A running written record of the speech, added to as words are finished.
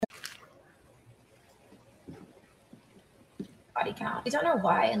body count. I don't know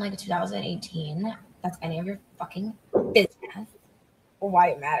why in like 2018 that's any of your fucking business or why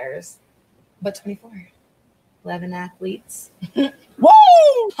it matters. But 24, 11 athletes,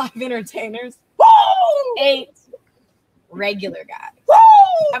 woo! 5 entertainers, woo! 8 regular guys. Woo!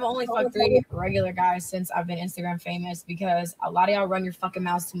 I've only fucked 3 regular guys since I've been Instagram famous because a lot of y'all run your fucking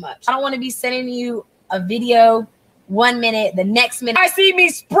mouths too much. I don't want to be sending you a video 1 minute, the next minute I see me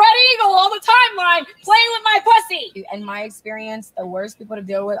spread eagle on the timeline playing with my pussy. In my experience, the worst people to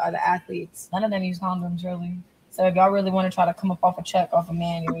deal with are the athletes. None of them use condoms, really. So if y'all really want to try to come up off a check off a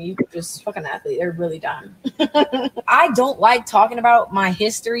man, you could just fucking athlete. They're really dumb. I don't like talking about my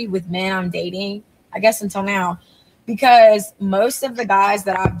history with men I'm dating, I guess until now, because most of the guys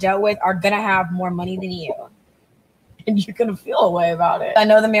that I've dealt with are going to have more money than you. And you're going to feel a way about it. I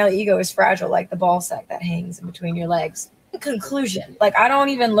know the male ego is fragile, like the ball sack that hangs in between your legs. In conclusion, like I don't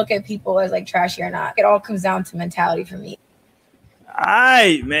even look at people as like trashy or not. It all comes down to mentality for me. All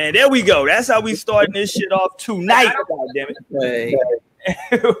right, man. There we go. That's how we starting this shit off tonight. God damn it.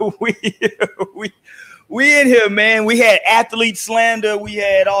 we in here, man. We had athlete slander. We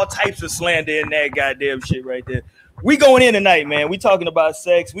had all types of slander in that goddamn shit right there. We going in tonight, man. We talking about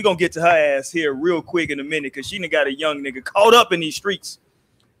sex. We gonna get to her ass here real quick in a minute because she done got a young nigga caught up in these streets.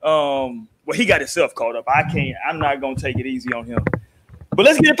 Well, he got himself caught up. I'm not gonna take it easy on him. But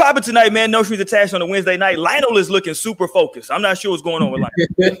let's get it popping tonight, man. No Strings Attached on a Wednesday night. Lionel is looking super focused. I'm not sure what's going on with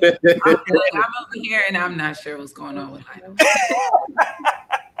Lionel. I'm over here and I'm not sure what's going on with Lionel.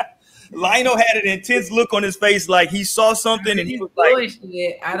 Lionel had an intense look on his face like he saw something and he was like,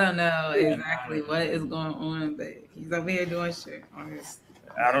 shit. I don't know exactly what is going on, but he's over here doing shit on his.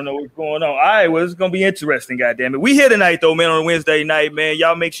 I don't know what's going on. All right, well, it's going to be interesting, goddammit. We here tonight, though, man, on a Wednesday night, man.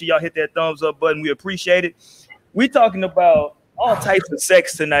 Y'all make sure y'all hit that thumbs up button. We appreciate it. We talking about all types of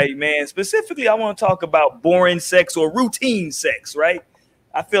sex tonight, man. Specifically, I want to talk about boring sex or routine sex, right?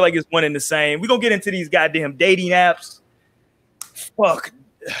 I feel like it's one and the same. We're going to get into these goddamn dating apps. Fuck.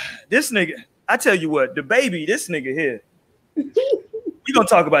 This nigga, I tell you what, the baby, this nigga here. We're going to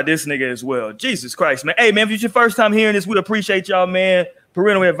talk about this nigga as well. Jesus Christ, man. Hey, man, if it's your first time hearing this, we appreciate y'all, man.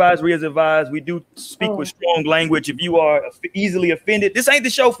 Parental advisory is advised. We do speak with strong language. If you are easily offended, this ain't the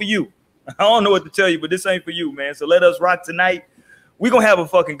show for you. I don't know what to tell you, but this ain't for you, man. So let us rock tonight. We're going to have a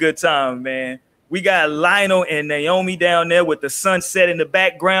fucking good time, man. We got Lionel and Naomi down there with the sunset in the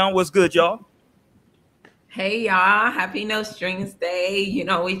background. What's good, y'all? Hey, y'all. Happy No Strings Day. You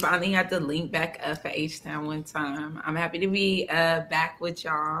know, we finally had to link back up for H-Town one time. I'm happy to be back with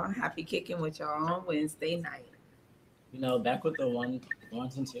y'all. Happy kicking with y'all on Wednesday night. You know, back with the ones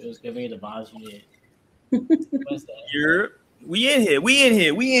and twos, giving you the vibes you did. We in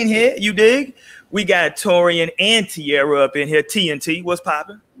here. You dig? We got Torian and Tierra up in here. TNT, what's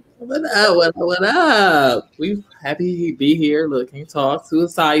popping? What up? We happy to be here. Looking, talk, too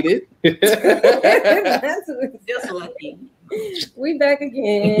excited. Just lucky. We back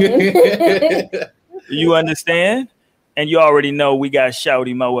again. You understand? And you already know we got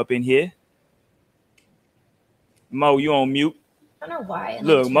Shouty Mo up in here. Mo, you on mute. I don't know why.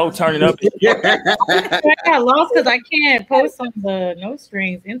 Look, Mo turning up. I got lost because I can't post on the No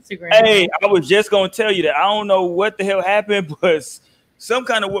Strings Instagram. Hey, I was just gonna tell you that I don't know what the hell happened, but some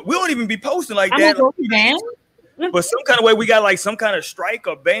kind of we don't even be posting like that. But some kind of way we got like some kind of strike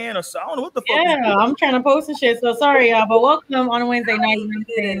or ban or so. I don't know what the fuck. Yeah, I'm trying to post and shit. So sorry, y'all. But welcome on a Wednesday night. A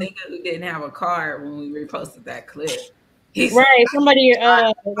nigga who didn't have a card when we reposted that clip. Right, somebody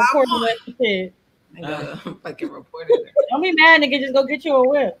recorded that shit. Fucking reported it. Don't be mad, nigga. Just go get you a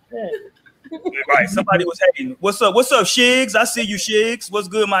whip. Right, somebody was hating. What's up, Shigs? I see you, Shigs. What's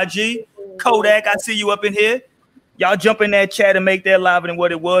good, my G? Kodak, I see you up in here. Y'all jump in that chat and make that live than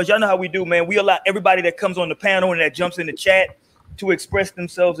what it was. Y'all know how we do, man. We allow everybody that comes on the panel and that jumps in the chat to express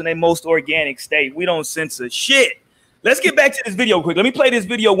themselves in their most organic state. We don't censor shit. Let's get back to this video quick. Let me play this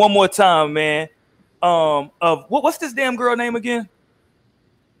video one more time, man. Of what's this damn girl name again?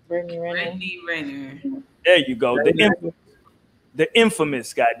 Brittany Renner. There you go. The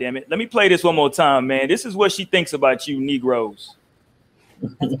infamous, goddammit. Let me play this one more time, man. This is what she thinks about you, Negroes.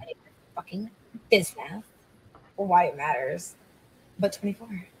 That's fucking business or why it matters. But 24,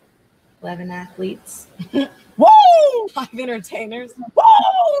 11 athletes, woo! 5 entertainers, woo!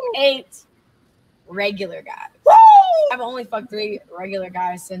 8 regular guys. Woo! I've only fucked 3 regular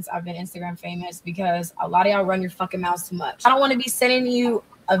guys since I've been Instagram famous because a lot of y'all run your fucking mouths too much. I don't want to be sending you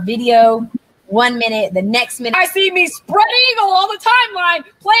a video 1 minute, the next minute I see me spread eagle on the timeline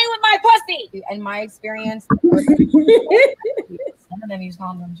playing with my pussy. In my experience, none of them use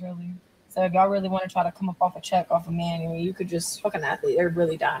condoms, really. So if y'all really want to try to come up off a check off a man, I mean, you could just fuck an athlete. They're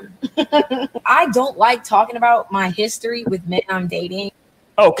really dumb. I don't like talking about my history with men I'm dating.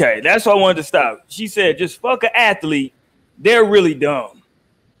 Okay, that's why I wanted to stop. She said, just fuck an athlete. They're really dumb.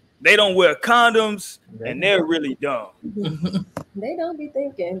 They don't wear condoms, and they're really dumb. They don't be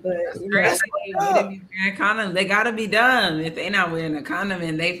thinking, but you know, they gotta be dumb if they not wearing a condom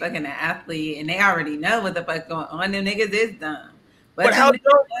and they fucking an athlete and they already know what the fuck going on. Them niggas is dumb. But how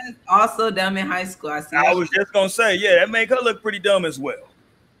dumb? Also dumb in high school. I was just gonna say, yeah, that make her look pretty dumb as well.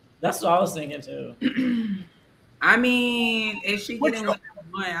 That's what I was thinking too. I mean, if she getting what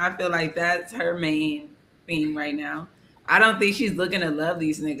she want, I feel like that's her main thing right now. I don't think she's looking to love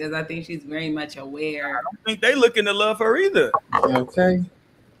these niggas. I think she's very much aware. I don't think they looking to love her either. Okay.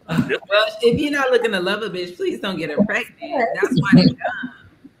 Well, if you're not looking to love a bitch, please don't get her pregnant. That's why they're dumb.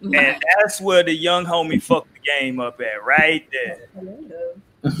 And that's where the young homie fucked the game up at, right there.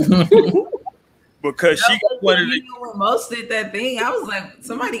 Because she wanted to. When most did that thing, I was like,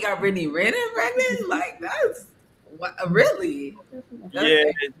 somebody got Brittany Renner pregnant? Like, that's what, really?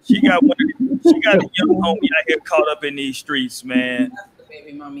 That's she got the young homie out here caught up in these streets, man. That's the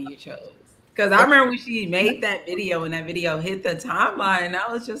baby mommy you chose. Because I remember when she made that video and that video hit the timeline,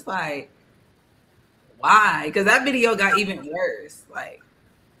 I was just like, why? Because that video got even worse. Like,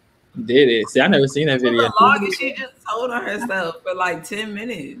 did it? See, I never seen that video. The longest she just told on herself for like 10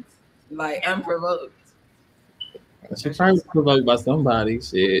 minutes, like unprovoked. She probably provoked by somebody.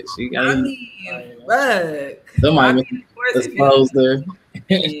 Shit, she got. I mean, look. Somebody exposed her.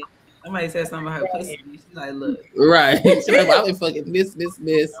 Somebody said something about her pussy. She's like, look. Right. She's like, why we fucking miss. That's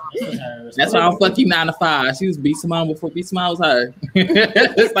why I don't fuck you 9 to 5. She was B Simone before B Simone was her.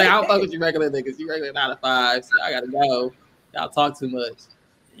 It's like, I don't fuck with you regular niggas. You regular 9 to 5. So I gotta go. Y'all talk too much.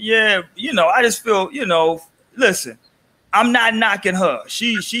 Yeah, I just feel, listen, I'm not knocking her.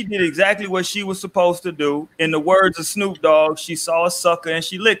 She did exactly what she was supposed to do. In the words of Snoop Dogg, she saw a sucker and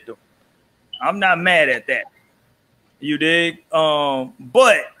she licked him. I'm not mad at that. You dig?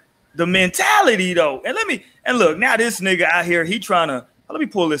 But the mentality though, and look, now this nigga out here, he trying to, let me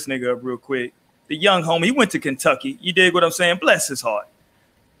pull this nigga up real quick. The young homie, he went to Kentucky. You dig what I'm saying? Bless his heart.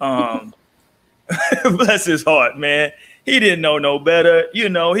 Bless his heart, man. He didn't know no better. He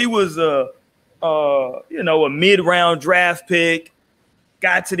was a mid-round draft pick,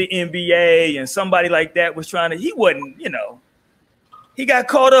 got to the NBA, and somebody like that was trying to, he wasn't, he got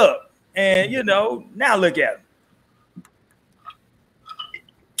caught up. And, now look at him.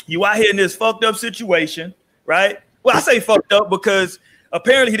 You out here in this fucked up situation, right? Well, I say fucked up because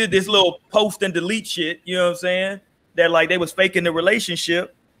apparently he did this little post and delete shit, you know what I'm saying? That like they was faking the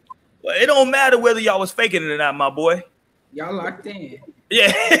relationship. Well, it don't matter whether y'all was faking it or not, my boy. Y'all locked in.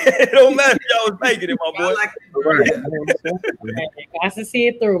 Yeah, it don't matter if y'all was making it, my boy. Got to see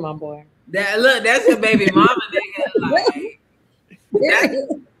it through, my boy. That's your baby mama, nigga.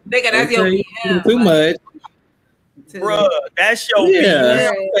 Nigga, that's your BM. Too much. Bruh, that's your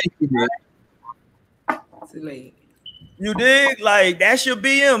BM. Too late. You dig? Like, that's your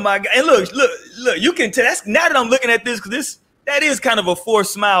BM, my guy. And look, you can tell. That's now that I'm looking at this, because that is kind of a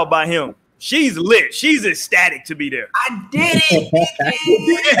forced smile by him. She's lit. She's ecstatic to be there. I did it.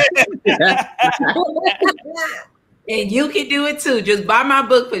 And you can do it too. Just buy my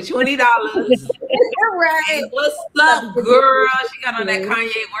book for $20. Right. What's up, girl? She got on that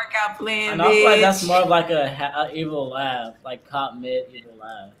Kanye workout plan. And I feel like that's more of like a evil laugh, like cop mid evil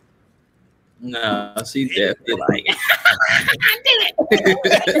laugh. No, she's definitely like I did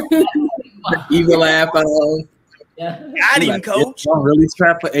it. Evil laugh on. Yeah. Got him, coach. I'm really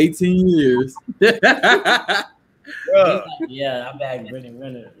strapped for 18 years. Yeah, I'm back Brittany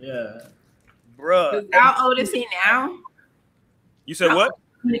Renner. Yeah. Bruh. How old is he now? You said what?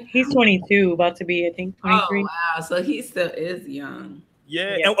 He's 22, about to be, I think, 23. Oh, wow. So he still is young.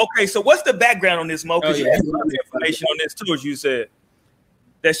 Yeah. And, okay, so what's the background on this, Mo? Because you have information on this too, as you said.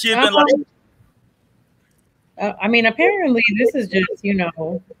 That she had been like... I mean, apparently this is just,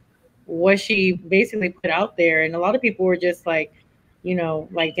 what she basically put out there. And a lot of people were just like,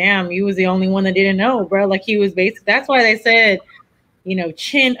 like, damn, you was the only one that didn't know, bro. Like, he was basically, that's why they said,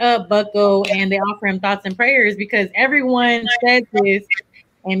 chin up, bucko, and they offer him thoughts and prayers, because everyone said this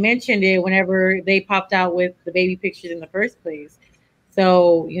and mentioned it whenever they popped out with the baby pictures in the first place.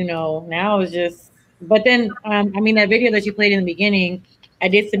 So, now it's just, but then, that video that you played in the beginning, I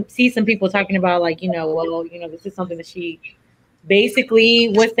did see some people talking about like, this is something that she basically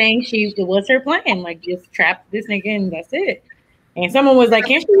was saying it was her plan, like just trap this nigga and that's it. And someone was like,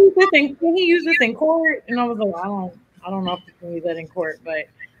 can he use this in court? And I was like, I don't know if you can use that in court, but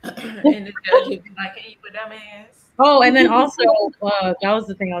And the judge would be like, "Can you put that man's?" Oh, and then also, that was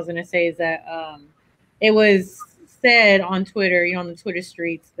the thing I was going to say is that it was said on Twitter, on the Twitter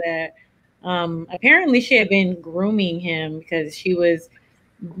streets, that apparently she had been grooming him because she was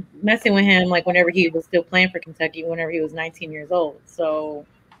messing with him like whenever he was still playing for Kentucky, whenever he was 19 years old. So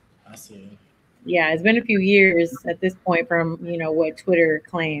I see. Yeah, it's been a few years at this point from what Twitter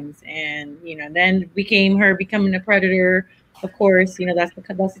claims, and then becoming a predator. Of course, that's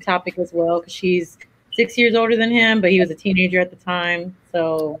the topic as well because she's 6 years older than him, but he was a teenager at the time.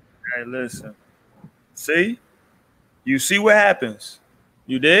 So hey, listen, see, you see what happens.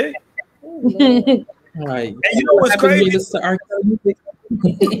 You did. Right. And you know what's crazy?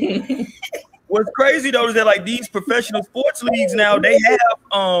 What's crazy though is that like these professional sports leagues now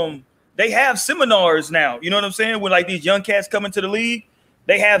they have seminars now. You know what I'm saying? When like these young cats come into the league,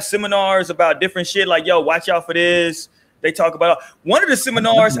 they have seminars about different shit. Like, yo, watch out for this. They talk about one of the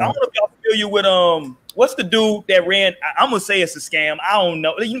seminars. I don't know if y'all familiar with what's the dude that ran? I'm gonna say it's a scam. I don't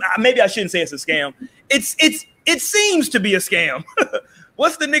know. Maybe I shouldn't say it's a scam. It seems to be a scam.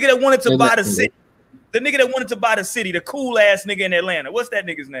 What's the nigga that wanted to buy the city? The nigga that wanted to buy the city, the cool ass nigga in Atlanta. What's that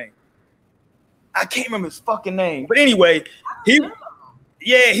nigga's name? I can't remember his fucking name. But anyway, he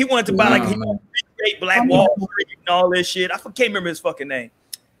wanted to buy like he create Black Wall Street and all this shit. I can't remember his fucking name.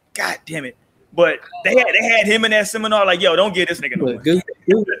 God damn it. But they had him in that seminar, like, yo, don't get this nigga no money.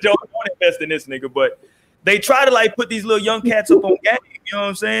 Don't invest in this nigga. But they try to like put these little young cats up on game, you know what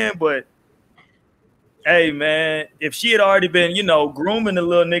I'm saying? But hey man, if she had already been, grooming the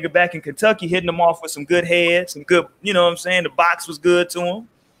little nigga back in Kentucky, hitting him off with some good head, some good, you know what I'm saying? The box was good to him.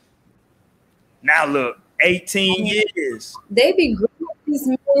 Now look, 18 years. They be grooming these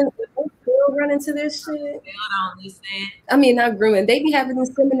men and they still run into this shit. They don't listen. I mean, not grooming. They be having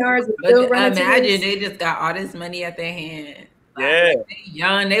these seminars and still run into this. Imagine they just got all this money at their hand. Yeah. They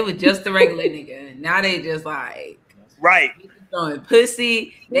young, they were just a regular nigga. Now they just like right. Throwing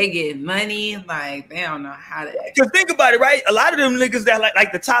pussy, they get money, like they don't know how to. Cause think about it, right? A lot of them niggas that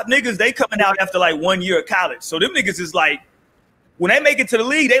like the top niggas, they coming out after like 1 year of college. So them niggas is like, when they make it to the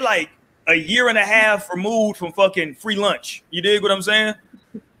league, they like a year and a half removed from fucking free lunch. You dig what I'm saying?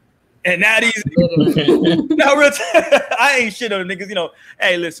 And now these, no real I ain't shit on the niggas.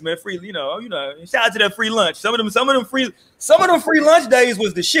 Hey, listen, man, free, shout out to that free lunch. Some of them free lunch days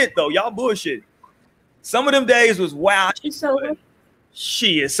was the shit though. Y'all bullshit. Some of them days was wild.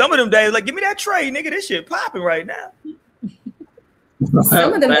 Shit. Some of them days, like, give me that tray, nigga. This shit popping right now.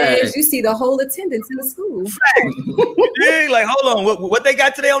 Some of them days, you see the whole attendance in the school. Yeah, like, hold on. What they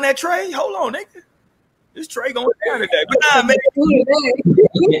got today on that tray? Hold on, nigga. This tray going down today. But nah, man.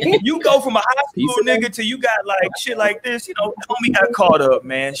 You go from a high school nigga to you got, like, shit like this. Homie got caught up,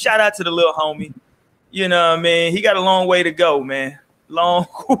 man. Shout out to the little homie. You know what I mean? He got a long way to go, man. Long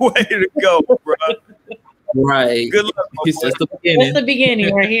way to go, bro. Right. Good luck. It's just the beginning. That's the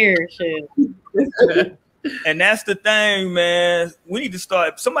beginning right here. Shit. And that's the thing, man. We need to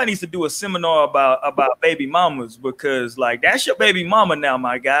start. Somebody needs to do a seminar about baby mamas because, like, that's your baby mama now,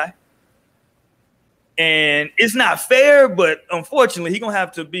 my guy. And it's not fair, but unfortunately, he gonna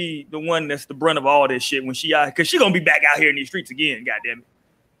have to be the one that's the brunt of all this shit when she out, because she gonna be back out here in these streets again. Goddamn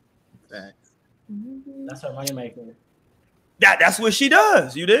it. That's her money maker. That's what she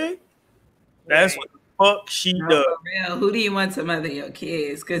does. You dig? That's what the fuck she does. For real. Who do you want to mother your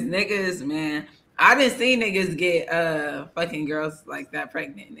kids? Because niggas, man, I didn't see niggas get fucking girls like that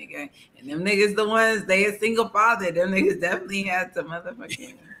pregnant, nigga. And them niggas, the ones, they a single father. Them niggas definitely had to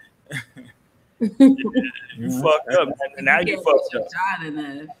motherfucking. You fucked up, man. And now you fucked up.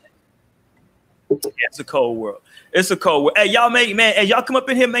 It's a cold world. It's a cold world. Hey, y'all hey, y'all come up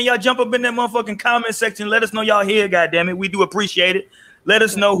in here, man. Y'all jump up in that motherfucking comment section. Let us know y'all here, goddammit. We do appreciate it. Let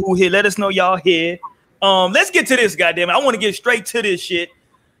us know who here. Let us know y'all here. Let's get to this, goddammit. I want to get straight to this shit.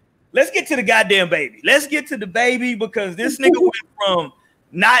 Let's get to the goddamn baby. Let's get to the baby because this nigga went from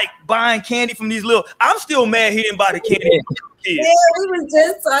not buying candy from these little. I'm still mad he didn't buy the candy from kids. Yeah, we were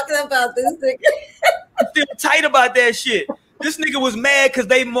just talking about this nigga. I'm still tight about that shit. This nigga was mad because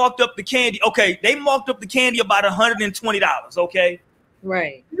they marked up the candy. Okay, they marked up the candy about $120. Okay,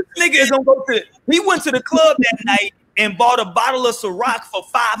 right. This nigga is gonna go to. He went to the club that night and bought a bottle of Ciroc for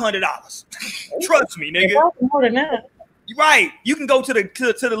 $500. Trust me, nigga. More than that. Right, you can go to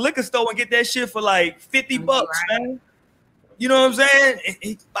the liquor store and get that shit for like $50, man. You know what I'm saying?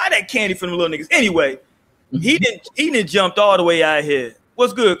 And buy that candy from the little niggas. Anyway, he didn't jumped all the way out here.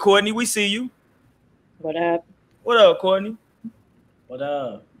 What's good, Courtney? We see you. What up? What up, Courtney? What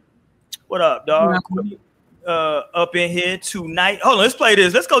up? What up, dog? Up in here tonight. Hold on, let's play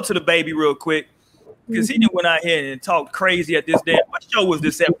this. Let's go to the baby real quick. because he didn't went out here and talked crazy at this damn. What show was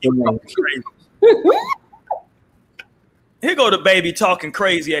this at? Crazy. Here go the baby talking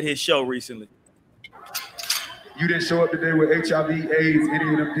crazy at his show recently. You didn't show up today with HIV, AIDS,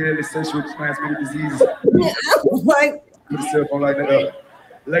 any of them deadly sexually transmitted diseases. Like, Put a cell phone like that.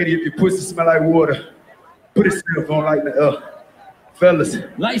 Lady, if your pussy smell like water, put a cell phone like that. Fellas,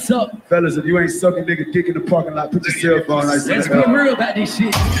 lights up. Fellas, if you ain't sucking nigga dick in the parking lot, put your cell phone like that. Let's be real about this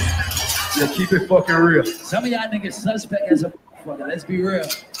shit. Yeah, keep it fucking real. Some of y'all niggas suspect as a motherfucker. Let's be real.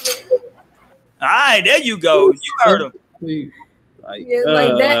 All right, there you go. You heard him. Like, yeah,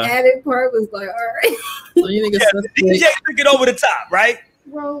 like that added part was like, all right. So you niggas DJ took it over the top, right?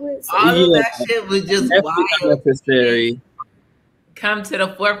 All of that shit was just wild. Necessary. Come to the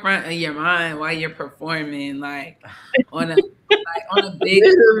forefront of your mind while you're performing, like on a big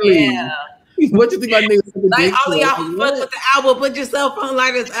scale. What you think about niggas? Like all of y'all who fuck with the album, put your cell phone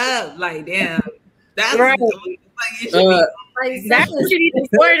lighters up. Like damn, that's right. Like, that's what you need to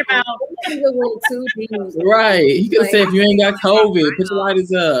be worried about. Right. He could have said if you ain't got COVID, put your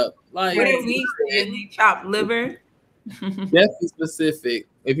lighters up. Like chopped liver. Definitely specific.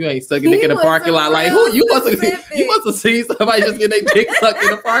 If you ain't sucking dick in the parking lot, like who you must have seen somebody just get their dick sucked in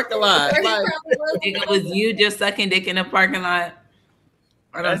the parking lot. Like, it was you just sucking dick in the parking lot.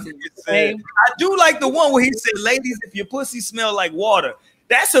 I do like the one where he said, "Ladies, if your pussy smell like water."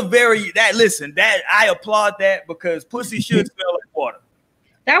 That's a very I applaud that because pussy should smell like water.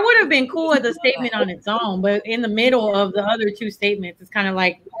 That would have been cool as a statement on its own, but in the middle of the other two statements, it's kind of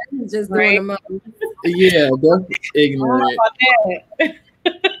like just throwing them up. Yeah, that's ignorant.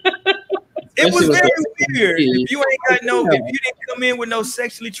 It was very weird. If you didn't come in with no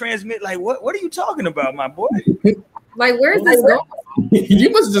sexually transmit, like what are you talking about, my boy? Like, where's this going? You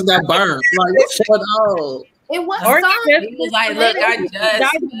must have just got burned. Like, what's going on? It was like, look, I just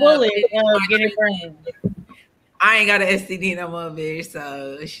dodged the bullet getting burned. I ain't got an STD no more, bitch.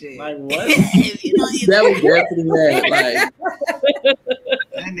 So shit. Like what? That was definitely that. Like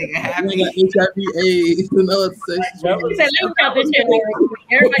that nigga happy. HIV/AIDS. He said, "Let me count this shit.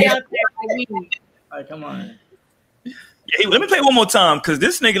 Everybody out there, like me." Like, come on. Yeah, let me play one more time because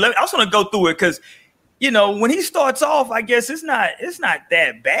this nigga. I just want to go through it because. You know, when he starts off, I guess it's not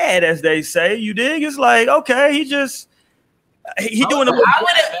that bad as they say. You dig? It's like, okay, he doing a.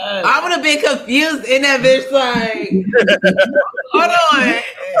 I would have been confused in that bitch. Like, hold on,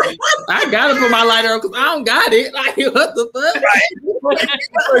 I gotta put my lighter on because I don't got it. Like, what the fuck? Right.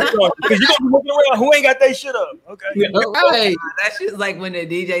 Because you gonna be looking around who ain't got their shit up. Okay. Right. That shit's like when the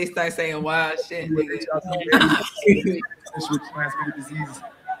DJ starts saying wild shit. Transmitted diseases.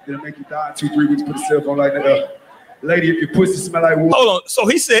 It'll make you die in 2-3 weeks. Put a cell phone like that. Lady, if your pussy smell like water. Hold on. So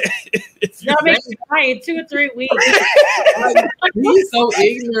he said, "Y'all make you die in 2 or 3 weeks." Like, he's so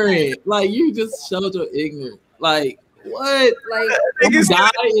ignorant. Like you just showed your ignorance. Like what? Like you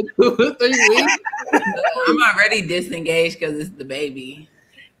die in 2 or 3 weeks. I'm already disengaged because it's the baby.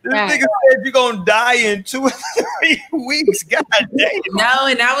 This nigga said you're gonna die in 2 or 3 weeks. God damn. No,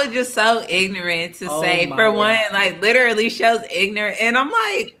 and I was just so ignorant to say. For God. one, like literally shows ignorant, and I'm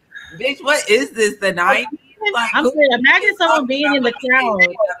like, bitch, what is this? The 90s? Like, I'm saying, imagine someone being in the crowd.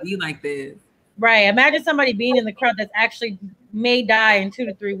 Be like this, right? Imagine somebody being in the crowd that's actually may die in 2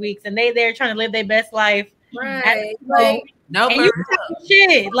 to 3 weeks, and they're trying to live their best life. Right? Like, no, and you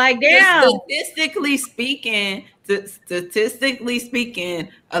shit. Like, damn. Statistically speaking,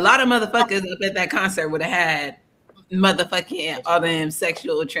 a lot of motherfuckers up at that concert would have had motherfucking all them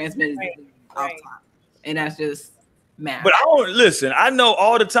sexual transmitted off top, and that's just mad. But I don't listen. I know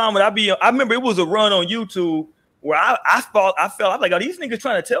all the time when I remember it was a run on YouTube where I felt I'm like, are these niggas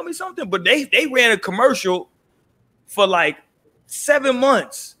trying to tell me something? But they ran a commercial for like 7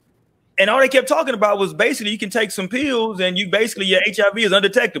 months. And all they kept talking about was basically you can take some pills and you basically your HIV is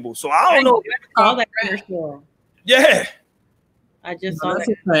undetectable. So I don't know. All that commercial. Yeah. I just saw That's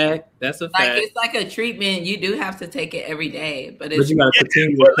that. a fact. That's a fact. Like it's like a treatment. You do have to take it every day, but it's But you gotta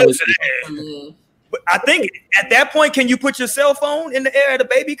continue But to listen, but I think at that point, can you put your cell phone in the air at a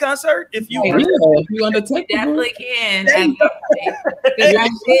baby concert? If you you undetectable. definitely can. That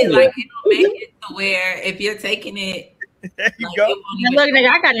shit, like you don't make it to where if you're taking it. There you like, go. And look, nigga,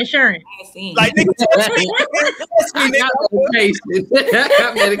 I got insurance. Like nigga, I got medication. I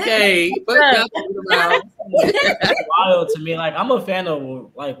got Medicaid. It's wild to me. Like I'm a fan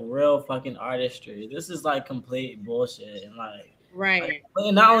of like real fucking artistry. This is like complete bullshit and like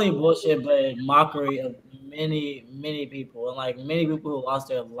not only bullshit but mockery of many people and like many people who lost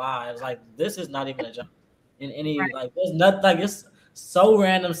their lives. Like this is not even a joke in any like there's nothing like it's so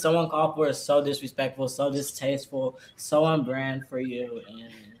random. Someone called for it, so disrespectful, so distasteful, so on brand for you,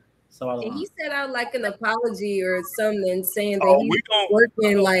 and And he set out like an apology or something saying that he's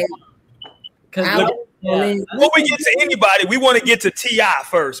working like. Before we get to anybody, we want to get to T.I.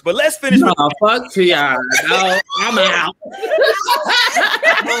 first. But let's finish. No, fuck T.I. No, I'm out.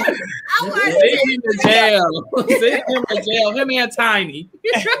 Send him to jail. Send him to jail. Him and Tiny.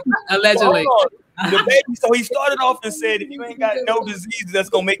 Allegedly. The baby, so he started off and said, if you ain't got no diseases that's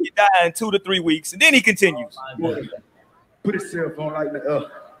gonna make you die in 2 to 3 weeks, and then he continues. Put his cell phone like the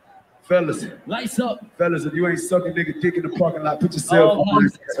fellas. Lights up. Fellas, if you ain't sucking nigga dick in the parking lot, put your cell phone.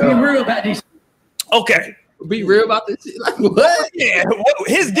 Be real about this. Okay. Be real about this shit. Like what? Yeah,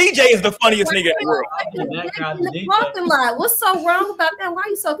 his DJ is the funniest nigga in the world. In the parking lot. What's so wrong about that? Why are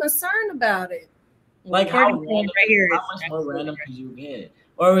you so concerned about it? Like how much more random could you get?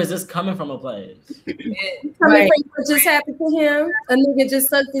 Or is this coming from a place? Coming from what just happened to him. A nigga just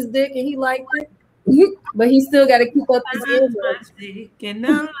sucked his dick and he liked it. But he still got to keep up his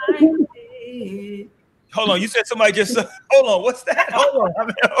image. Hold on, you said somebody just hold on. What's that? Hold on,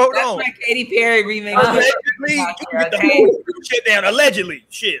 hold on. That's my Katy Perry remix. Allegedly, get the whole shit down. Allegedly,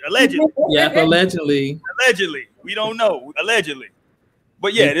 allegedly. Yeah, allegedly. Allegedly, we don't know. Allegedly,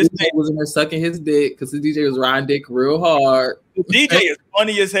 but yeah, this DJ was in there sucking his dick because the DJ was riding dick real hard. DJ is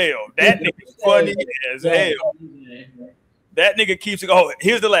funny as hell. That nigga is funny as hell. That nigga keeps it. Oh,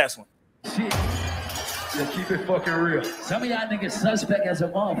 here's the last one. Shit. Yeah, keep it fucking real. Some of y'all niggas suspect as a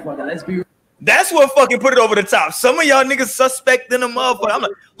motherfucker. Let's be real. That's what fucking put it over the top. Some of y'all niggas suspect in a motherfucker. I'm like,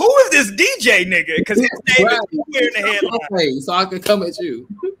 who is this DJ nigga? Because his name is nowhere in the headlines. Okay, so I could come at you.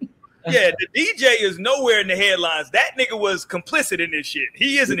 Yeah, the DJ is nowhere in the headlines. That nigga was complicit in this shit.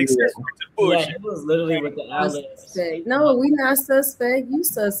 He is an accessory to bullshit. Yeah, he was literally with the outlets. No, we not suspect. You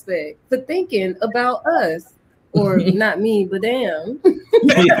suspect for thinking about us. Or not me, but damn.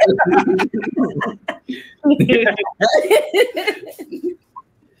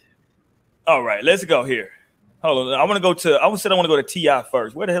 All right, let's go here. Hold on. I want to go to T.I.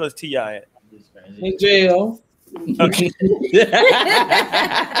 first. Where the hell is T.I. at? In jail. Okay.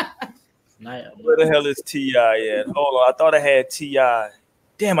 Where the hell is T.I. at? Hold on. I thought I had T.I.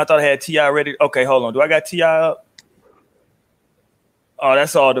 Damn, I thought I had T.I. ready. Okay, hold on. Do I got T.I. up? Oh,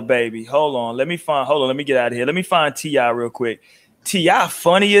 that's all the baby. Hold on. Let me get out of here. Let me find T.I. real quick. T.I.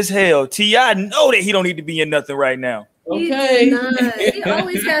 funny as hell. T.I. know that he don't need to be in nothing right now. Okay. He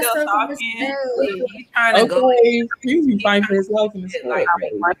always got something to say. He's trying to go. He's been fighting for his life in this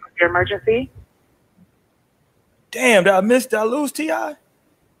Your emergency? Damn, did I lose T.I.?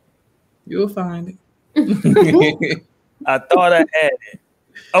 You'll find it. I thought I had it.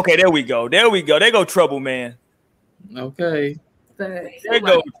 Okay, there we go. There go Trouble Man. Okay. There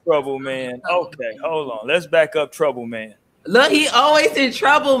go Trouble Man. Okay, hold on. Let's back up Trouble Man. Look, he always in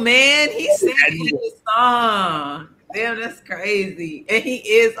trouble, man. He sang in the song. Damn, that's crazy. And he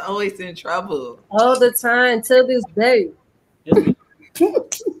is always in trouble. All the time, till this day. Like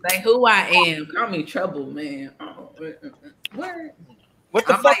who I am. Call me Trouble Man. What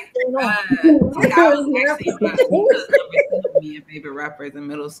the fuck? Me and favorite rappers in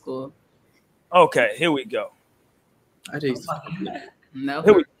middle school. Okay, here we go. I just no,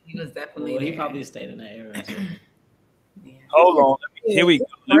 he was definitely. Well, he probably stayed in that area. Yeah. Hold on. Here we go.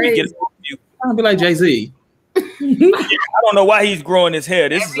 Let me get it on you. I'll be like Jay-Z. I don't know why he's growing his hair.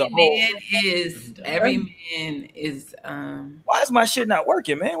 This every man is why is my shit not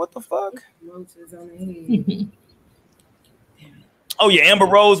working, man? What the fuck? Oh yeah, Amber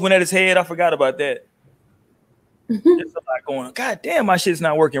Rose went at his head. I forgot about that. There's a lot going on. God damn, my shit's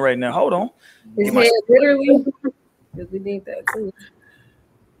not working right now. Hold on. His head literally. Because we need that too.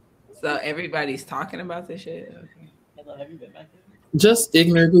 So everybody's talking about this shit. Okay. Have you been back there? Just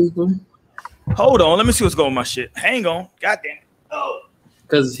ignorant people. Hold on, let me see what's going on with my shit. Hang on. God damn it. Oh.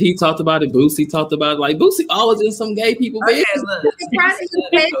 Because he talked about it, Boosie talked about it. Like Boosie always in some gay people. Okay, look. It's probably you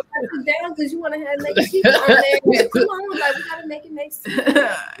pay down because you want to have naked people on there. Come on, like we gotta make it make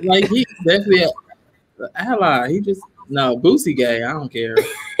sense. Like he's definitely an ally. He just Boosie gay. I don't care.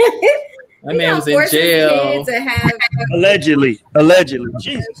 That man was in jail. Allegedly.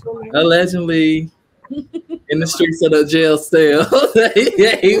 Jesus. Allegedly. In the streets of the jail cell.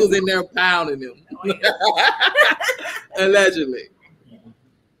 Yeah, he was in there pounding him. Allegedly.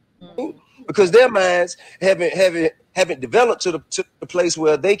 Because their minds haven't developed to the place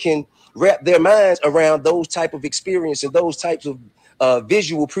where they can wrap their minds around those type of experience and those types of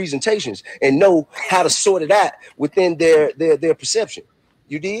visual presentations and know how to sort it out within their perception.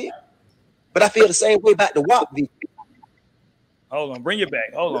 You did? But I feel the same way about the WAP video. Hold on, bring it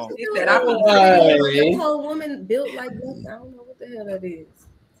back. Hold on. The whole woman built like that. I don't know what the hell that is.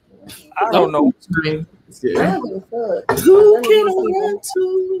 I don't know. I don't give a fuck. Who can I run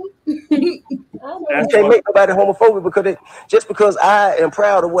to? You can't make nobody homophobic because just because I am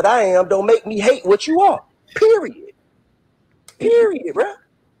proud of what I am, don't make me hate what you are. Period. Period, bro. You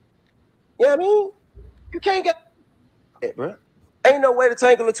know what I mean? You can't get it, bro. Ain't no way to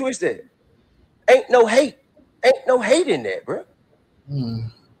tangle and twist that. Ain't no hate. Ain't no hate in that, bro.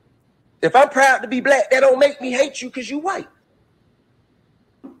 If I'm proud to be black, that don't make me hate you because you white.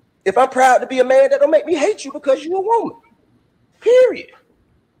 If I'm proud to be a man, that don't make me hate you because you a woman. Period.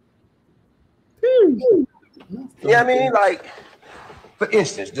 You know what I mean? Like, for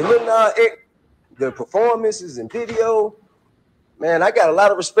instance, the Lil Nas X, the performances and video, man, I got a lot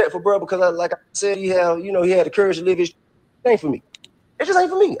of respect for bro because, like I said, he had the courage to live his. It ain't for me. It just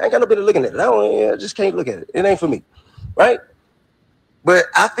ain't for me. I ain't got no bit of looking at it. I just can't look at it. It ain't for me, right? But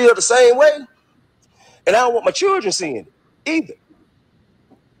I feel the same way, and I don't want my children seeing it either.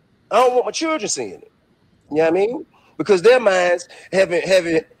 I don't want my children seeing it. You know what I mean? Because their minds haven't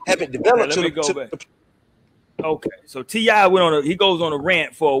developed. Okay, so T.I. he goes on a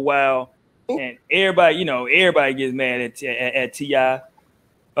rant for a while, and everybody gets mad at T.I.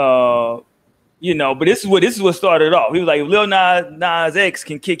 But this is what started it off. He was like, if Lil Nas X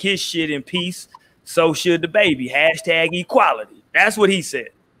can kick his shit in peace, so should the baby. # equality. That's what he said.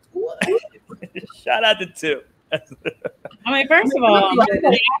 Shout out to Tip. I mean, first of all, I'm not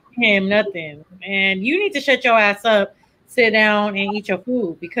asking him nothing, and you need to shut your ass up, sit down, and eat your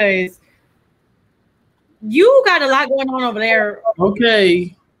food because you got a lot going on over there.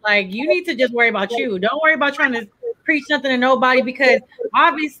 Okay. Like, you need to just worry about you. Don't worry about trying to preach something to nobody because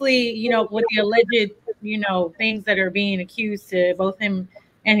obviously, with the alleged, things that are being accused to both him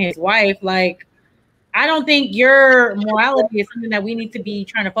and his wife, like, I don't think your morality is something that we need to be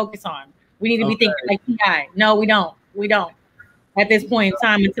trying to focus on. We need to be thinking like T.I. No, we don't. We don't. At this point in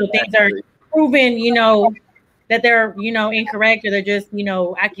time, until things are proven, that they're, incorrect or they're just,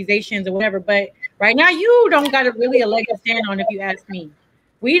 accusations or whatever. But right now, you don't got to really a leg to stand on if you ask me.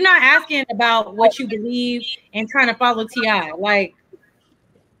 We're not asking about what you believe and trying to follow T.I. Like,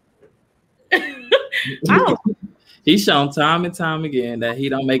 he's shown time and time again that he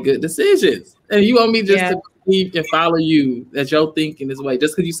don't make good decisions. And you want me just to believe and follow you that you're thinking this way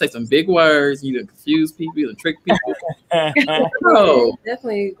just because you say some big words, you done confuse people, you done trick people. No,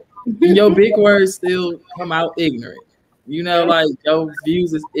 definitely. Your big words still come out ignorant. Like your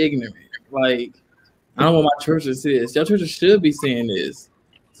views is ignorant. Like, I don't want my church to see this. Your church should be seeing this.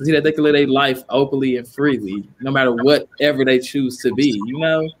 To see that they can live their life openly and freely, no matter whatever they choose to be,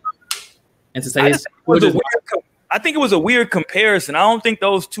 And to say I think it was a weird comparison. I don't think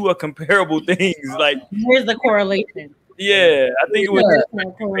those two are comparable things. Like, here's the correlation. Yeah, I think it was.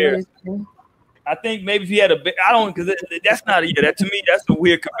 Comparison. I think maybe if he had because that's not that to me. That's a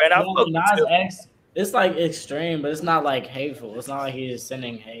weird comparison. Nas X, it's like extreme, but it's not like hateful. It's not like he is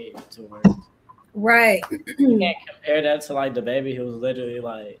sending hate towards. Right. You can't compare that to like the baby who was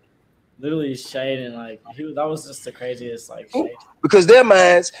literally shading. Like that was just the craziest shade. Because their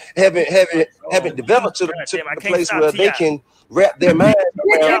minds haven't developed to the place where they can wrap their minds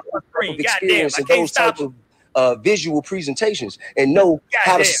around experience and those types of visual presentations and know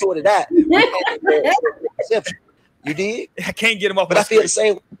how to sort it out. You did? I can't get him off. But I feel the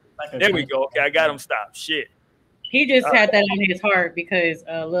same. There we go. Okay, I got him stopped. Shit. He just had that on his heart because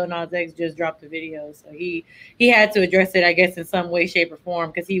Lil Nas X just dropped the video, so he had to address it, I guess, in some way, shape, or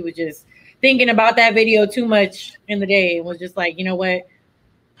form because he was just thinking about that video too much in the day and was just like, you know what?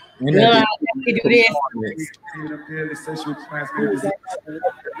 Lil Nas X can do this.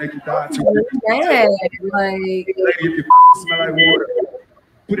 Lady, if you smell like water,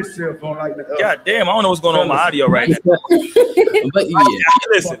 put a cell phone like that. God damn, I don't know what's going on with my audio right now. But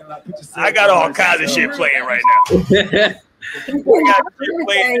listen, I got all kinds of shit playing right now.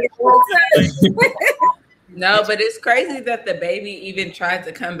 No, but it's crazy that the baby even tried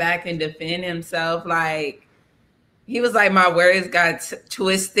to come back and defend himself. Like, he was like, my words got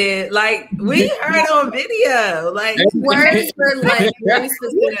twisted. Like, we heard on video. Like, words were like,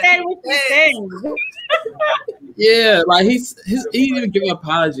 yeah, like he didn't even give an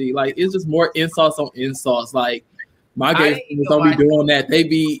apology. Like, it's just more insults on insults. Like, my guys don't be doing that. They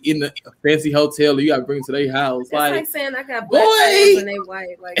be in a fancy hotel. You got to bring them to their house. It's like saying I got black friends when they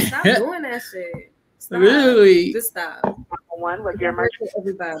white. Like, stop doing that shit. Stop. Really? Just stop. One with your merch,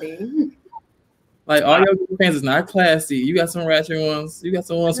 everybody. Like, all your fans is not classy. You got some ratchet ones. You got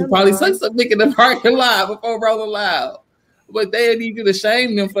some ones who probably suck some dick in the parking lot before rolling loud. But they need you to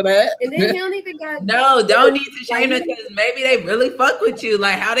shame them for that. And then he don't even got don't need to shame them because maybe they really fuck with you.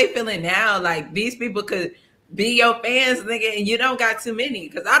 Like, how they feeling now? Like, these people could be your fans, nigga, and you don't got too many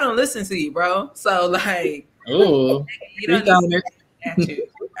because I don't listen to you, bro. So, like, oh, you don't need to at you.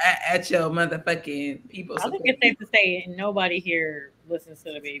 at your motherfucking people. I think it's safe to say nobody here listens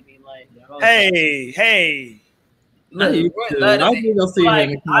to the baby. Like, hey. Look, I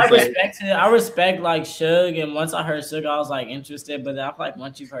respect like Suge, and once I heard Suge, I was like interested. But I feel like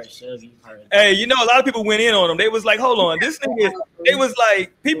once you've heard Suge, you've heard. Hey, you know, a lot of people went in on him. They was like, "Hold on, this nigga." They was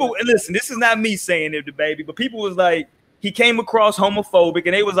like, people. Listen, this is not me saying it, the baby, but people was like, he came across homophobic,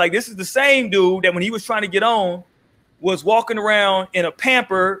 and they was like, this is the same dude that when he was trying to get on, was walking around in a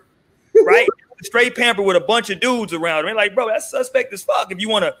pamper, right? Straight pamper with a bunch of dudes around him. And like, bro, that's suspect as fuck. If you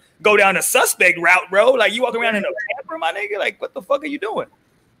want to go down the suspect route, bro, like you walk around in a pamper, my nigga, like what the fuck are you doing?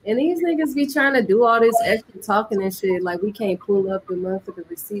 And these niggas be trying to do all this extra talking and shit. Like we can't pull up the motherfucking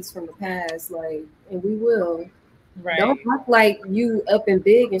receipts from the past, like, and we will. Right. Don't act like you up and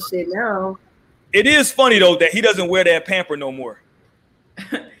big and shit now. It is funny though that he doesn't wear that pamper no more.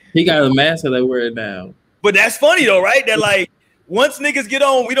 He got a mask, so they wear it now. But that's funny though, right? That like. Once niggas get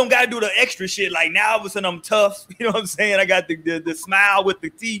on, we don't gotta do the extra shit. Like now, all of a sudden I'm tough. You know what I'm saying? I got the smile with the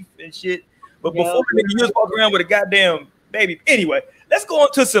teeth and shit. But before nigga, you just walk around with a goddamn baby. Anyway, let's go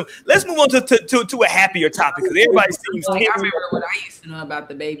on to let's move on to a happier topic because everybody seems. Like, I remember what I used to know about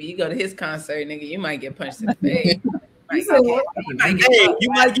the baby. You go to his concert, nigga, you might get punched in the face. You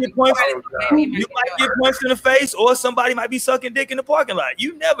might get punched in the face, or somebody might be sucking dick in the parking lot.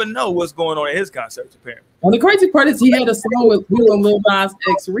 You never know what's going on at his concerts, apparently. Well, the crazy part is he had a song with Lil Nas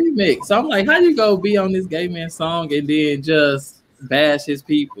X remix. So I'm like, how you go be on this gay man song and then just bash his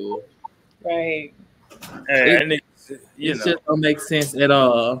people? Right. It just don't make sense at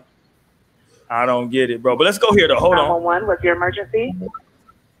all. I don't get it, bro. But let's go here though. Hold on. 911, what's your emergency?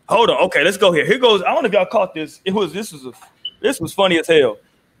 Hold on. Okay, let's go here. Here goes. I don't know if y'all caught this. This was funny as hell.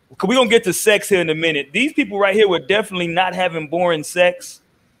 We're gonna get to sex here in a minute. These people right here were definitely not having boring sex.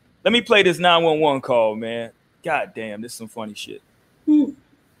 Let me play this 911 call, man. God damn, this is some funny shit.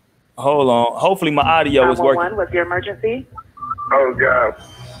 Hold on. Hopefully my audio is working. 911, what's your emergency? Oh God.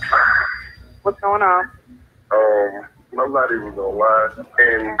 What's going on? I'm not even gonna lie.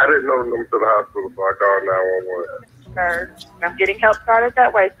 And I didn't know them to the hospital, so I called 911. Sir, I'm getting help started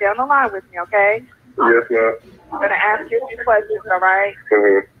that way. Stay on the line with me, okay? Yes, ma'am. I'm going to ask you a few questions, all right?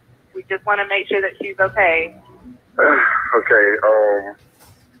 Mm-hmm. We just want to make sure that she's okay. Okay,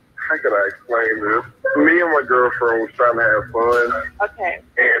 how can I explain this? Me and my girlfriend was trying to have fun. Okay.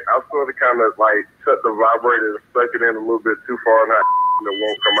 And I sort of kind of like cut the vibrator and stuck it in a little bit too far and it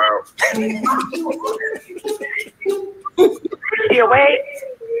won't come out. She awake?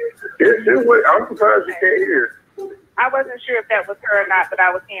 I'm surprised you can't hear. I wasn't sure if that was her or not, but I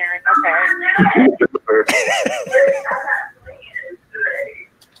was hearing.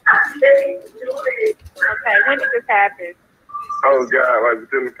 Okay, when did this happen? Oh, God, like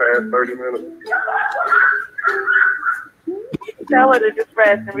within the past 30 minutes. Tell her to just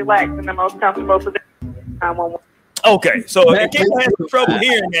rest and relax in the most comfortable position. Okay, so in case I had some trouble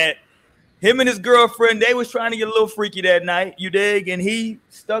hearing that, him and his girlfriend, they was trying to get a little freaky that night, you dig? And he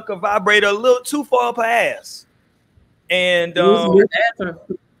stuck a vibrator a little too far up her ass. And was it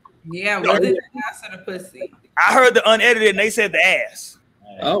the ass or the pussy? I heard the unedited and they said the ass.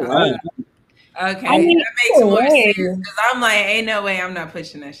 Oh, wow. Okay, that makes more sense because I'm like, ain't no way I'm not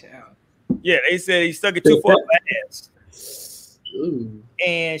pushing that shit out. Yeah, they said he stuck it too far up her ass. Ooh.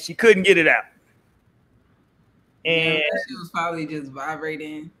 And she couldn't get it out. And she was probably just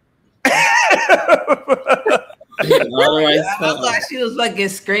vibrating. I thought she was fucking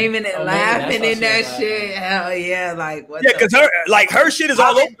screaming and laughing in that shit. Hell yeah, like what? Yeah, because her shit is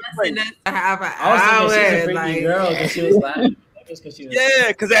all over the place. Half an hour, like girl, because she was laughing. Yeah,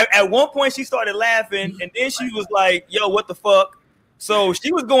 because at one point she started laughing, and then she was like, "Yo, what the fuck?" So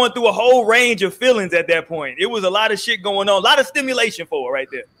she was going through a whole range of feelings at that point. It was a lot of shit going on, a lot of stimulation for her right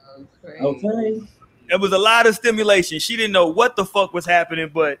there. Okay. It was a lot of stimulation. She didn't know what the fuck was happening,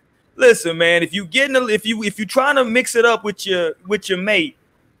 but listen, man, if you trying to mix it up with your mate,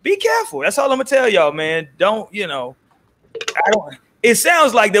 be careful. That's all I'm gonna tell y'all, man. It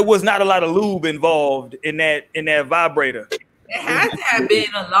sounds like there was not a lot of lube involved in that vibrator. It has to have been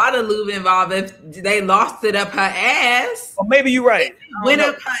a lot of lube involved if they lost it up her ass. Or maybe you're right. Went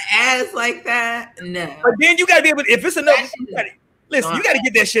up her ass like that? No. But then you gotta be able to, if it's enough, listen, you gotta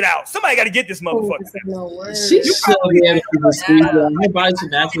get that shit out. Somebody gotta get this motherfucker. She should be able to squeeze it. Her body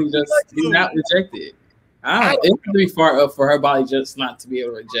should naturally just not reject it. It would be far up for her body just not to be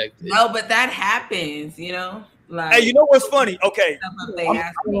able to reject it. No, but that happens, you know. Like, hey, you know what's funny? Okay, I'm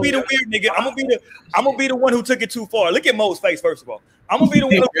gonna be the weird nigga. I'm gonna be the one who took it too far. Look at Mo's face first of all. I'm gonna be the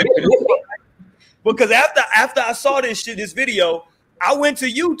one who took it too far. Because after I saw this video, I went to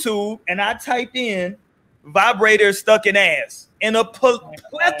YouTube and I typed in vibrators stuck in ass, and a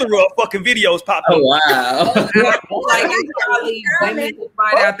plethora of fucking videos popped up. Oh wow! Like it's probably women who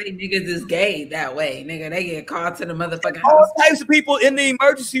find out they niggas is gay that way, nigga. They get called to the motherfucking All house. types of people in the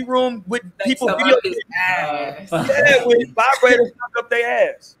emergency room with people video ass. yeah, with vibrators stuck up their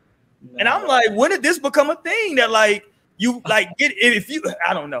ass. And I'm like, when did this become a thing that like you like get if you?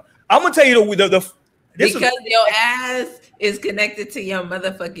 I don't know. I'm gonna tell you the this because your ass is connected to your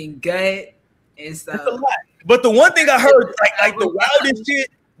motherfucking gut, and so. It's a lot. But the one thing I heard, like the wildest shit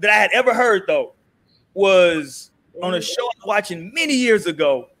that I had ever heard though, was on a show I was watching many years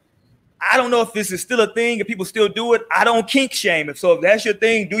ago. I don't know if this is still a thing, if people still do it. I don't kink shame it. So if that's your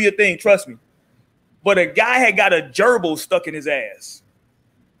thing, do your thing. Trust me. But a guy had got a gerbil stuck in his ass.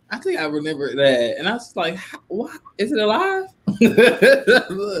 I think I remember that, and I was like, "What? Is it alive?" He got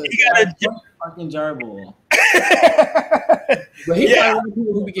a fucking gerbil. But he probably one of the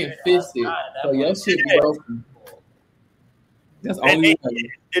people who be getting fisted. So your shit broken. That's all. And the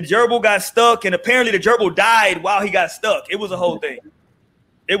gerbil got stuck, and apparently the gerbil died while he got stuck. It was a whole thing.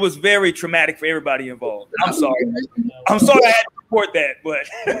 It was very traumatic for everybody involved. I'm sorry. I'm sorry I had to report that, but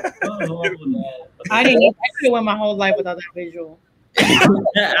I didn't. I could have went my whole life without that visual.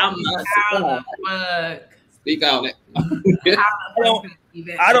 I'm not. Speak on it.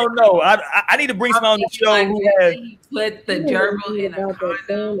 I don't know. I need to bring someone on the show who has put the gerbil in a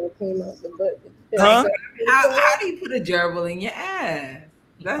condom. Huh? How do you put a gerbil in your ass?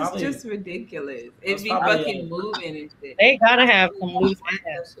 That's Probably, just ridiculous. It be fucking moving and shit. They gotta have some loose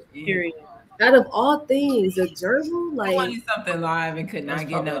ass. Period. Out of all things, a gerbil, like he wanted something live and could not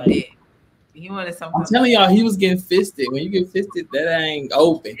get no dick. He wanted something. I'm telling y'all, he was getting fisted. When you get fisted, that ain't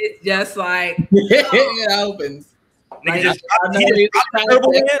open. It's just like it opens. Like, just not a trap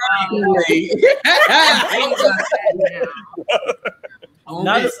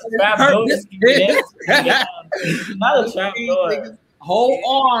door. Not a trap door. Whole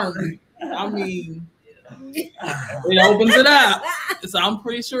arm. I mean, it opens it up. So I'm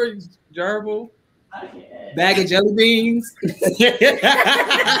pretty sure gerbil. Bag of jelly beans. what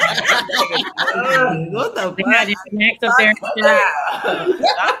the fuck? Snacks up there.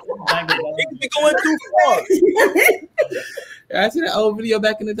 Niggas be going too far. I seen that old video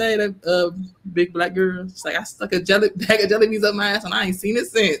back in the day. That big black girl. She's like, I stuck a bag of jelly beans up my ass, and I ain't seen it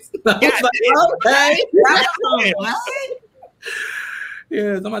since. I was like, okay.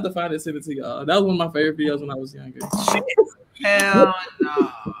 Yeah, I'm about to find it and send it to y'all. That was one of my favorite videos when I was younger. Hell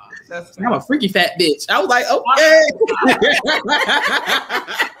no. I'm a freaky fat bitch. I was like, okay.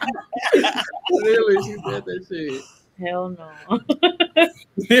 Literally, she said that shit. Hell no.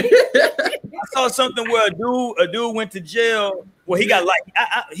 I saw something where a dude went to jail. Well, he got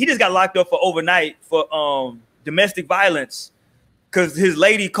he just got locked up for overnight for domestic violence because his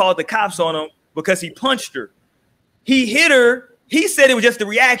lady called the cops on him because he punched her. He hit her. He said it was just a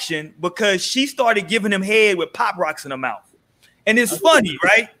reaction because she started giving him head with Pop Rocks in her mouth. And it's funny,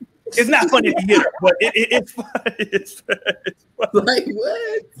 right? It's not funny if you hit her, but it's funny. It's funny. Like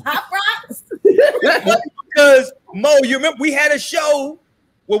what? Pop Rocks? Because Mo, you remember we had a show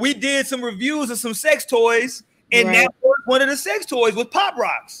where we did some reviews of some sex toys, and Right. that was one of the sex toys was Pop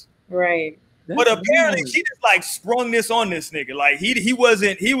Rocks. Right. But apparently she just like sprung this on this nigga. Like he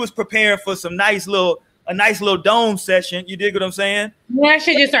was preparing for a nice little dome session. You dig what I'm saying? Well, I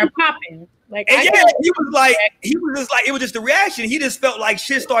should just start popping. Like, And yeah, he was just like, it was just a reaction. He just felt like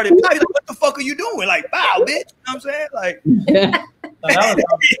shit started popping. Like, what the fuck are you doing? Like, bow, bitch. You know what I'm saying? Like, So that was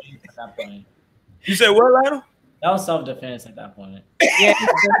self-defense at that point. you said what, Lionel? That was self-defense at that point. Yeah.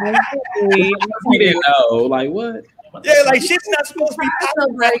 We didn't know. Like what? Yeah, like shit's not supposed to be I popping.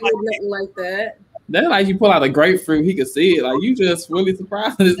 don't break with nothing like that. That like you pull out a grapefruit, he could see it. Like you just really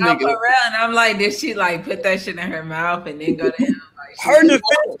surprised this Not for nigga. real. And I'm like, did she like put that shit in her mouth and then go to him? Like, Her defense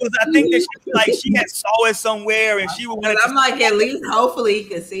was, I think that she had saw it somewhere, and she wanted. I'm like, at least hopefully he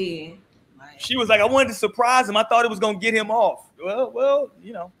could see. She was like, I wanted to surprise him. I thought it was gonna get him off. Well,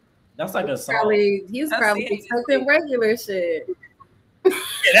 you know. That's like a song. Probably he was probably something regular shit. Yeah,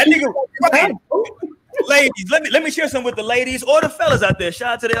 that nigga. Right. Ladies, let me share something with the ladies or the fellas out there.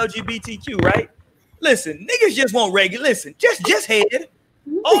 Shout out to the LGBTQ, right? Listen, niggas just want regular. Listen, just head.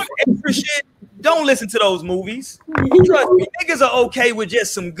 All the extra shit. Don't listen to those movies. Trust me, niggas are okay with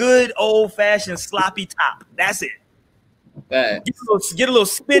just some good old fashioned sloppy top. That's it. Get a little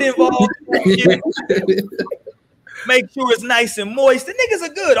spit involved. Make sure it's nice and moist. The niggas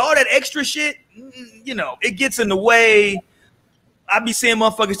are good. All that extra shit, you know, it gets in the way. I be seeing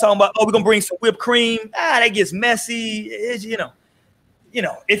motherfuckers talking about, oh, we're gonna bring some whipped cream. That gets messy. It's, you know,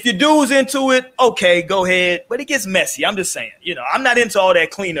 if your dude's into it, okay, go ahead. But it gets messy. I'm just saying, I'm not into all that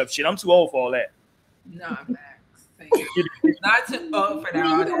cleanup shit. I'm too old for all that. No, facts. Not too old for that.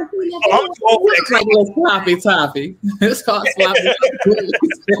 I'm too old for that. Like a little sloppy toppy. It's called sloppy.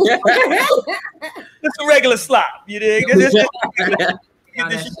 It's a regular slop. You dig?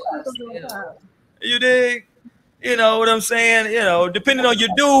 You dig? You know what I'm saying? You know, depending on your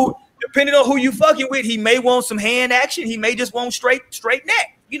dude, depending on who you fucking with, he may want some hand action. He may just want straight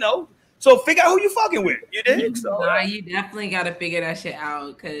neck. You know. So figure out who you fucking with. You dig? So, nah, you definitely gotta figure that shit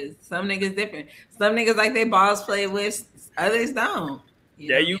out because some niggas different. Some niggas like they balls play with, others don't.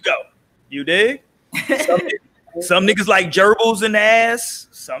 There you go. You dig? Some niggas like gerbils in the ass.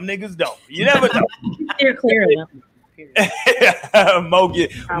 Some niggas don't. You never know. You're clear enough. Mo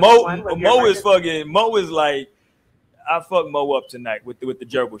is like, I fuck Mo up tonight with the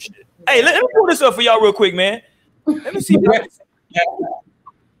gerbil shit. Hey, let me pull this up for y'all real quick, man. Let me see.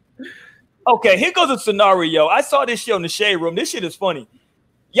 Okay, here goes a scenario. I saw this shit on the Shade Room. This shit is funny.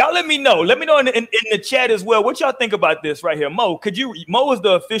 Y'all let me know. Let me know in the chat as well. What y'all think about this right here? Mo, Mo is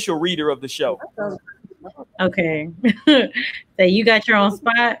the official reader of the show. Okay. So you got your own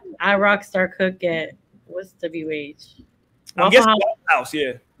spot. I Rockstar Cook at what's WH? I'm guessing house,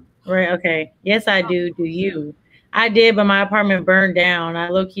 yeah. Right, okay. Yes, I do. Do you? I did, but my apartment burned down. I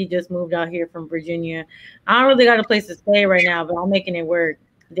low-key just moved out here from Virginia. I don't really got a place to stay right now, but I'm making it work.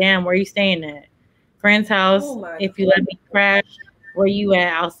 Damn, where you staying at? Friend's house. If you let me crash, where you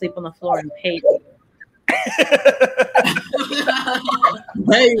at? I'll sleep on the floor and pay you.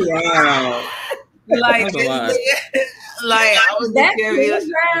 Hey, wow. Like I was just curious.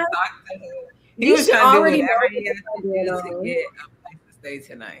 He was trying to do whatever he had to do to get a place to stay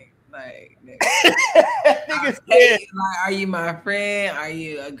tonight. Like, nigga said, are you my friend? Are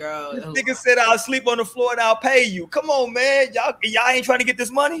you a girl? This nigga said I'll sleep on the floor and I'll pay you. Come on, man. Y'all ain't trying to get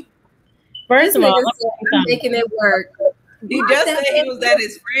this money? First of all, I'm making it work. He just said he was at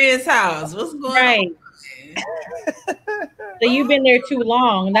his friend's house. What's going on? So you've been there too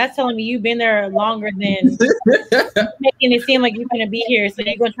long. That's telling me you've been there longer than making it seem like you're gonna be here. So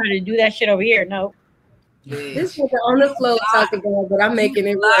you're gonna try to do that shit over here. No. This nigga on the floor talking about, but I'm making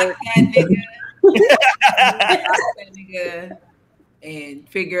it work. That nigga and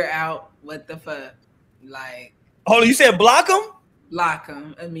figure out what the fuck. Like, hold on, you said block him? Block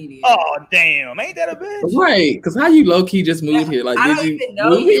him immediately. Oh damn, ain't that a bitch? Right, because how you low key just moved here? Like, I did don't you even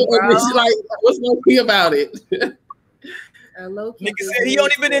know you, bro. Like, what's low key about it? Nigga said he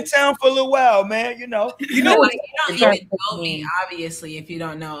only been in town for a little while, man. You know like, you don't even know me, obviously. If you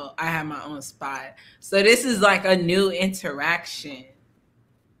don't know, I have my own spot. So this is like a new interaction.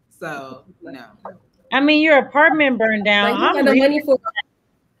 So no. I mean, your apartment burned down. Like, you got no money for.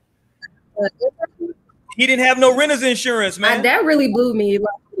 He didn't have no renter's insurance, man. That really blew me.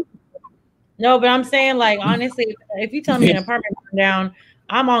 No, but I'm saying, like, honestly, if you tell me an apartment burned down,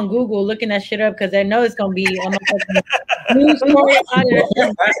 I'm on Google looking that shit up because I know it's gonna be a news story about it.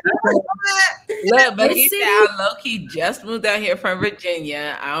 Look, but he said I low-key just moved out here from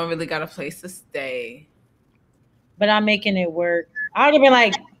Virginia. I don't really got a place to stay. But I'm making it work. I would have been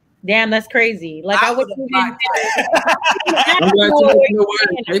like, damn, that's crazy. Like I would have I'm glad you making it work.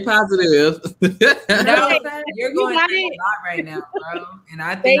 Stay positive. No, you're going through a lot right now, bro. And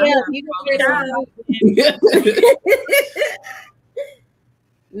I think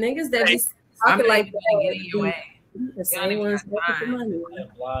niggas that be talking like that. Get in your way. It's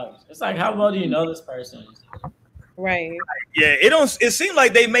like, how well do you know this person? Right. Yeah, it seemed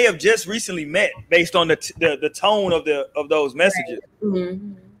like they may have just recently met based on the tone of those messages. Right.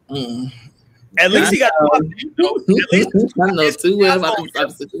 Mm. At least he got I know too well about these type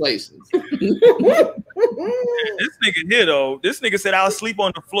of situations. This nigga here though, this nigga said I'll sleep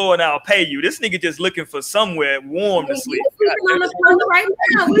on the floor and I'll pay you. This nigga just looking for somewhere warm to sleep. You're sleeping on the floor right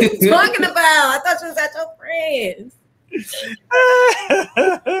now. What are you talking about? I thought you was at your friends.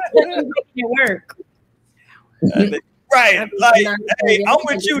 It work. Right. Like, hey, I'm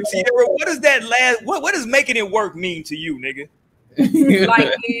with you, Tierra. What does that what does making it work mean to you, nigga?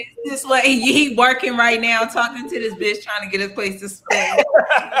 Like this way he working right now, talking to this bitch, trying to get his place to stay.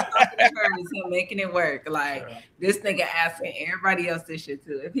 Him making it work. Like this nigga asking everybody else this shit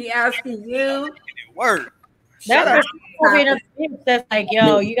too. If he asking you, it work. That's like,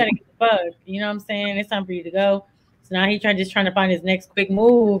 yo, you gotta get the fuck. You know what I'm saying? It's time for you to go. So now he's just trying to find his next quick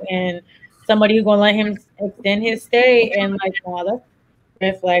move, and somebody who's gonna let him extend his stay. And like, wow, that's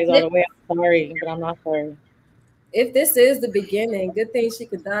red flags all the way. I'm sorry, but I'm not sorry. If this is the beginning, good thing she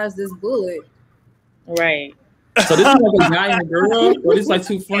could dodge this bullet. Right. So this is like a guy and a girl, or this like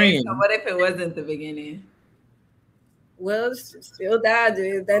two friends? So what if it wasn't the beginning? Well, still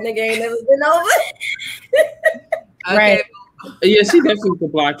dodging. That nigga ain't never been over. Okay. Right. Yeah, she definitely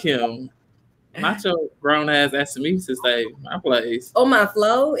could block him. Not your grown ass asking me to stay my place. On my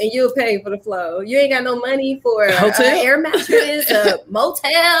flow, and you'll pay for the flow. You ain't got no money for a hotel, air mattress, a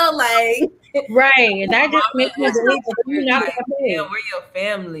motel, like right. And that just makes me believe that you're not gonna pay. We're your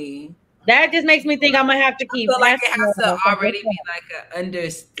family. That just makes me think I'm gonna have to keep. I feel like it has to already be like an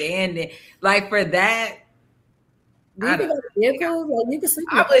understanding. Like for that, I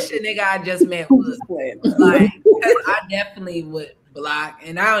wish a nigga I just met would. Like, because I definitely would block,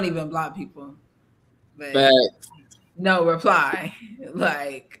 and I don't even block people. But no reply.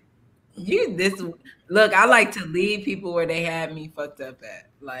 Like look, I like to leave people where they had me fucked up at.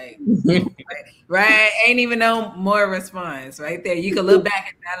 Like right, ain't even no more response right there. You can look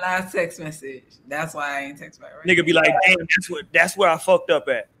back at that last text message. That's why I ain't text back. Right? Nigga be like, damn, that's where I fucked up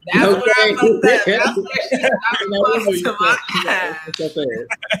at. That's where I fucked up. That's where she to my ass.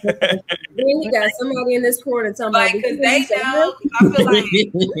 Then you got somebody in this corner talking like, about because they know. I feel like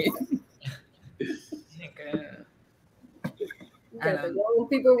you got the wrong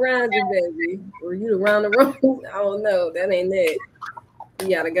people around you, baby. Or you around the wrong. I don't know. That ain't it.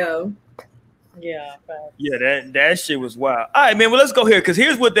 You gotta go. Yeah. Yeah, that shit was wild. All right, man. Well, let's go here because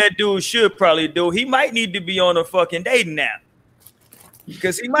here's what that dude should probably do. He might need to be on a fucking dating app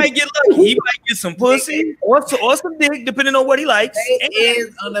because he might get lucky. He might get some pussy or some dick, depending on what he likes. They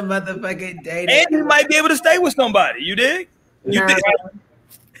is on the motherfucking dating. And he might be able to stay with somebody. You dig? You dig?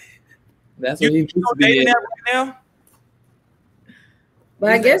 That's what he needs to be dating app right now.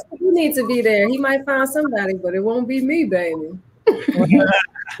 But I guess you need to be there. He might find somebody, but it won't be me, baby. Okay,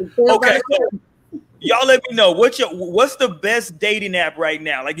 so y'all let me know what's the best dating app right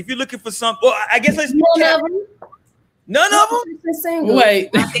now? Like if you're looking for something, well, I guess let's none of them. Wait,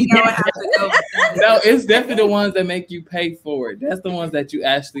 I think I would have to go. No, it's definitely the ones that make you pay for it. That's the ones that you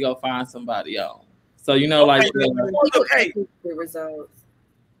actually go find somebody on. So you know, like the results.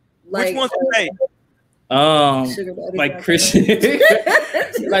 Like, which ones pay? Like Christian,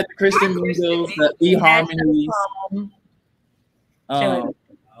 like the Christian Mingles, the eHarmonies.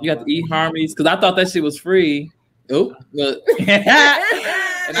 You got the eHarmonies because I thought that shit was free. Oh, look.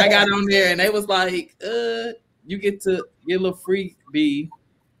 And I got on there and they was like, you get a little free B.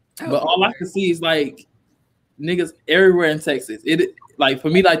 But all I can see is like niggas everywhere in Texas. It like for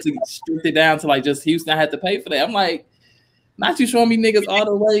me like to strip it down to like just Houston, I had to pay for that. I'm like, not you showing me niggas all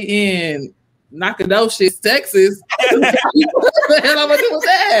the way in Nacogdoches, Texas. What the hell am I doing with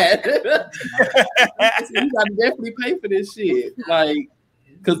that? So you gotta definitely pay for this shit. Like,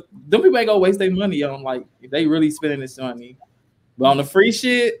 cause them people ain't gonna waste their money on like if they really spending this money. But on the free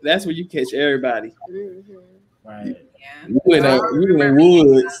shit, that's where you catch everybody. Mm-hmm. Right. Yeah. You in the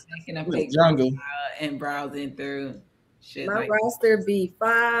woods, making a picture jungle, and browsing through shit. My like roster be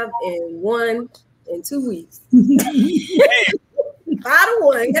 5 and 1 in 2 weeks. 5 to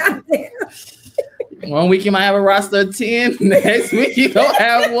 1. Goddamn. 1 week you might have a roster of 10. Next week you gonna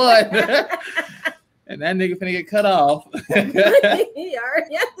have 1. And that nigga finna get cut off. He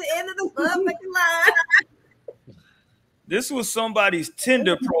already at the end of the motherfucking line. This was somebody's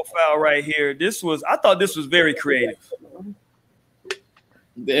Tinder profile right here. I thought this was very creative.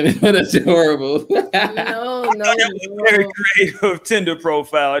 Damn it, that's horrible. No. Very creative Tinder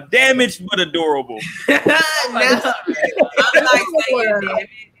profile. Damaged but adorable. No, I'm like saying, damn it.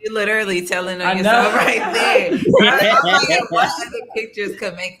 You're literally telling on yourself right there. What other pictures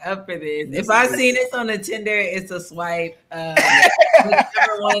could make up for this? If I seen this on the Tinder, it's a swipe.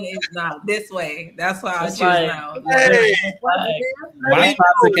 Whichever one is not this way. That's why I choose now. Hey, my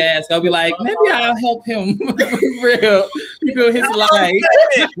toxic ass gonna be like, maybe I'll help him real build his life.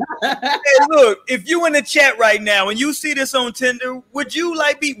 Hey, look, if you in the chat right now and you see this on Tinder, would you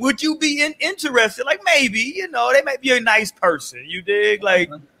be interested? Like maybe, they might be a nice person. You dig? Like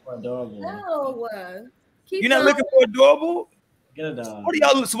adorable. No. You're not looking for adorable? Get a dog. What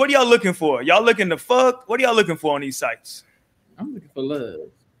are y'all looking for? Y'all looking to fuck? What are y'all looking for on these sites? I'm looking for love.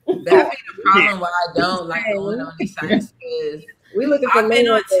 That be the problem why I don't like going on these sites is we looking for I've been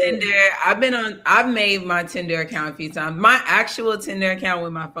on Tinder. I've made my Tinder account a few times. My actual Tinder account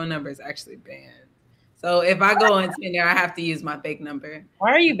with my phone number is actually banned. So if I go on Tinder, I have to use my fake number.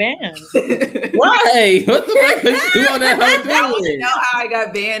 Why are you banned? Why? What the fuck is you on that whole thing? You know how I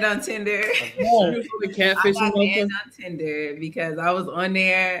got banned on Tinder? I got banned on Tinder because I was on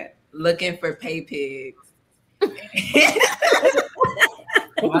there looking for pay pigs. What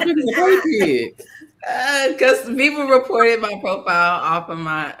the fuck is pay pig? Because people reported my profile off of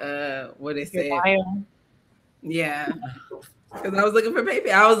my what it said. Yeah. Because I was looking for pay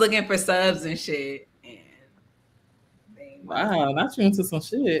pig. I was looking for subs and shit. Wow, not you into some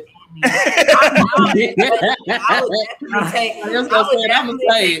shit. I would definitely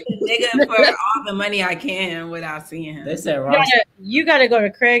take the nigga for all the money I can without seeing him. They said you gotta go to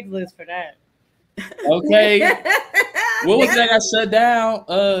Craigslist for that. Okay. What was that got shut down?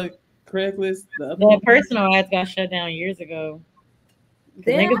 Craigslist. The personal ads got shut down years ago.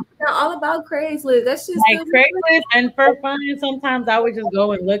 Damn, I'm all about Craigslist. That's just like Craigslist, and for fun, sometimes I would just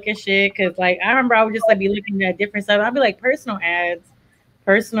go and look at shit because, like, I remember I would just like be looking at different stuff. I'd be like personal ads,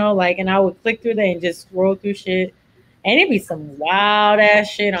 like, and I would click through that and just scroll through shit, and it'd be some wild ass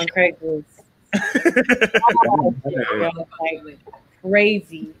shit on Craigslist, like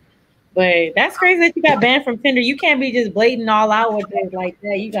crazy. But that's crazy that you got banned from Tinder. You can't be just blatant all out with it like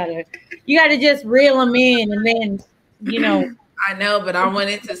that. You gotta just reel them in, and then I know, but I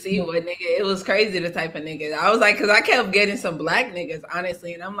wanted to see what nigga. It was crazy the type of nigga. I was like, because I kept getting some black niggas,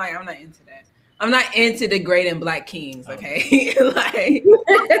 honestly, and I'm like, I'm not into that. I'm not into degrading black kings, okay? Like,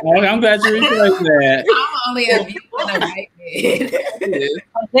 I'm glad you realized that. I'm only a view on a white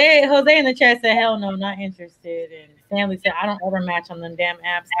man. Jose in the chat said, "Hell no, not interested." And Stanley said, "I don't ever match on them damn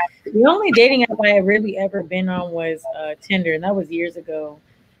apps." The only dating app I had really ever been on was Tinder, and that was years ago.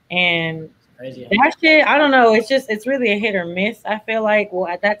 And that shit, I don't know. It's really a hit or miss. I feel like, well,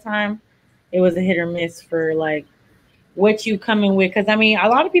 at that time, it was a hit or miss for like what you coming with. Because I mean, a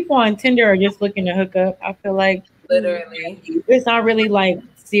lot of people on Tinder are just looking to hook up. I feel like literally, it's not really like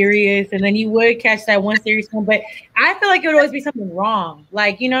serious. And then you would catch that one serious one, but I feel like it would always be something wrong.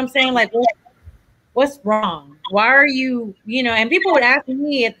 Like, you know what I'm saying? Like, what's wrong? Why are you? And people would ask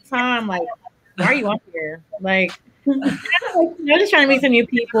me at the time, like, why are you on here? Like. Just trying to meet some new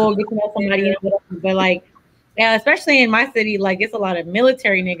people, get to know somebody, but like, yeah, especially in my city, like it's a lot of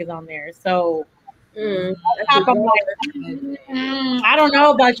military niggas on there. So I'm like, I don't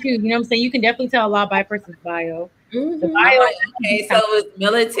know about you. You know what I'm saying? You can definitely tell a lot by a person's bio. The bio. Okay, so was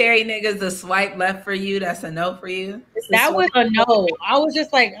military niggas a swipe left for you? That's a no for you? That was a no. I was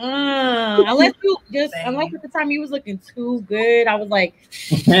just like, unless at the time you was looking too good. I was like,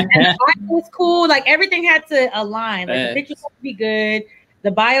 and the bio was cool. Like everything had to align. Like the pictures had to be good.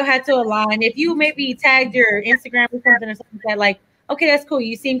 The bio had to align. If you maybe tagged your Instagram or something like that, like, okay, that's cool.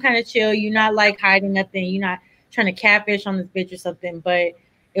 You seem kind of chill. You're not like hiding nothing. You're not trying to catfish on this bitch or something. But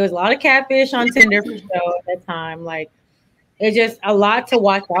it was a lot of catfish on Tinder for sure at that time. Like, it's just a lot to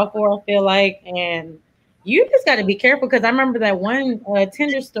watch out for, I feel like. And you just got to be careful because I remember that one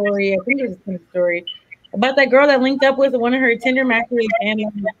Tinder story. I think it was a Tinder story about that girl that linked up with one of her Tinder matches, and he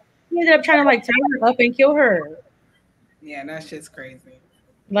ended up trying to like turn her up and kill her. Yeah, that shit's crazy.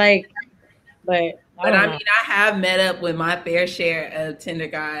 Like, but I mean, I have met up with my fair share of Tinder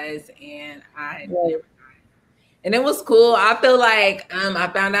guys, and and it was cool. I feel like I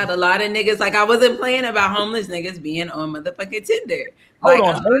found out a lot of niggas. Like I wasn't playing about homeless niggas being on motherfucking Tinder. Like,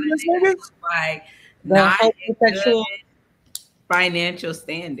 Hold on, homeless niggas? Like not good financial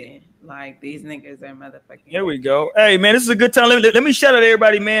standing. Like these niggas are motherfucking. Here we go. Hey man, this is a good time. Let me shout out to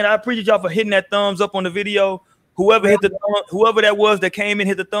everybody, man. I appreciate y'all for hitting that thumbs up on the video. Whoever that was that came in,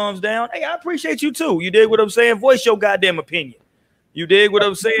 hit the thumbs down. Hey, I appreciate you too. You dig what I'm saying? Voice your goddamn opinion. You dig what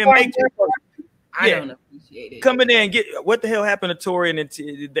I'm saying? I don't appreciate it. Come in there and get what the hell happened to Tori and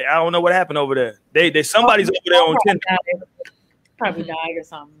I don't know what happened over there. They somebody's over there on Tinder. Probably died or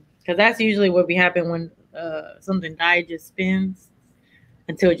something. Because that's usually what be happening when something died, just spins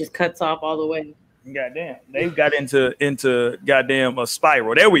until it just cuts off all the way. Goddamn, they got into goddamn a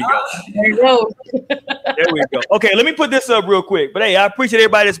spiral. There we go. There you go. There we go. Okay, let me put this up real quick. But hey, I appreciate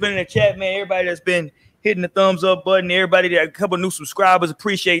everybody that's been in the chat, man. Everybody that's been hitting the thumbs up button. Everybody that a couple new subscribers,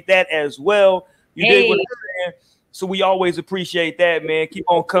 appreciate that as well. You did what I'm saying. So we always appreciate that, man. Keep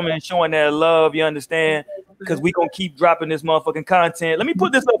on coming and showing that love. You understand? Because we gonna keep dropping this motherfucking content. Let me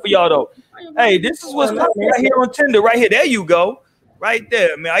put this up for y'all though. Hey, this is what's coming right here on Tinder. Right here. There you go. Right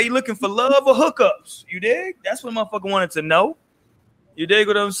there, man. Are you looking for love or hookups? You dig? That's what motherfucker wanted to know. You dig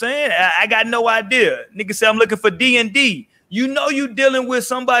what I'm saying? I got no idea. Nigga say I'm looking for D&D. You know you dealing with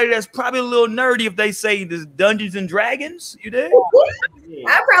somebody that's probably a little nerdy if they say this Dungeons and Dragons. You dig?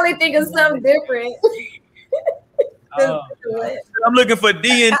 I probably think of something different. I'm looking for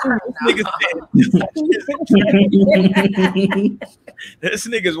D&D. This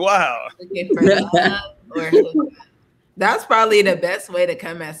nigga's wild. That's probably the best way to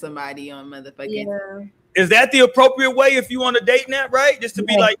come at somebody on motherfucking. Yeah. Is that the appropriate way if you on a date now, right? Just to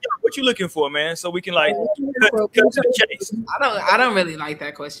be like, yo, what you looking for, man? So we can like cut to the chase. I don't really like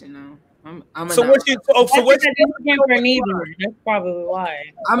that question though. That's probably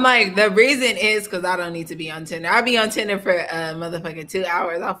why. I'm like, the reason is because I don't need to be on Tinder. I'll be on Tinder for motherfucking 2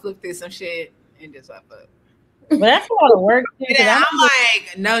 hours. I'll flip through some shit and just up. But that's a lot of work. Too, yeah, I'm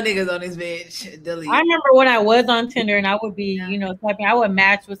like, no niggas on this bitch. Delete. I remember when I was on Tinder and I would be, you know, swiping. I would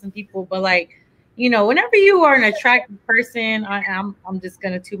match with some people, but like, you know, whenever you are an attractive person, I'm just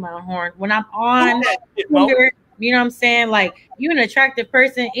gonna toot my own horn. When I'm on Tinder, you know what I'm saying? Like, you an attractive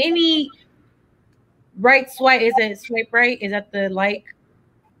person, any right swipe, is it swipe right? Is that the like?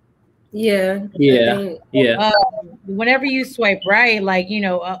 Yeah. Whenever you swipe right, like, you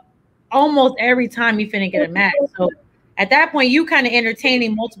know, almost every time you finna get a match. So at that point, you kind of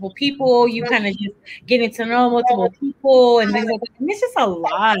entertaining multiple people. You kind of just getting to know multiple people and things like that. And it's just a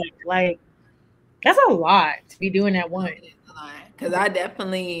lot. Like, that's a lot to be doing at once. Because I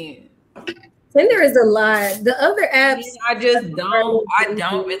definitely Tinder is a lot. The other apps, I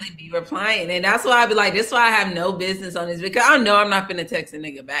don't really be replying, and that's why I be like, this is why I have no business on this, because I know I'm not finna text a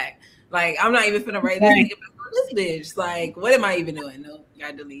nigga back. Like, I'm not even finna write this nigga back on this bitch. Like, what am I even doing? No,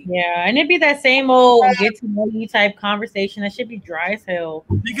 gotta delete. Yeah, and it'd be that same old get to know you type conversation. That should be dry as hell.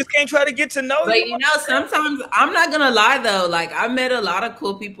 Niggas can't try to get to know you. But you know, sometimes I'm not gonna lie though. Like, I met a lot of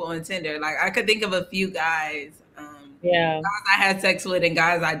cool people on Tinder. Like, I could think of a few guys. Guys I had sex with and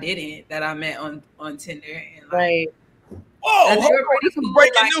guys I didn't that I met on Tinder. And like, right. Whoa,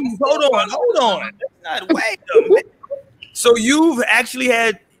 breaking news. Hold on. That's not, wait a minute. So you've actually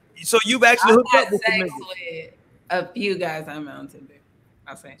hooked up with sex with a few guys I met on Tinder.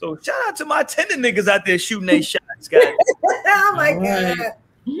 I say. So shout out to my Tinder niggas out there shooting their shots, guys. Oh my God.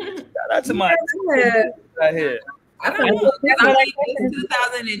 Shout out to my Tinder niggas out here. I don't know. It's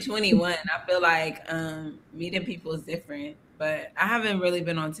 2021. I feel like meeting people is different, but I haven't really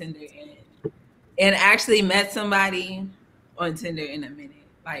been on Tinder and actually met somebody on Tinder in a minute.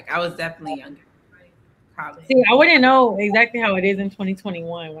 Like, I was definitely younger. Like, see, I wouldn't know exactly how it is in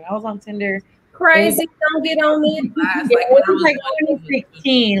 2021. When I was on Tinder, crazy, don't get on it. It was like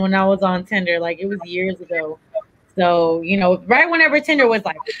 2016 when I was on Tinder. Like, it was years ago. So, you know, right whenever Tinder was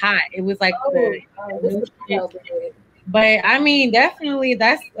like hot, it was like but I mean, definitely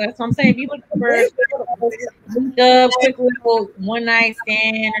that's what I'm saying. If you look for a quick little one night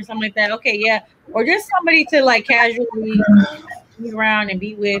stand or something like that, okay, yeah. Or just somebody to like casually be around and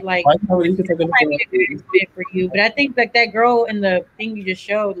be with, like, might be a good fit for you. But I think like that girl in the thing you just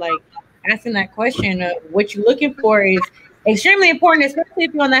showed, like asking that question of what you're looking for is extremely important, especially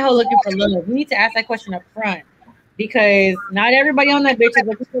if you're on that whole looking for love. You need to ask that question up front. Because not everybody on that bitch is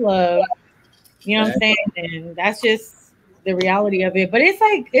looking for love. You know what I'm saying? And that's just the reality of it. But it's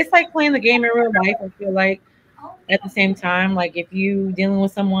like playing the game in real life, I feel like, at the same time. Like, if you dealing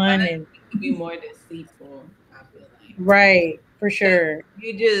with someone and be more deceitful, I feel like. Right, for sure.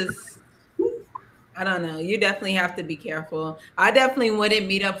 You just, I don't know. You definitely have to be careful. I definitely wouldn't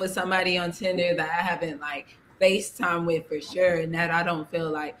meet up with somebody on Tinder that I haven't like FaceTime with for sure, and that I don't feel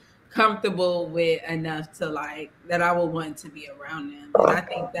like comfortable with enough to like that I would want to be around them. And I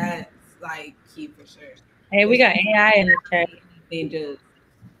think that's like key for sure. Hey, we got AI in the chat.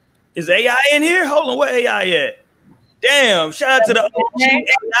 Is AI in here? Hold on, where AI at? Damn, shout out to the OG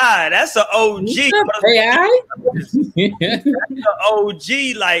AI. That's an OG. AI? That's an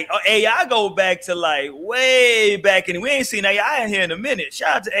OG. Like, AI go back to like way back, and we ain't seen AI in here in a minute.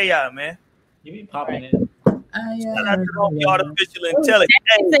 Shout out to AI, man. You be popping it. Shout out to the artificial intelligence.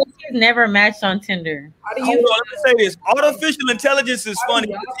 She's never matched on Tinder. Hold on, let me say this. Artificial intelligence is funny.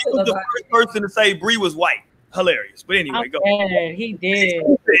 He was the first person to say Bree was white. Hilarious. But anyway, go. He did.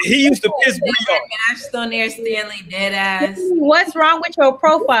 He used to piss Bree off. Matched on there, Stanley, dead ass. What's wrong with your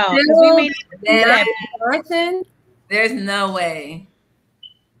profile? We made There's no way.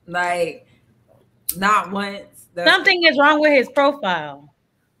 Like, not once. Something is wrong with his profile.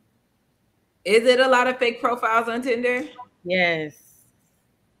 Is it a lot of fake profiles on Tinder? Yes.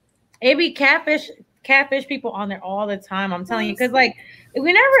 It be catfish people on there all the time. I'm telling you, because like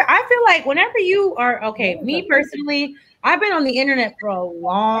I feel like whenever you are me personally, I've been on the internet for a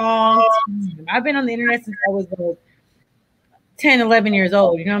long time. I've been on the internet since I was 10, 11 years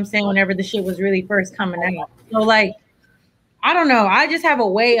old. You know what I'm saying? Whenever the shit was really first coming out. So like, I don't know. I just have a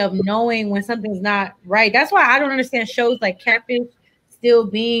way of knowing when something's not right. That's why I don't understand shows like Catfish still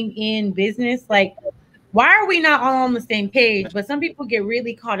being in business. Like, why are we not all on the same page? But some people get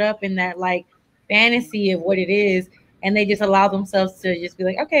really caught up in that like fantasy of what it is, and they just allow themselves to just be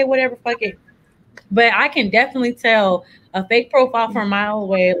like, okay, whatever, fuck it. But I can definitely tell a fake profile from a mile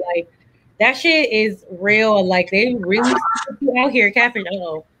away. Like, that shit is real. Like, they really be out here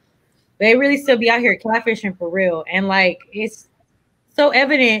catfishing. They really still be out here catfishing for real. And like, it's so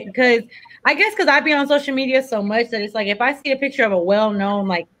evident because I be on social media so much that it's like, if I see a picture of a well-known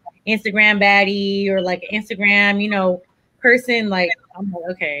like Instagram baddie or like Instagram, person, like I'm like,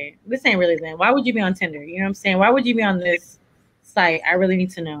 okay, this ain't really them. Why would you be on Tinder? You know what I'm saying? Why would you be on this site? I really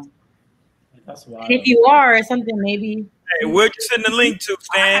need to know. That's wild. If you are or something, maybe. Hey, where'd you send the link to,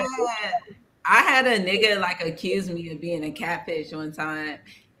 Stan? I had a nigga like accuse me of being a catfish one time,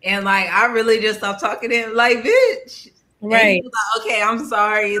 and like I really just stopped talking to him. Like, bitch. Right. He was like, okay, I'm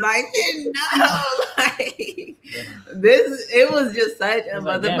sorry. Like, no, like this. It was just such a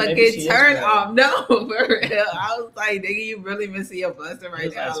motherfucking turn off. No, for real. I was like, nigga, you really missing your blessing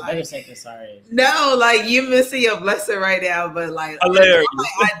right now. Like, sorry. no, like you missing your blessing right now. But like, hilarious.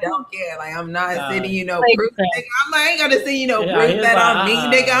 I don't care. Like, I'm not sending you no proof. Nigga. I ain't gonna send you no proof that I'm me,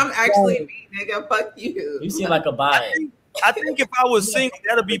 nigga. I'm actually me, nigga. Fuck you. You seem like a bot. I think if I was single,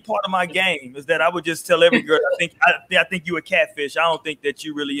 that'll be part of my game. Is that I would just tell every girl, I think you a catfish. I don't think that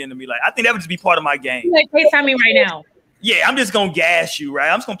you really into me. Like, I think that would just be part of my game. Like, FaceTime me right now. Yeah, I'm just gonna gas you, right?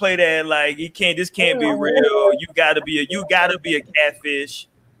 I'm just gonna play that like this can't be real. You gotta be a catfish.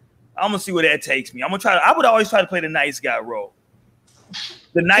 I'm gonna see where that takes me. I would always try to play the nice guy role.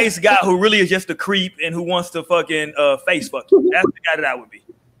 The nice guy who really is just a creep and who wants to fucking face fuck you. That's the guy that I would be.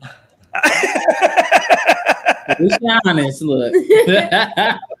 Be honest, look.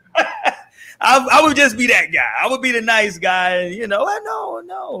 I would just be that guy. I would be the nice guy, you know. I know.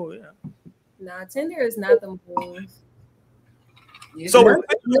 Nah, Tinder is not the move. So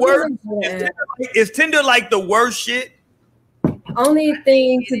is Tinder like the worst shit? Only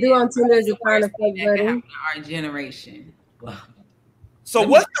thing to do on Tinder is to find a fake buddy. Our generation. So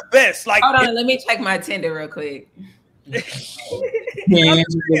what's the best? Like, hold on, let me check my Tinder real quick.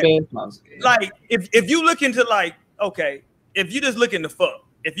 Like if you look into like, okay, if you just looking to fuck,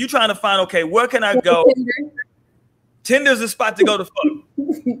 if you trying to find, okay, where can I go? Tinder's the spot to go to fuck.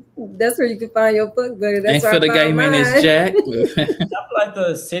 That's where you can find your fuck buddy. That's and for the gay man is Jack. I feel like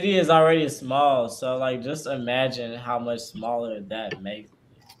the city is already small, so like just imagine how much smaller that makes.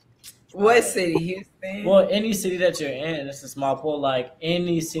 What city? Houston? Well, any city that you're in, it's a small pool. Like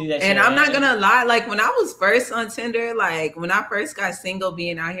any city that you're in. And I'm not gonna lie, like when I was first on Tinder, like when I first got single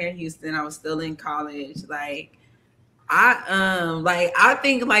being out here in Houston, I was still in college. Like I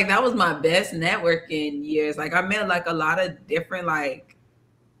think like that was my best networking years. Like I met like a lot of different like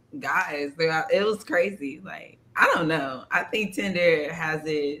guys. It was crazy. Like I don't know. I think Tinder has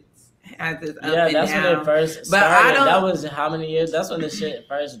its up and that's down. when it first started. That was how many years? That's when the shit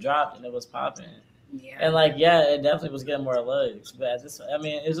first dropped and it was popping. Yeah. And like, it definitely was getting more looks. But it's just like,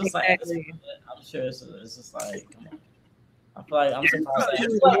 I'm sure it's just like, come on. I feel like I'm surprised.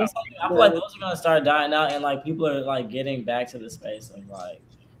 I feel like those are gonna start dying out, and like people are like getting back to the space of like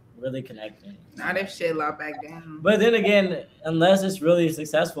really connecting. Not if shit locked back down. But then again, unless it's really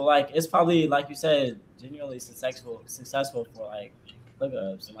successful, like it's probably like you said, genuinely successful for like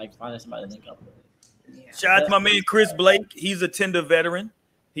hookups and like finding somebody to link up with. Yeah. Shout out to my man Chris Blake. He's a Tinder veteran.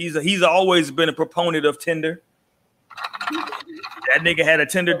 He's always been a proponent of Tinder. That nigga had a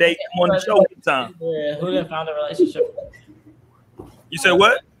Tinder date on the show one time. Yeah, who didn't find a relationship? You said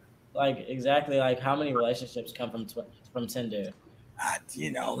what? Like exactly, like how many relationships come from Tinder?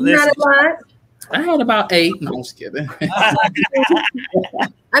 You know, not a lot. I had about 8. No, I'm just kidding.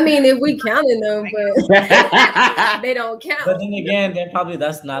 I mean, if we counted them, but they don't count. But then again,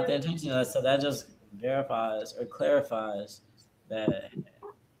 that's not the intention. So that just verifies or clarifies that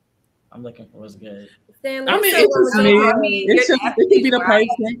I'm looking for what's good. Stanley, I mean, it's me. It could be the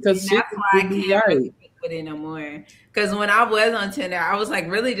person because shit could be right. With it no more. Because when I was on Tinder, I was like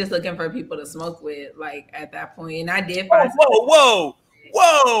really just looking for people to smoke with, like at that point, and I did find. Whoa!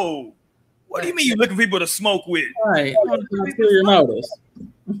 What do you mean you looking for people to smoke with? Right. Your notice.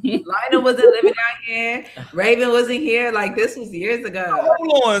 Lionel wasn't living out here. Raven wasn't here. Like this was years ago.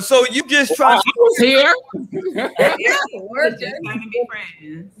 Hold on. So you just trying to was here? We're just trying to be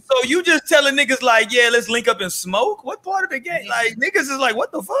friends. So you just telling niggas like, yeah, let's link up and smoke? What part of the game? Like niggas is like,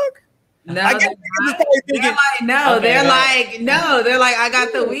 what the fuck? No, I guess they're like, I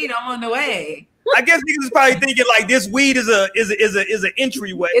got the weed. I'm on the way. I guess niggas is probably thinking like this weed is an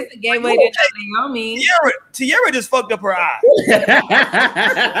entryway. It's a gateway to Naomi. Tierra just fucked up her eye.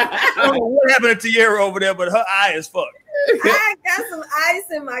 I don't know what happened to Tierra over there, but her eye is fucked. I got some ice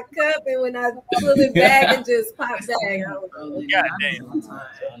in my cup, and when I pulled it back, it just popped back. God damn.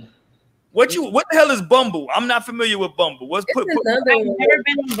 What the hell is Bumble? I'm not familiar with Bumble. I've never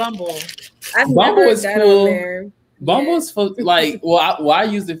been on Bumble. Bumble is cool. Bumble is for like, I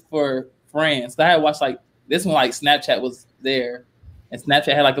used it for friends. I had watched like this one, like Snapchat was there, and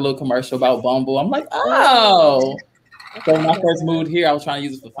Snapchat had like a little commercial about Bumble. I'm like, oh. So when I first moved here, I was trying to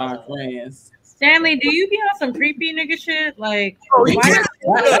use it for find friends. Stanley, do you be on some creepy nigga shit? Like, why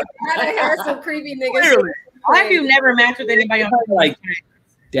gotta have some creepy nigga shit? Why have you never matched with anybody on like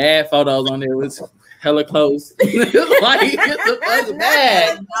dad photos on there was hella close. Like it's a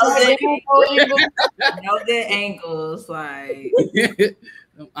bad. No good angles, like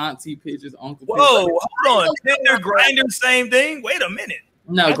them auntie pictures, uncle. Whoa, pictures. hold on. Tinder, Grindr, same thing. Wait a minute.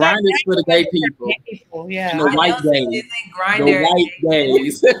 No, Grindr's for the gay people. Yeah, the white gays. Isn't Grindr? The white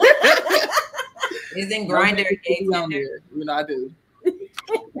gays. Isn't Grindr gay on there? You know I do.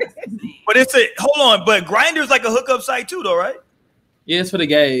 But it's a hold on. But Grindr's like a hookup site too, though, right? Yeah, it's for the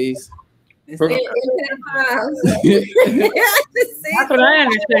gays. That's what I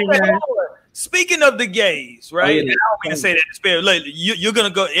understand. Speaking of the gays, right? Oh, yeah. And I don't mean to say that in spirit. Look, you're gonna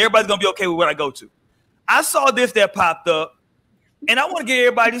go. Everybody's gonna be okay with what I go to. I saw this that popped up, and I want to get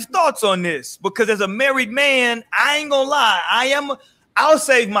everybody's thoughts on this because as a married man, I ain't gonna lie. I'll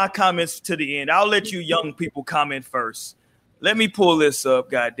save my comments to the end. I'll let you young people comment first. Let me pull this up.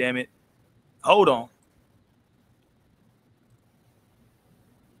 God damn it! Hold on.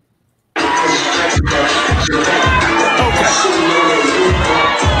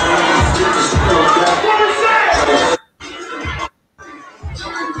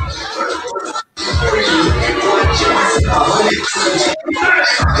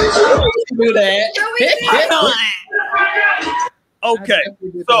 Do that. Okay.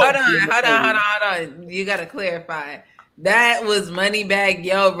 So hold on. You gotta clarify. That was Moneybagg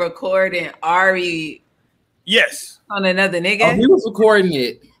Yo recording Ari. Yes. On another nigga. Oh, he was recording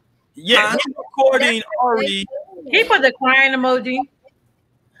it. Yeah, he's recording Ari. He put the crying emoji.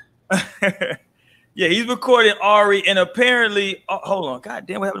 Yeah, he's recording Ari, and apparently, hold on, god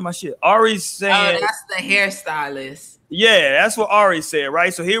damn, what happened to my shit? Ari's saying, that's the hairstylist. Yeah, that's what Ari said,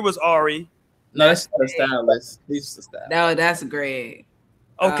 right? So here was Ari. No, that's the stylist. He's the stylist. No, that's great.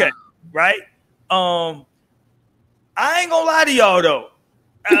 Okay, right? I ain't gonna lie to y'all though.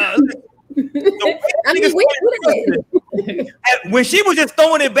 When she was just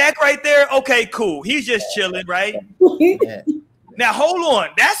throwing it back right there, okay, cool. He's just chilling, right? Yeah. Now hold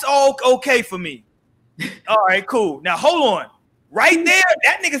on, that's all okay for me. All right, cool. Now hold on, right there,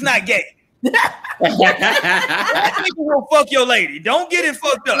 that nigga's not gay. That nigga will fuck your lady. Don't get it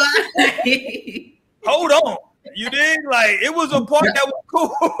fucked up. Hold on. You did like it was a part that was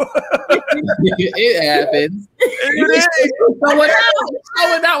cool. It happens.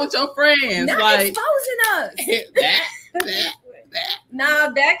 Showing out with your friends, not like exposing us. Nah,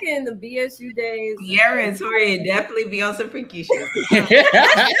 back in the BSU days, Sierra and Tori definitely be on some freaky shit.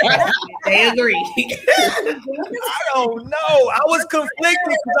 They agree. I don't know. I was conflicted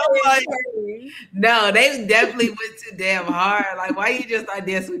because I'm like, no, they definitely went too damn hard. Like, why you just not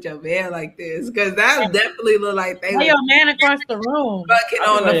dancing with your man like this? Because that definitely look like they were your man across the room fucking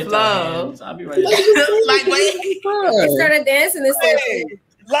on the floor. I'll be ready. Like, wait. They started dancing and stuff.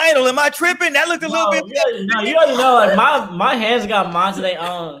 Lionel, am I tripping? That looked a little bit. No, you already know. Like my hands got mine to their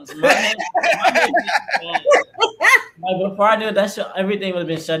own. Like before I knew that shit, everything would have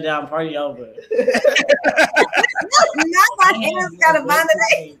been shut down. Party over. Not my hands got a mine to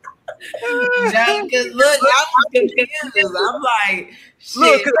their. Because look, I was confused. I'm like, shit.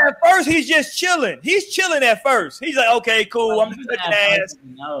 Look, because at first he's just chilling. He's chilling at first. He's like, okay, cool. I'm just touching ass.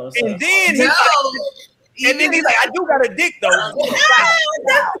 And then he's like, I do got a dick though. Hold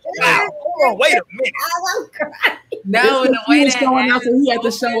on, wait a minute. No, in the way was showing out, so he had to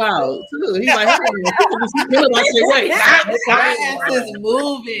show out too. He's like, wait, my ass is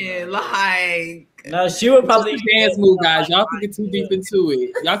moving like. No, she would probably dance move, guys. Y'all can get too deep into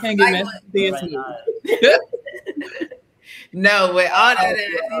it. Y'all can't get messy dance move. No, with all that,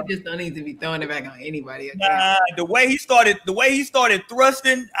 you just don't need to be throwing it back on anybody. Okay? Nah, the way he started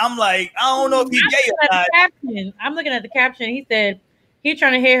thrusting, I'm like, I don't know if he's gay or not. I'm looking at the caption. He said he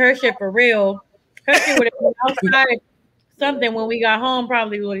trying to hit her shit for real. Her shit would have been outside something when we got home.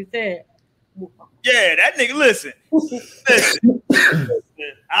 Probably what he said. Yeah, that nigga. Listen.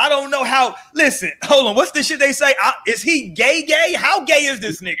 I don't know how. Listen, hold on. What's the shit they say? Is he gay? Gay? How gay is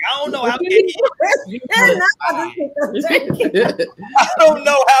this nigga? I don't know how gay he is. I don't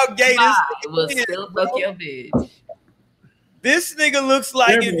know how gay this nigga is. Still fuck your bitch. This nigga looks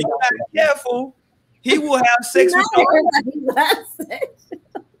like if you're not careful, he will have sex with your lady.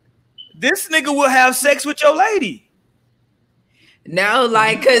 This nigga will have sex with your lady. No,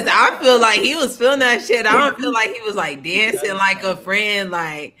 like, cause I feel like he was feeling that shit. I don't feel like he was like dancing like a friend.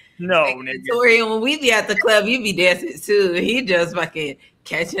 Like, no, like, nigga. Tori, when we be at the club, you be dancing too. He just fucking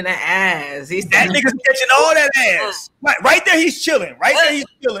catching the ass. That nigga's catching all that ass. Right there, he's chilling. Right there, he's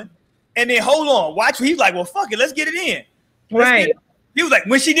chilling. And then hold on, watch. He's like, well, fuck it, let's get it in. Right. He was like,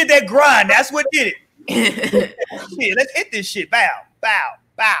 when she did that grind, that's what did it. Shit, let's hit this shit. Bow, bow,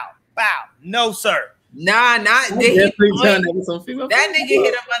 bow, bow. No, sir. Nah, not I did definitely he done point? that with some female. That nigga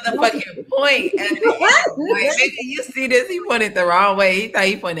hit a motherfucking point. At the end. Like, nigga, you see this? He pointed the wrong way. He thought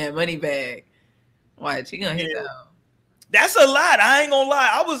he pointed that money bag. Watch, he gonna hit that. That's a lot. I ain't gonna lie.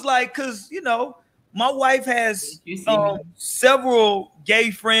 I was like, cause you know, my wife has several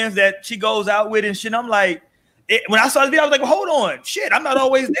gay friends that she goes out with and shit. I'm like, when I saw this video, I was like, well, hold on, shit, I'm not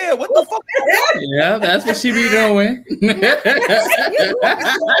always there. What the fuck? Yeah, that's what she be doing.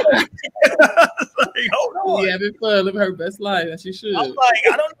 Like, hold on. Yeah, having fun, living her best life, and she should. I'm like,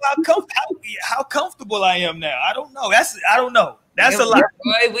 I don't know how comfortable I am now. I don't know. I don't know. That's a lot.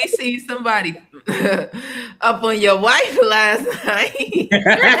 Boy, we see somebody up on your wife last night.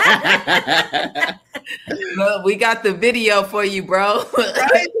 Look, we got the video for you, bro.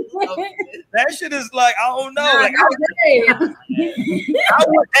 Right? That shit is like, I don't know.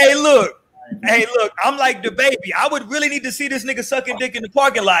 Hey, look. I'm like the baby. I would really need to see this nigga sucking dick in the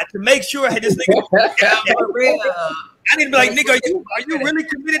parking lot to make sure this nigga. For real. I need to be like, nigga, are you really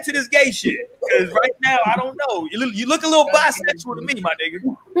committed to this gay shit? Because right now, I don't know. You look a little bisexual to me, my nigga.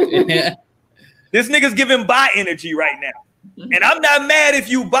 Yeah. This nigga's giving bi energy right now. And I'm not mad if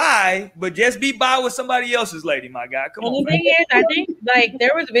you bi, but just be bi with somebody else's lady, my guy. Come on. And the thing is, I think like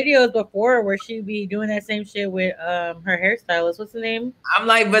there was videos before where she'd be doing that same shit with her hairstylist. What's the name? I'm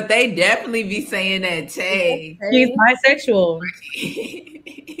like, but they definitely be saying that Tay. She's bisexual.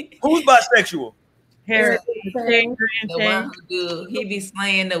 Who's bisexual? Hair. The one who do, he be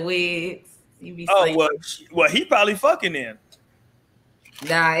slaying the wigs. He be slaying. Well, he probably fucking them.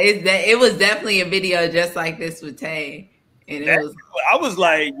 Nah, it was definitely a video just like this with Tay. And I was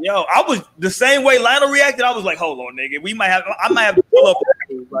like, yo, I was the same way Lionel reacted. I was like, hold on, nigga. I might have to pull up.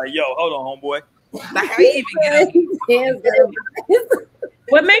 Like, yo, hold on, homeboy. How you even get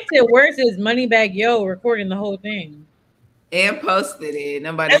What makes it worse is Moneybag Yo recording the whole thing and posted it.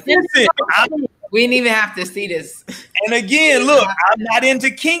 Nobody. We didn't even have to see this. And again, look, I'm not into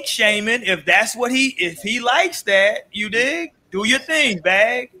kink shaming. If that's what if he likes that, you dig? Do your thing,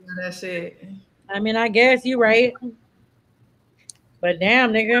 bag. That shit. I mean, I guess you're right. But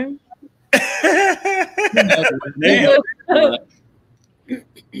damn, nigga.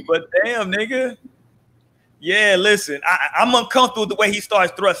 But damn, nigga. Yeah, listen, I'm uncomfortable with the way he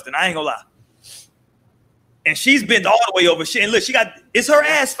starts thrusting. I ain't gonna lie. And she's bent all the way over. And look, is her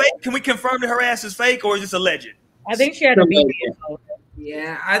ass fake? Can we confirm that her ass is fake or is this alleged? I think she had a baby.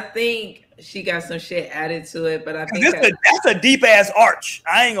 Yeah, I think she got some shit added to it, but I think that's a deep ass arch.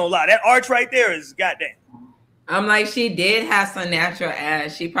 I ain't gonna lie. That arch right there is goddamn. I'm like, she did have some natural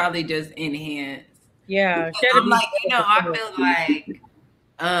ass. She probably just enhanced. Yeah. I'm like, I feel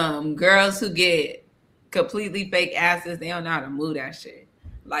like girls who get completely fake asses, they don't know how to move that shit.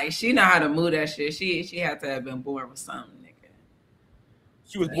 Like, she know how to move that shit. She had to have been born with something, nigga.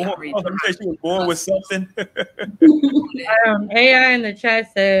 She was born with something. AI in the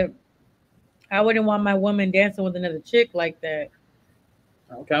chat said, I wouldn't want my woman dancing with another chick like that.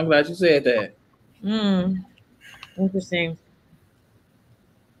 Okay, I'm glad you said that. Interesting.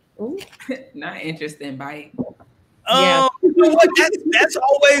 Ooh, not interesting, bite. Yeah. You know what?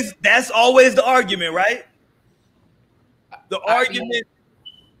 That's always the argument, right? The argument.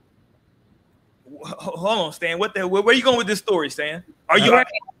 Hold on, Stan. Where are you going with this story, Stan? Are you? Right.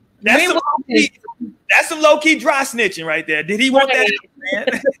 That's some low key dry snitching right there. Did he want that?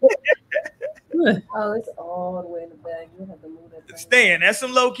 Oh, it's all the way in the back. You have to move that thing. Stan, that's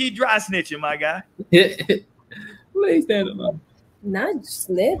some low key dry snitching, my guy. Please stand up. Not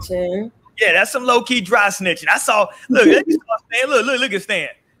snitching. Yeah, that's some low key dry snitching. I saw. Look, Stan. Look at Stan.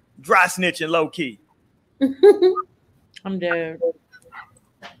 Dry snitching, low key. I'm dead.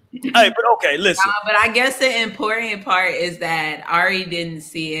 Hey, but okay, listen. But I guess the important part is that Ari didn't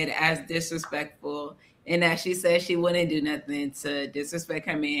see it as disrespectful, and that she said she wouldn't do nothing to disrespect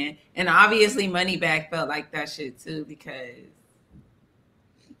her man. And obviously, Moneybag felt like that shit too, because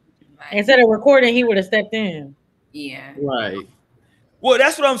instead of recording, he would have stepped in. Yeah. Right. Well,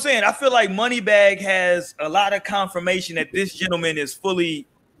 that's what I'm saying. I feel like Moneybag has a lot of confirmation that this gentleman is fully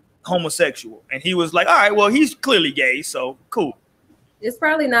homosexual, and he was like, "All right, well, he's clearly gay, so cool." It's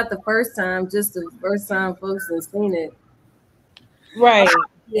probably not the first time, just the first time folks have seen it. Right.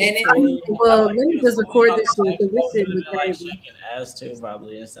 Well, let me just record this shit because this shit was crazy. Shaking ass too,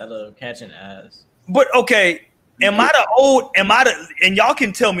 probably, instead of catching ass. But okay, and y'all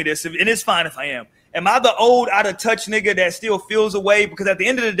can tell me this, and it's fine if I am. Am I the old out of touch nigga that still feels away? Because at the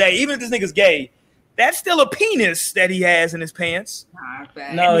end of the day, even if this nigga's gay, that's still a penis that he has in his pants.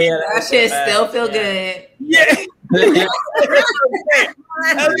 No, yeah, that shit still feel good. Yeah. That's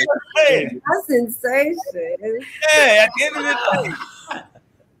insane. Yeah, at the end of the day.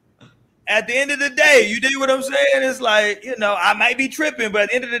 at the end of the day, you dig what I'm saying? It's like, you know, I might be tripping, but at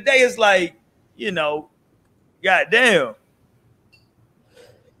the end of the day, it's like, you know, goddamn.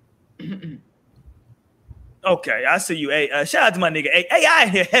 Okay, I see you. Hey, shout out to my nigga. AI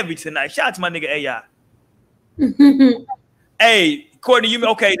here heavy tonight. Shout out to my nigga AI. Hey, Courtney, you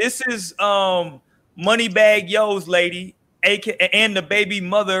okay? This is Moneybag Yo's lady, and the baby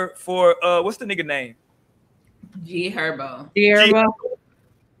mother for what's the nigga name? G Herbo.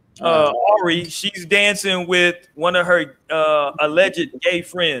 Ari, she's dancing with one of her alleged gay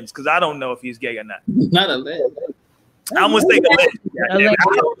friends, because I don't know if he's gay or not. Not alleged. I'm gonna say alleged. I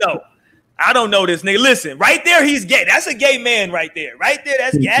don't know. I don't know this nigga. Listen, right there, he's gay. That's a gay man right there. Right there,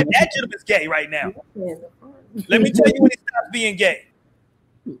 that's gay. That gentleman's gay right now. Let me tell you when he stops being gay.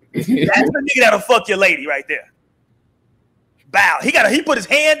 That's the nigga that'll fuck your lady right there. Bow. He put his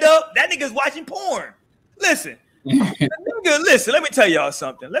hand up. That nigga's watching porn. Listen. Nigga, listen, let me tell y'all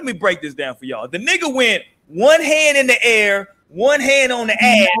something. Let me break this down for y'all. The nigga went one hand in the air, one hand on the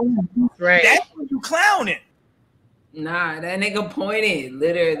ass. Right. That's what you clowning. Nah, that nigga pointed,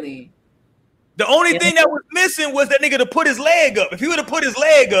 literally. The only thing that was missing was that nigga to put his leg up. If he would have put his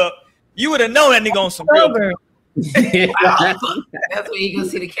leg up, you would have known that nigga on some real. That's where you gonna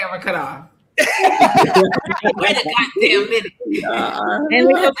see the camera cut off. Wait a goddamn minute. And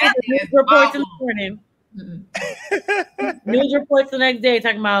we go get the news reports in the morning. News reports the next day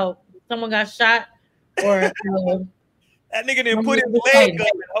talking about someone got shot or that nigga didn't put his leg up.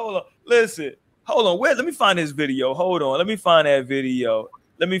 Hold on, listen, hold on. Let me find this video. Hold on, let me find that video.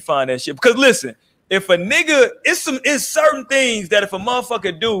 Let me find that shit. Because listen, if a nigga, it's certain things that if a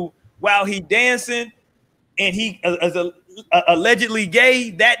motherfucker do while he dancing and he is allegedly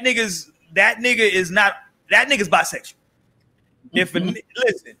gay, that nigga's bisexual.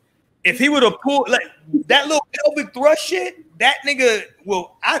 If he would have pulled like that little pelvic thrust shit, that nigga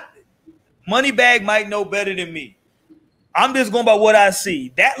Moneybag might know better than me. I'm just going by what I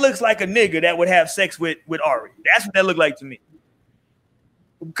see. That looks like a nigga that would have sex with Ari. That's what that looked like to me.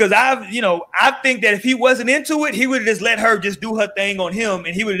 Because I think that if he wasn't into it, he would have just let her just do her thing on him,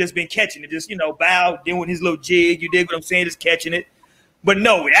 and he would have just been catching it, just bow, doing his little jig. You dig what I'm saying? Just catching it. But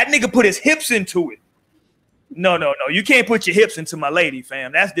no, that nigga put his hips into it. No. You can't put your hips into my lady,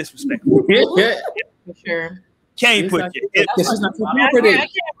 fam. That's disrespectful. For sure. Can't put your hips.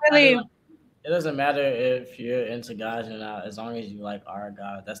 It doesn't matter if you're into guys or not, as long as you like our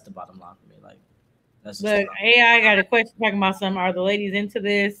guy. That's the bottom line for me. Like, that's just look, AI got a question talking about something. Are the ladies into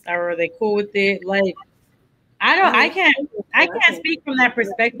this, or are they cool with it? Like, I can't speak from that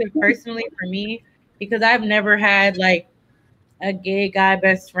perspective personally for me, because I've never had like a gay guy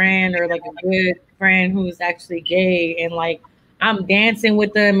best friend or like a good friend who's actually gay, and like I'm dancing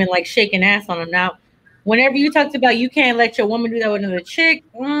with them and like shaking ass on them. Now, whenever you talked about you can't let your woman do that with another chick,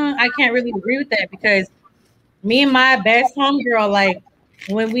 I can't really agree with that, because me and my best homegirl, like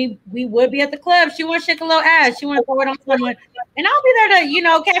when we would be at the club, she want to shake a little ass, she want to throw it on someone, and I'll be there to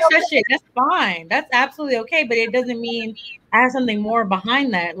catch that shit. That's fine, that's absolutely okay, but it doesn't mean I have something more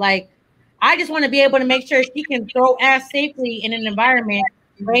behind that. Like, I just want to be able to make sure she can throw ass safely in an environment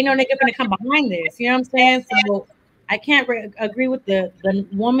where ain't no nigga gonna come behind this. You know what I'm saying? So I can't agree with the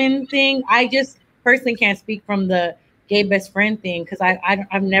woman thing. I just personally can't speak from the gay best friend thing, because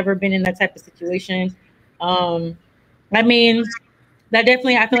I've never been in that type of situation. I mean, that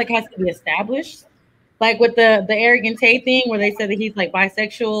definitely I feel like has to be established. Like with the Arrogant Tay thing, where they said that he's like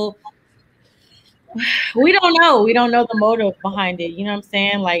bisexual. We don't know. We don't know the motive behind it. You know what I'm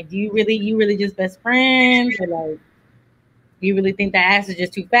saying? Like, do you really just best friends, or like, do you really think that ass is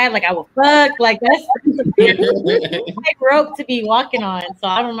just too fat? Like, I will fuck. Like, that's like rope to be walking on. So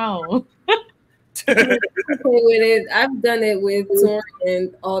I don't know. With it, I've done it with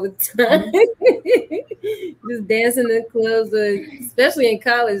Torian all the time. Just dancing in clubs, especially in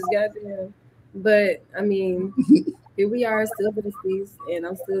college. Goddamn. But I mean, here we are, still besties, and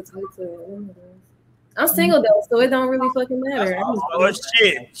I'm still talking. I'm single though, so it don't really fucking matter. Oh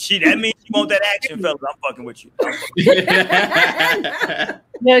shit! That means you want that action, fellas. I'm fucking with you.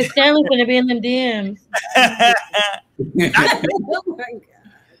 No, Stanley's gonna be in the DMs. Oh my god.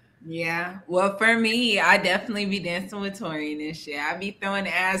 Yeah, well, for me, I definitely be dancing with Torian and shit. I be throwing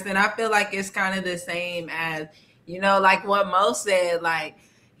ass, and I feel like it's kind of the same as, like what Mo said, like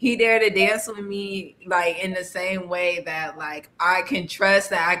he there to dance with me, like in the same way that like I can trust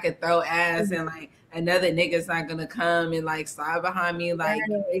that I could throw ass, and like another nigga's not gonna come and like slide behind me, like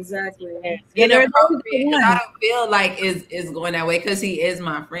exactly. I don't feel like it's going that way, because he is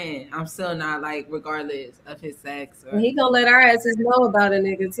my friend. I'm still not like, regardless of his sex. Or... He gonna let our asses know about a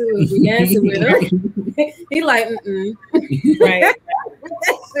nigga too if we dancing with her. He like, right.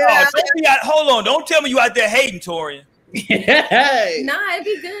 Hold on. Don't tell me you out there hating, Torian. Nah, it'd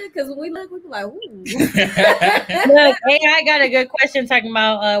be good because when we look, we be like, ooh. Look, I got a good question talking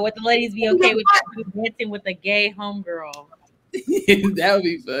about would the ladies be okay with you dancing with a gay homegirl? That would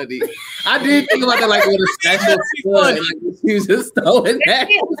be funny. I did think about that, like with a special stud, like she was just throwing that.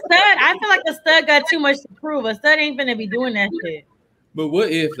 I feel like a stud got too much to prove. A stud ain't gonna be doing that shit. But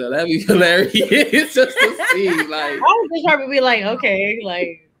what if though? That'd be hilarious just to see. Like, I would just probably be like, okay,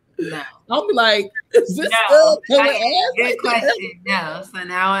 like, no. I'll be like, is this no. Good question. No, so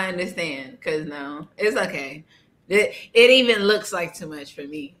now I understand. Cause no, it's okay. It even looks like too much for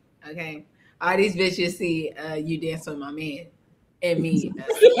me. Okay, all these bitches see you dance with my man. And me.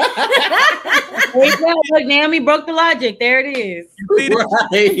 Look, Naomi broke the logic. There it is. I'm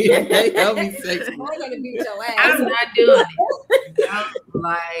not doing it.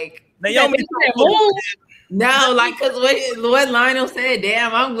 Like Naomi. No, like because what Lionel said.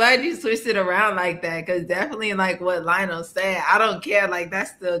 Damn, I'm glad you switched it around like that. Because definitely, like what Lionel said, I don't care. Like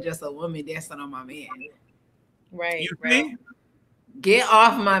that's still just a woman dancing on my man. Right. Right. Get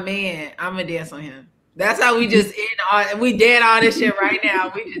off my man. I'm gonna dance on him. That's how we just we dead all this shit right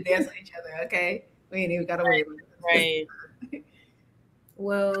now. We just dance on each other, okay? We ain't even gotta worry about it. Right.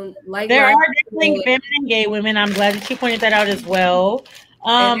 Well, like there are definitely feminine gay women. I'm glad that you pointed that out as well.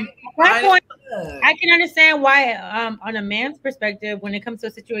 At that point, I can understand why, on a man's perspective, when it comes to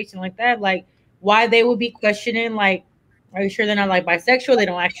a situation like that, like why they would be questioning, like, are you sure they're not like bisexual? They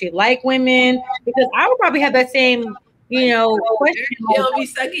don't actually like women? Because I would probably have that same, question. You don't be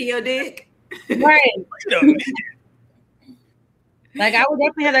sucking your dick. Right. Like I would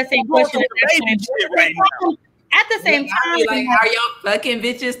definitely have that same question. At the same time, like, are y'all fucking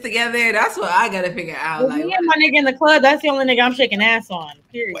bitches together? That's what I gotta figure out. Like, me and my nigga in the club, that's the only nigga I'm shaking ass on.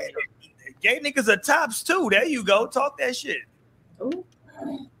 Period. Wait, gay niggas are tops too. There you go. Talk that shit. Ooh.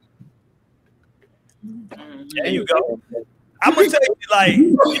 There you go. I'm gonna tell you, like,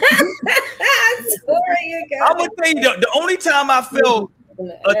 I'm gonna tell you the only time I felt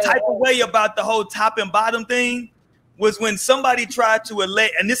a type of way about the whole top and bottom thing was when somebody tried to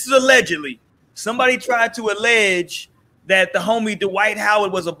allege, and this is allegedly, somebody tried to allege that the homie Dwight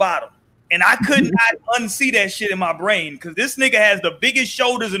Howard was a bottom. And I could not unsee that shit in my brain because this nigga has the biggest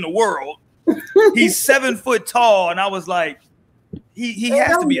shoulders in the world. He's 7 foot tall, and I was like, he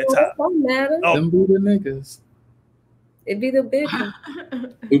has to be a top. Don't matter. Oh. Them be the niggas. It be the big one.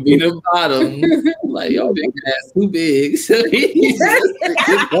 It be the bottom. Like, your big ass too big. So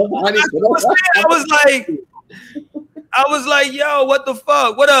I was like, yo, what the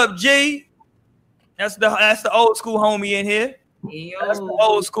fuck? What up, G? That's the old school homie in here. That's the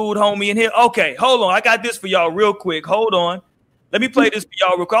old school homie in here. Okay, hold on. I got this for y'all real quick. Hold on. Let me play this for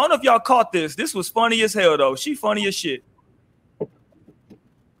y'all real quick. I don't know if y'all caught this. This was funny as hell, though. She funny as shit.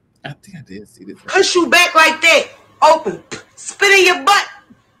 I think I did see this. Push you back like that. Open. Spit in your butt.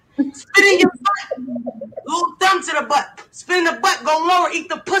 Spit in your butt. Little thumb to the butt. Spit in the butt. Go lower. Eat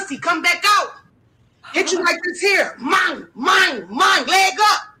the pussy. Come back out. Hit you like this here. Mine. Leg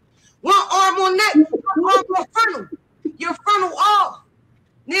up. One arm on neck. One arm on frontal. Your frontal off.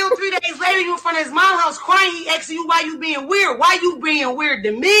 Now 3 days later, you in front of his mom's house crying. He asking you why you being weird. Why you being weird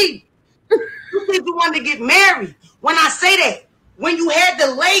to me? You think you wanted to get married. When I say that, when you had the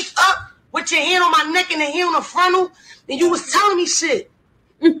leg up with your hand on my neck and the hand on the frontal, and you was telling me shit.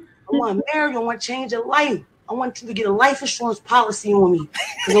 I want to marry you. I want to change your life. I want you to get a life insurance policy on me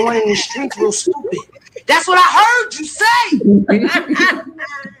because I went in the streets real stupid. That's what I heard you say.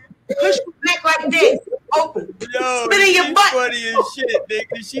 Push you back like this. Open. Yo, spit in your butt. Funny as shit,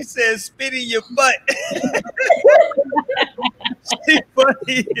 nigga. She said spit in your butt. She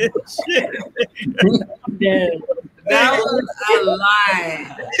funny as shit. That was a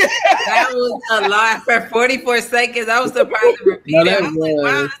lie. That was a lie. For 44 seconds, I was surprised to repeat it. I was like,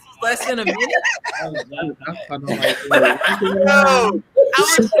 wow, this was less than a minute. I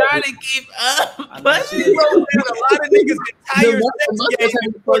was trying to keep up. But a lot of niggas entire sex game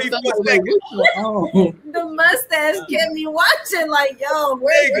in 44 seconds. The mustache kept me watching like, yo,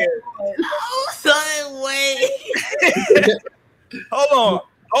 wait. Oh, son, wait.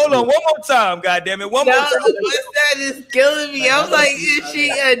 Hold on, one more time, goddammit. One more time. The mustache is killing me. I was like, is she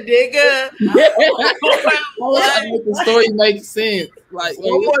a nigga? What? The story makes sense. Like,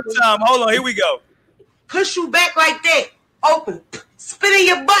 one more time. Hold on, here we go. Push you back like that. Open. Spit in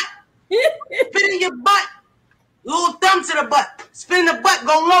your butt. Spit in your butt. Little thumb to the butt. Spit in the butt.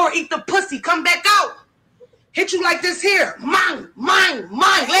 Go lower. Eat the pussy. Come back out. Hit you like this here. Mine.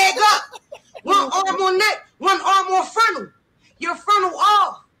 Leg up. One arm on neck. One arm on frontal. Your frontal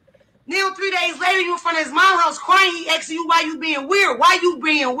off. Now 3 days later, you in front of his mom's house crying. He asking you why why you being weird. Why you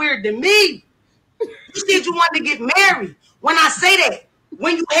being weird to me? You said you wanted to get married. When I say that,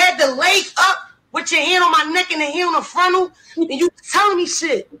 when you had the leg up with your hand on my neck and the hand on the frontal, and you telling me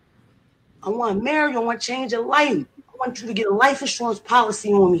shit. I want to marry you. I want to change your life. I want you to get a life insurance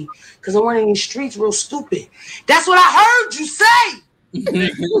policy on me because I'm running these streets real stupid. That's what I heard you say.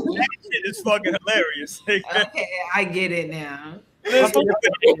 That shit is fucking hilarious. Okay, I get it now. Listen,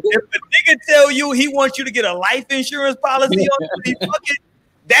 if a nigga tell you he wants you to get a life insurance policy on you,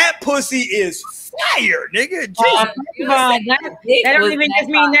 that pussy is fire, nigga. That don't even just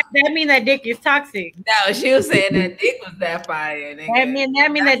mean that. That mean that dick is toxic. No, she was saying that dick was that fire, nigga. That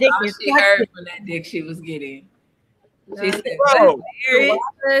mean that dick is toxic. Heard from that dick she was getting. She said, bro,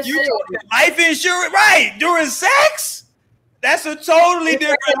 you life insurance, right? During sex? That's a totally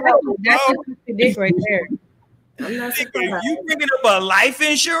different level, bro. That's a dick right there. You bringing up a life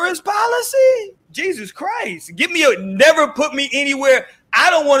insurance policy? Jesus Christ. Never put me anywhere. I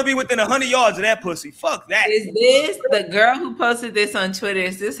don't want to be within 100 yards of that pussy. Fuck that. Is this the girl who posted this on Twitter?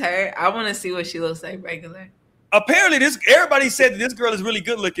 Is this her? I want to see what she looks like regular. Apparently, everybody said that this girl is really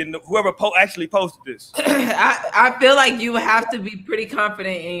good looking. Whoever actually posted this. I feel like you have to be pretty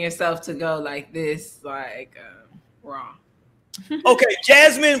confident in yourself to go like this, like wrong. Okay,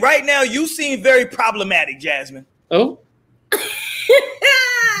 Jasmine, right now you seem very problematic, Jasmine. Oh?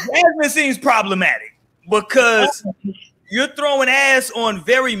 Jasmine seems problematic because you're throwing ass on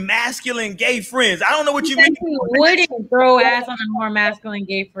very masculine gay friends. I don't know what you mean. You wouldn't throw ass on a more masculine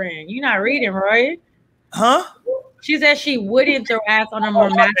gay friend. You're not reading, right? Huh? She said she wouldn't throw ass on a more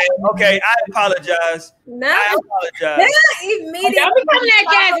masculine. Okay, I apologize. No, I apologize. Immediately I'm becoming that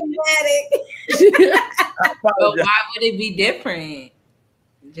But why would it be different,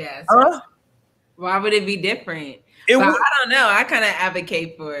 Jasmine? Huh? Why would it be different? I don't know. I kind of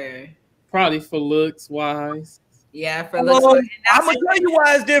advocate for probably for looks wise. Yeah, for looks. Well, I'm gonna tell you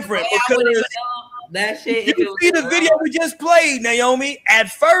why it's different because that shit. You see the video we just played, Naomi.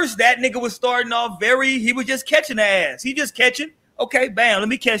 At first, that nigga was starting off he was just catching the ass. He just catching. Okay, bam, let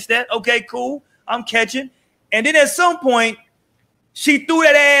me catch that. Okay, cool. I'm catching. And then at some point, she threw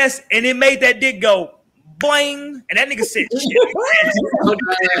that ass and it made that dick go boing. And that nigga said, shit.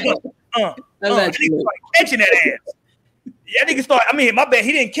 That nigga started catching that ass. That nigga started, my bad,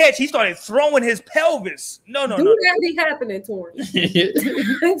 he didn't catch. He started throwing his pelvis. No. that be happening to him. Well, because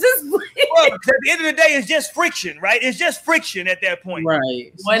at the end of the day, it's just friction, right? It's just friction at that point.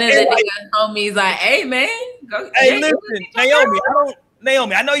 Right. One of the homies like, hey, man. Listen,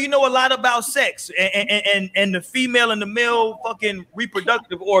 Naomi, I know you know a lot about sex and the female and the male fucking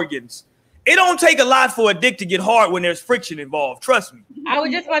reproductive organs. It don't take a lot for a dick to get hard when there's friction involved. Trust me. I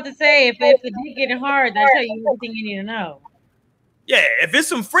was just about to say, if the dick getting hard, that's tell you everything you need to know. Yeah, if it's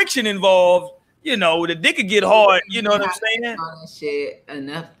some friction involved, the dick could get hard. You know what I'm saying? Shit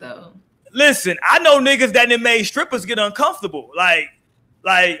enough though. Listen, I know niggas that made strippers get uncomfortable. Like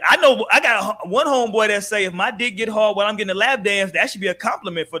I know I got one homeboy that say if my dick get hard while I'm getting a lap dance, that should be a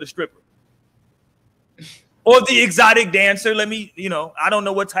compliment for the stripper. Or the exotic dancer. I don't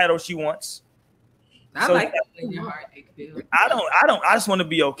know what title she wants. I like that when your heart dick feel. I just want to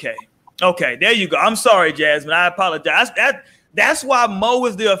be okay. Okay, there you go. I'm sorry, Jasmine. I apologize. That's why Mo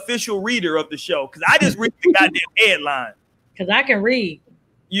is the official reader of the show, because I just read the goddamn headline. Because I can read.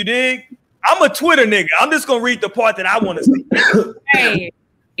 You dig? I'm a Twitter nigga. I'm just gonna read the part that I want to see. Hey.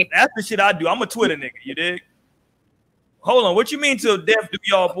 That's the shit I do. I'm a Twitter nigga. You dig? Hold on. What you mean till death do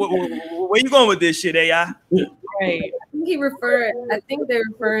y'all? Where you going with this shit, AI? Right. I think they're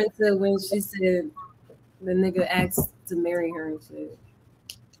referring to when she said the nigga asked to marry her and shit.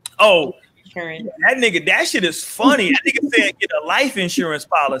 Oh, that nigga, that shit is funny. That nigga said get a life insurance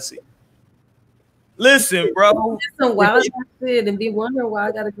policy. Listen, bro. Some wild shit and be wondering why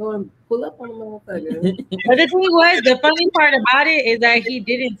I gotta go and pull up on a motherfucker. But the thing was, the funny part about it is that he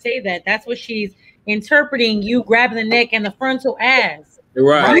didn't say that. That's what she's interpreting, you grabbing the neck and the frontal ass.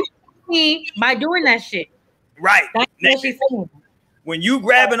 Right. By doing that shit. Right. That's what she's saying. When you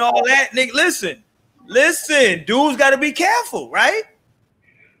grabbing all that, nigga, listen, dudes gotta be careful, right?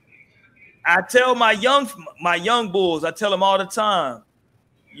 I tell my young bulls, I tell them all the time,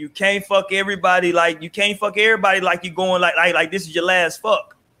 you can't fuck everybody like you going like this is your last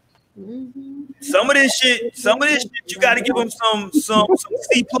fuck. Mm-hmm. Some of this shit, you gotta give them some C+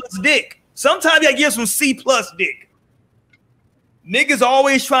 dick. Sometimes you gotta give some C+ dick. Niggas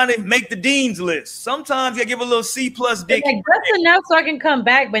always trying to make the dean's list. Sometimes you gotta give a little C+ dick. Like, that's enough so I can come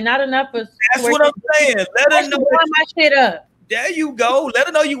back, but not enough for. That's what I'm saying. Let her know my shit up. There you go. Let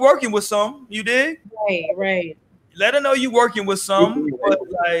her know you working with some. You did? Right. Let her know you working with some. But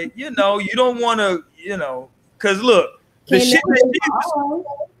you don't want to, because look, The shit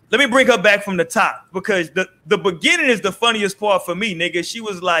let me bring her back from the top because the beginning is the funniest part for me, nigga. She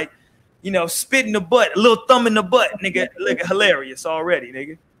was like, you know, spitting the butt, a little thumb in the butt, nigga. Look, hilarious already,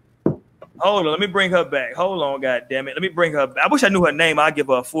 nigga. Hold on, let me bring her back. Hold on, God damn it. Let me bring her back. I wish I knew her name. I'd give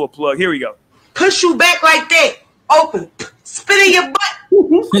her a full plug. Here we go. Push you back like that. Open. Spit in your butt.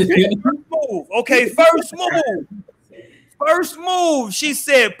 First move. Okay, first move. First move. She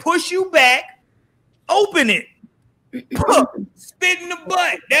said, push you back. Open it. Spit in the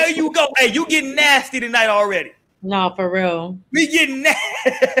butt. There you go. Hey, you getting nasty tonight already. No, for real. We getting nasty.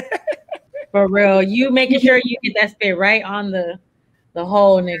 For real. You making sure you get that spit right on the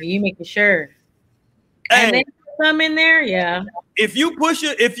hole, nigga. You making sure. Hey, and then some in there, yeah. If you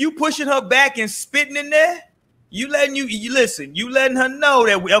pushing her back and spitting in there, you letting her know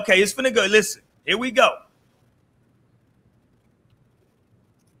that okay, it's finna go. Listen, here we go.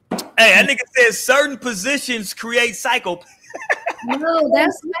 Hey, that nigga says certain positions create psychopaths. No,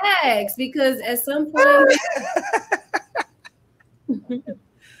 that's facts because at some point.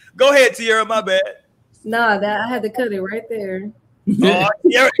 Go ahead, Tierra. My bad. Nah, that I had to cut it right there. Oh,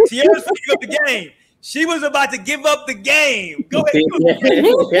 Tierra's picking up the game. She was about to give up the game. Go ahead.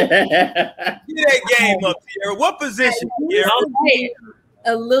 Get that game up, Tierra. What position, Tierra?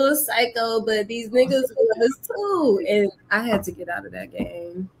 A little psycho, but these niggas was too, and I had to get out of that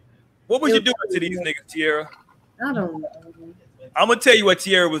game. What was you doing to these niggas, Tierra? I don't know. I'm gonna tell you what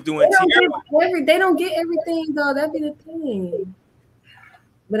Tierra was doing. They don't get everything though. That'd be the thing.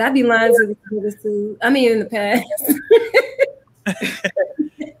 But I'd be lying to the niggas too. I mean, in the past.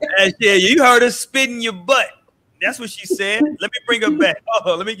 Yeah, you heard her spitting your butt. That's what she said. Let me bring her back.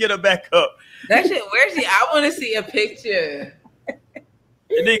 Oh, let me get her back up. That shit, where's she? I want to see a picture.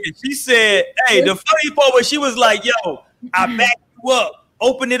 And nigga, she said, hey, the funny part was she was like, yo, I back you up,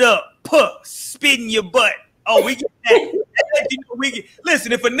 open it up, spit in your butt. Oh, we get that.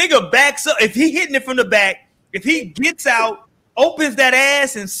 Listen, if a nigga backs up, if he hitting it from the back, if he gets out, opens that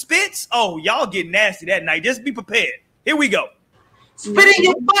ass and spits, oh, y'all get nasty that night. Just be prepared. Here we go. Spit in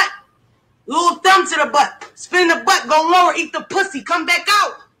your butt. Little thumb to the butt. Spit in the butt. Go lower. Eat the pussy. Come back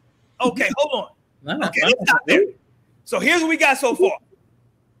out. Okay, hold on. Okay, let's stop there. So here's what we got so far.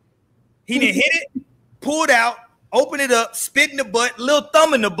 He didn't hit it, pulled out, opened it up, spit in the butt, little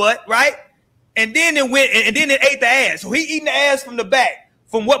thumb in the butt, right? And then it went and then it ate the ass. So he eating the ass from the back.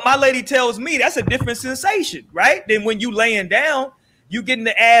 From what my lady tells me, that's a different sensation, right? Than when you laying down. You getting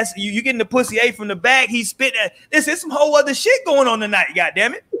the ass, you getting the pussy ate from the back. He spit at this. Is some whole other shit going on tonight. God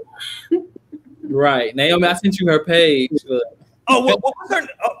damn it! Right, Naomi. I sent you her page. Oh,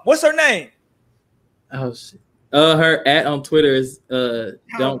 what's her name? Oh shit. Her @ on Twitter is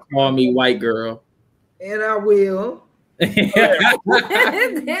don't call me white girl. And I will. Damn,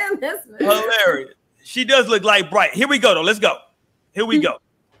 that's hilarious. She does look like bright. Here we go though. Let's go. Here we go.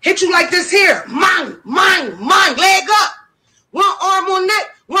 Hit you like this here. Mine. Leg up. One arm on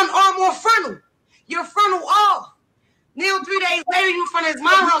neck, one arm on frontal. Your frontal off. Now 3 days later, you in front of his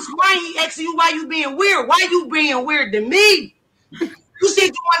mom's house. Why he asking you why you being weird? Why you being weird to me? You said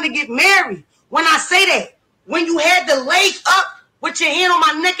you wanted to get married. When I say that, when you had the leg up with your hand on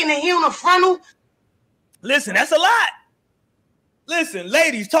my neck and the hand on the frontal. Listen, that's a lot. Listen,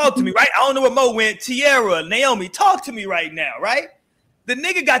 ladies, talk to me, right? I don't know where Mo went. Tierra, Naomi, talk to me right now, right? The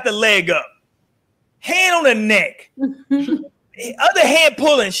nigga got the leg up. Hand on the neck. Other hand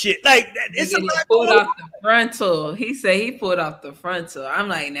pulling shit. Like it's he pulled off the frontal. He said he pulled off the frontal. I'm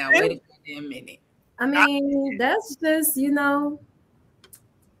like, now wait a minute. I mean, that's just, oh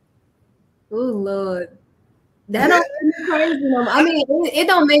Lord. That don't make me crazy. I mean, it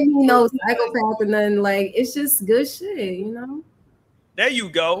don't make me no psychopath or nothing. Like, it's just good shit, There you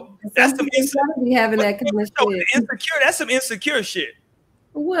go. That's some be having that kind of shit. Insecure. That's some insecure shit.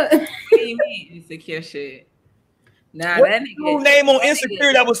 What? What do you mean insecure shit? Nah, what that nigga name on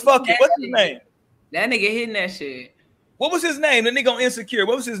Insecure that was fucking. What's his name? That nigga hitting that shit. What was his name? The nigga on Insecure.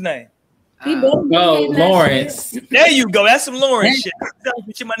 What was his name? Lawrence. There you go. That's some Lawrence shit.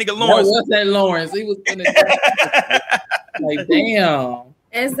 My nigga Lawrence. What's that Lawrence? He was like, damn.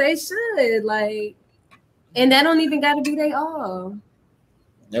 As they should, like, and that don't even got to be they all.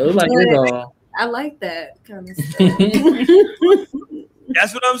 It was like this all. I like that kind of stuff.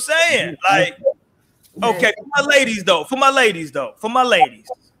 That's what I'm saying. Like, okay, for my ladies though.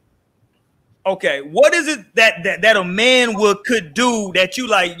 Okay, what is it that a man could do that you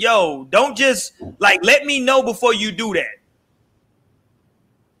like, yo, don't just like let me know before you do that?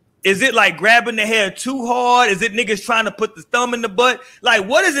 Is it like grabbing the hair too hard? Is it niggas trying to put the thumb in the butt? Like,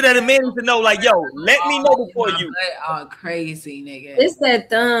 what is it that a man needs to know? Like, yo, let me know before you. Oh, crazy nigga. It's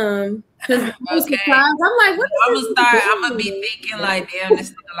that thumb. Okay. I'm like, what is this? I'm gonna be thinking like, damn, this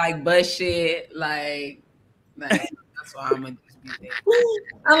nigga like butt shit. Like, that's why I'm gonna just be thinking.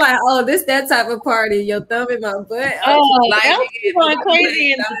 I'm like, oh, this that type of party. Your thumb in my butt. Oh, like he's going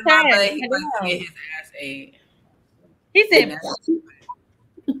crazy in the chat. He wants to get his ass ate. He said.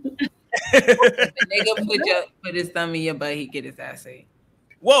 The nigga put his thumb in your butt, he get his ass ate.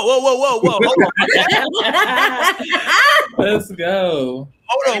 Whoa. Hold on. Let's go.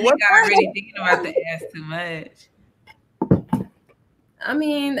 Hold on. What? I'm already thinking about the ass too much. I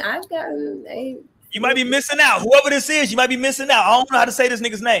mean, I've gotten a. You might be missing out. Whoever this is, you might be missing out. I don't know how to say this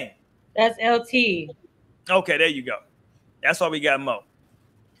nigga's name. That's LT. Okay, there you go. That's why we got Mo.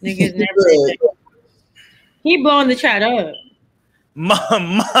 Niggas never. He blowing the chat up.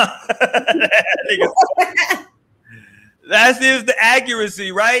 That is the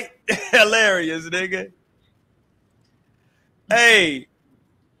accuracy, right? Hilarious, nigga. Hey,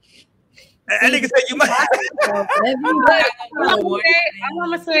 that nigga said you might. I'm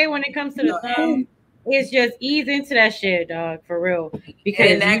gonna say when it comes to the thumb, it's just ease into that shit, dog, for real.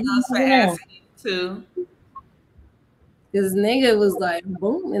 Because and that goes for ass too. This nigga was like,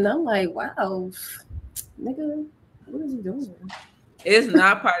 boom, and I'm like, wow, nigga, what is you doing? It's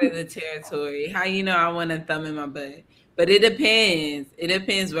not part of the territory. How you know I want a thumb in my butt? But it depends. It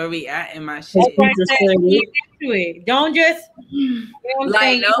depends where we at in my shit. Don't just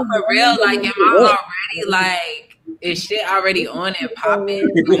like no for real. Like am I already like is shit already on and popping?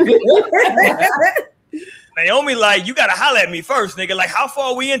 Naomi, like you gotta holler at me first, nigga. Like how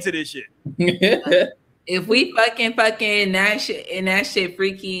far are we into this shit? If we fucking that shit and that shit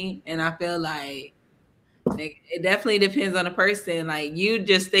freaky, and I feel like. It definitely depends on the person. Like you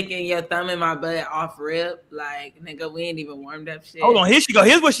just sticking your thumb in my butt off rip, like nigga, we ain't even warmed up shit. Hold on, here she go.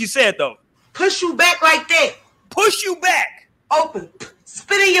 Here's what she said though. Push you back like that. Push you back. Open.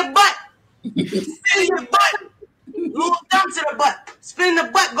 Spit in your butt. Spit in your butt. Little thumb to the butt. Spit in the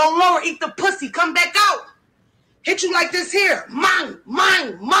butt. Go lower. Eat the pussy. Come back out. Hit you like this here. Mine.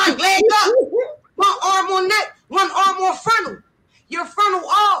 Leg up. One arm on neck. One arm on frontal. Your frontal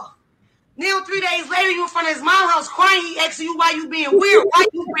off. Now 3 days later, you in front of his mom house crying. He asking you why you being weird. Why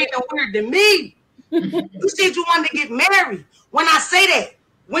you being weird to me? You said you wanted to get married. When I say that,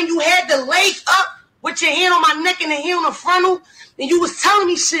 when you had the leg up with your hand on my neck and the hand on the frontal, and you was telling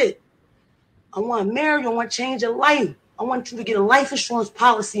me shit. I want to marry you. I want to change your life. I want you to get a life insurance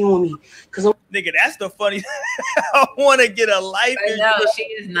policy on me. Nigga, that's the funny. I want to get a life insurance. No, she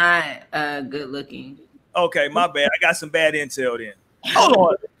is not good looking. Okay, my bad. I got some bad intel then. Hold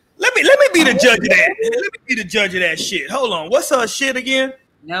on. Let me be the judge of that. Let me be the judge of that shit. Hold on. What's her shit again?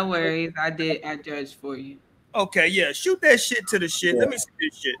 No worries. I judged for you. Okay, yeah. Shoot that shit to the shit. Yeah. Let me see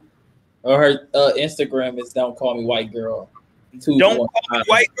this shit. Her Instagram is Don't Call Me White Girl. Don't Call Me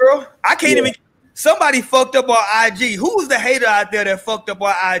White Girl? I can't even. Somebody fucked up our IG. Who's the hater out there that fucked up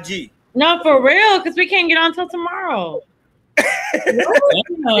our IG? No, for real, because we can't get on till tomorrow.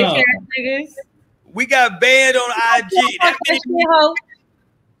 We got banned on IG.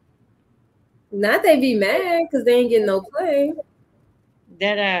 Not they be mad because they ain't getting no play.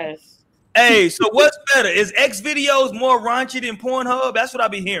 Dead ass. Hey, so what's better? Is X videos more raunchy than Pornhub? That's what I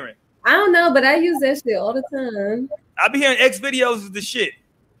be hearing. I don't know, but I use that shit all the time. I be hearing X videos is the shit.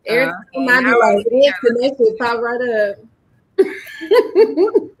 Every time I be like X and that shit pop right up.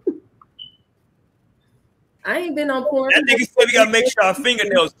 I ain't been on porn. That nigga said we gotta make sure our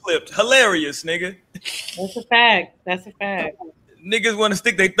fingernails clipped. Hilarious, nigga. That's a fact. That's a fact. Niggas want to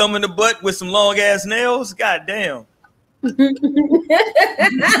stick their thumb in the butt with some long ass nails. God damn. Niggas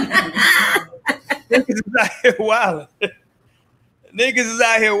is out here wilding. Niggas is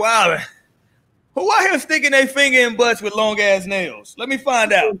out here wilding. Who out here sticking their finger in butts with long ass nails? Let me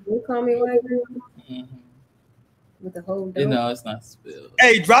find out. You call me white girl? With the whole you know it's not spilled.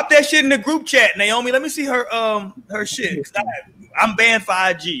 Hey, drop that shit in the group chat, Naomi. Let me see her shit. I'm banned for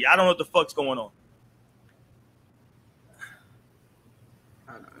IG. I don't know what the fuck's going on.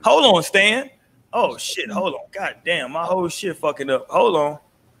 Hold on, Stan. Oh shit, hold on. God damn, my whole shit fucking up. Hold on.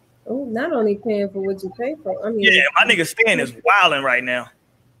 Oh, not only paying for what you pay for. I mean, yeah, my nigga Stan is wilding right now.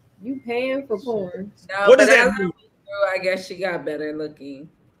 You paying for porn. No, what does that mean? I guess she got better looking.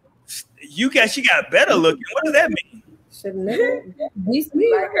 She got better looking. What does that mean? Should never be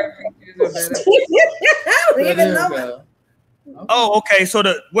sweet. Like her pictures are better. Oh, okay. So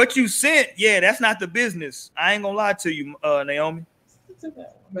what you sent, yeah, that's not the business. I ain't gonna lie to you, Naomi.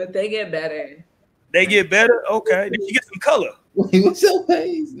 But they get better. They get better? Okay. Did you get some color? What's your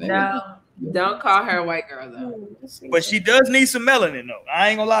face? No, don't call her a white girl though. But she does need some melanin though. I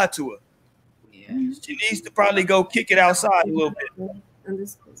ain't gonna lie to her. Yeah. She needs to probably go kick it outside a little bit.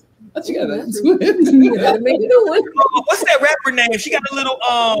 What you got that? What's that rapper name? She got a little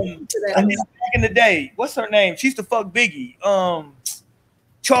back in the day. What's her name? She used to fuck Biggie.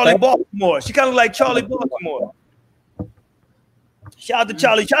 Charlie Baltimore. She kind of like Charlie Baltimore. Shout out to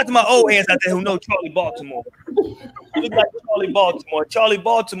Charlie. Shout out to my old hands out there who know Charlie Baltimore. She look like Charlie Baltimore. Charlie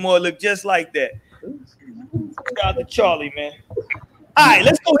Baltimore look just like that. Shout out to Charlie, man. All right,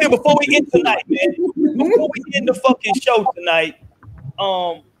 let's go here before we end tonight, man. Before we end the fucking show tonight,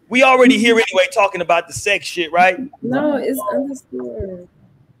 we already here anyway talking about the sex shit, right? No, it's understood.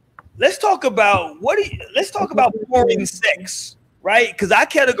 Let's talk about boring sex, right? Because I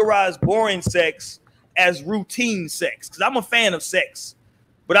categorize boring sex as routine sex because I'm a fan of sex.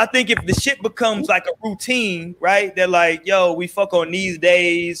 But I think if the shit becomes like a routine, right? That like, yo, we fuck on these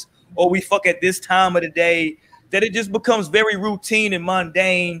days or we fuck at this time of the day, that it just becomes very routine and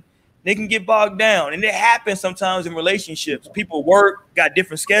mundane. They can get bogged down. And it happens sometimes in relationships. People work, got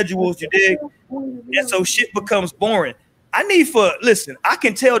different schedules, you dig? And so shit becomes boring. Listen, I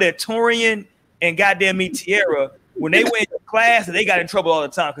can tell that Torian and goddamn me Tierra, when they went to class, they got in trouble all the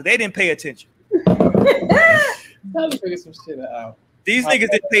time because they didn't pay attention. Time to figure some shit out. These niggas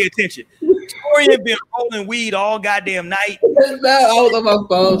didn't pay attention. Torian been rolling weed all goddamn night. No, I was on my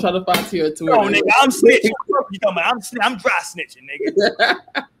phone trying to find Tierra. No, nigga, I'm snitching. You talking about? I'm dry snitching,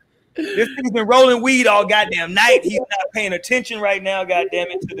 nigga. This nigga's been rolling weed all goddamn night. He's not paying attention right now,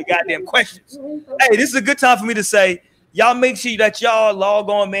 goddamn it, to the goddamn questions. Hey, this is a good time for me to say, y'all make sure that y'all log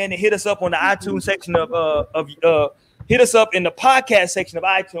on, man, and hit us up on the iTunes section hit us up in the podcast section of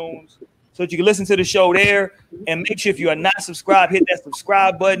iTunes so that you can listen to the show there. And make sure if you are not subscribed, hit that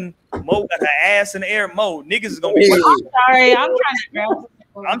subscribe button. Mo got her ass in the air. Mo, niggas is gonna be. I'm sorry, I'm trying to grab.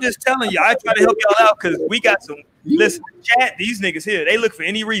 I'm just telling you, I try to help y'all out because we got some. Listen, chat. These niggas here, they look for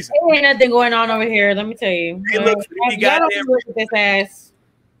any reason. There ain't nothing going on over here. Let me tell you. They look for any goddamn reason. This ass.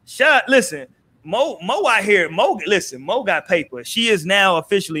 Shut. Listen, Mo out here. Mo got paper. She is now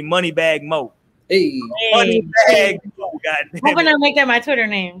officially Moneybag Mo. Hey, Moneybag Mo. Goddamn. I'm gonna make that my Twitter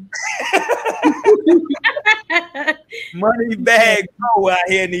name. Moneybag Mo out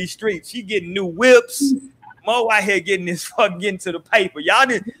here in these streets. She getting new whips. Mo out here getting to the paper. Y'all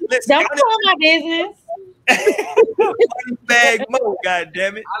didn't listen. Don't call my business. Moneybag Mo,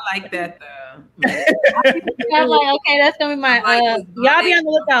 goddamn it. I like that though. I'm like, okay, that's gonna be my y'all be on the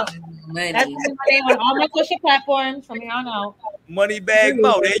lookout. That's gonna be my name on all my social platforms from here on out. Moneybag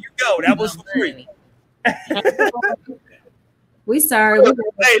Mo, there you go. That was for free. We sorry.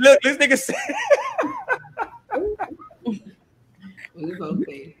 Hey, look, this nigga said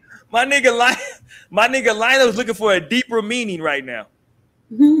my nigga Lionel's looking for a deeper meaning right now.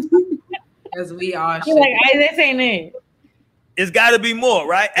 Because we are. You're like, this ain't it. It's got to be more,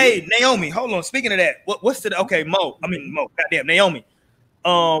 right? Hey, Naomi, hold on. Speaking of that, what's the okay, Mo? Goddamn, Naomi.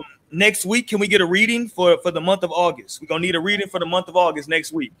 Next week, can we get a reading for the month of August? We're gonna need a reading for the month of August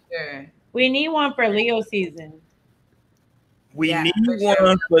next week. Sure. We need one for Leo season. We need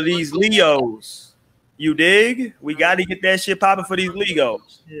one for these Leos. You dig? We got to get that shit popping for these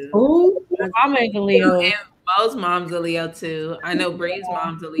Leos. Ooh, I'm a Leo. And Mo's mom's a Leo too. I know Bree's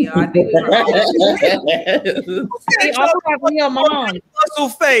mom's a Leo. I think we were all they also have Leo mom. Muscle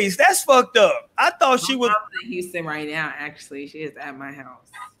face. That's fucked up. I thought she was in Houston right now. Actually, she is at my house.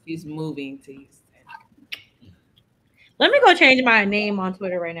 She's moving to Houston. Let me go change my name on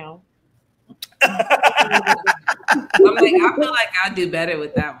Twitter right now. I feel like I'll do better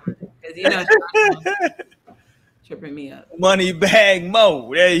with that one because you know tripping me up. Moneybag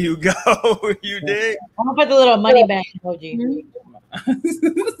Mo. There you go. You dig? I'm gonna put the little money bag emoji.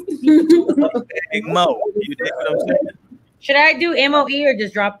 Moneybag Mo. You dig what I'm saying? Should I do MOE or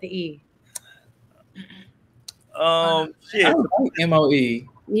just drop the E? Shit. MOE.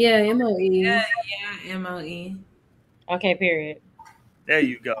 Yeah, MOE. Yeah, MOE. Okay, period. There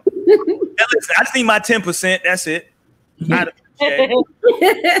you go. Now listen, I just need my 10%. That's it. I'd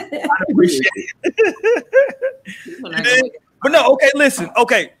appreciate it. But no, okay, listen.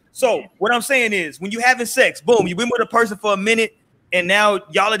 Okay, so what I'm saying is when you're having sex, boom, you've been with a person for a minute, and now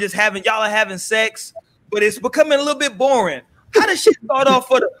y'all are having sex, but it's becoming a little bit boring. How does shit start off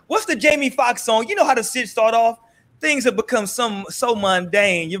what's the Jamie Foxx song? You know how the shit start off? Things have become so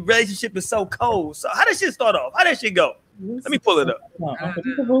mundane. Your relationship is so cold. So how does shit start off? How does shit go? Let me pull it up. That's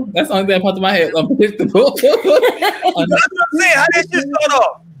the only thing that popped in my head. Unpredictable. That's what I'm saying. How did shit start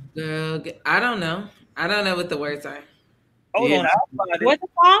off? Girl, I don't know. I don't know what the words are. Hold on, I'll find it. What's the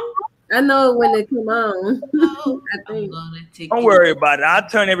song? I know when they come on. I think. Don't worry about it. I'll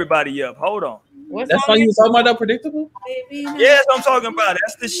turn everybody up. Hold on. That's why you was talking about Unpredictable? Yes, I'm talking about it.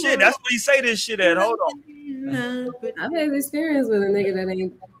 That's the shit. That's where you say this shit at. Hold on. I've had experience with a nigga that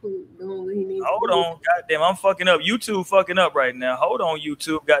ain't doing what he needs. Hold on. Goddamn, I'm fucking up. YouTube fucking up right now. Hold on,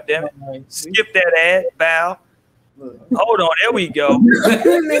 YouTube. Goddamn it. Skip that ad. Bow. Hold on. There we go.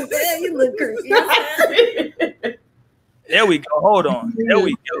 You look creepy. There we go. Hold on. There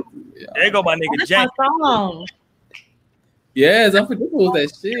we go. There go my nigga James. Yes, Unpredictable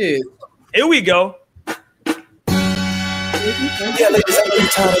with that shit. Here we go. Yeah, ladies, I know you're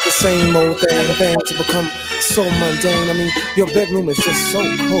tired of the same old thing. The things have become so mundane. I mean, your bedroom is just so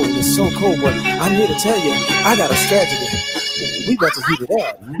cold. It's so cold, but I'm here to tell you, I got a strategy. We got to heat it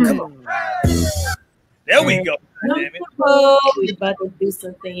up. Come on. There we go. We about to do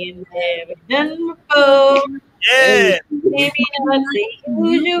something in there. We've done before. Yeah. Maybe not the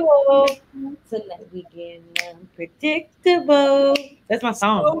usual. Tonight we get unpredictable. That's my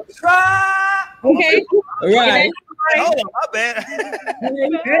song. Okay. Right. Hold on, my bad.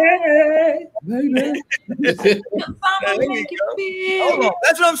 Hold on.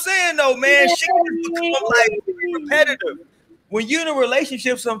 That's what I'm saying, though, man. Shit can become like repetitive. When you're in a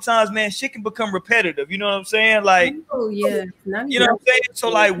relationship, sometimes, man, shit can become repetitive. You know what I'm saying? Like, oh yeah, you know what I'm saying? So,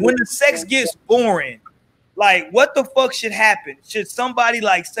 like, when the sex gets boring, like, what the fuck should happen? Should somebody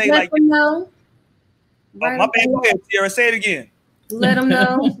like say let like, them know. Oh, my bad. Go ahead, Tierra. Say it again. Let them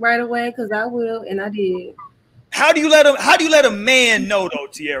know right away, because I will, and I did. How do you let a man know though,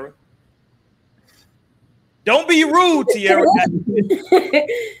 Tierra? Don't be rude, Tierra.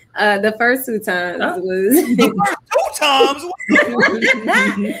 The first 2 times was 2 times.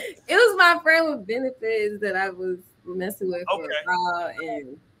 It was my friend with benefits that I was messing with for a while,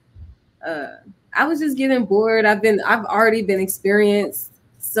 and I was just getting bored. I've already been experienced,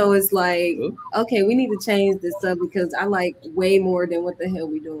 so it's like, okay, we need to change this up because I like way more than what the hell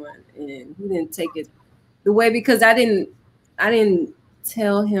we doing, and he didn't take it the way because I didn't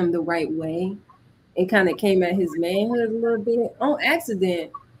tell him the right way. It kind of came at his manhood a little bit on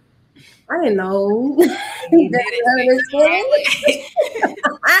accident. I didn't know.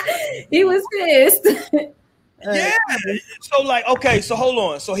 He was pissed. Yeah. So like, okay, so hold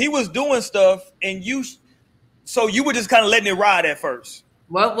on. So he was doing stuff, and you were just kind of letting it ride at first.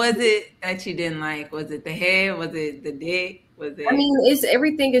 What was it that you didn't like? Was it the hair? Was it the dick? Was it? I mean,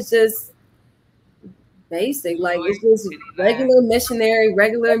 everything is just basic. Like it's just regular missionary,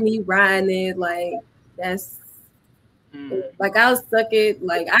 regular me riding it. Like that's like I'll suck it.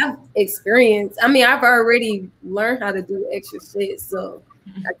 Like I've experienced. I mean, I've already learned how to do extra shit, so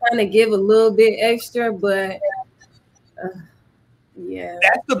I kind of give a little bit extra, but yeah,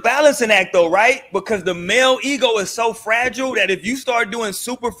 that's the balancing act, though, right? Because the male ego is so fragile that if you start doing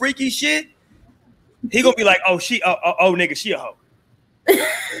super freaky shit, he gonna be like, "Oh, nigga, she a hoe."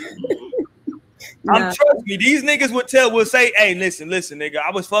 I'm trust me, these niggas will say, "Hey, listen, nigga,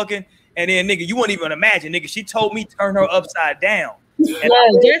 I was fucking, and then nigga, you wouldn't even imagine, nigga, she told me turn her upside down." And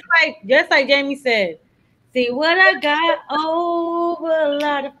just like Jamie said. See what I got over a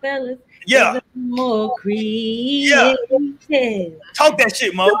lot of fellas. Yeah. More creative. Yeah. Talk that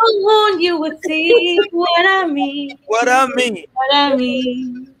shit, Mo. You would see what I mean.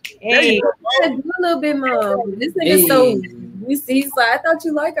 Hey, do a little bit more. This nigga so he's like, I thought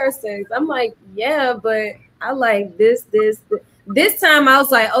you like our sex. I'm like, yeah, but I like this. This time I was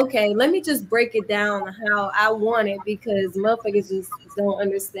like, okay, let me just break it down how I want it because motherfuckers just don't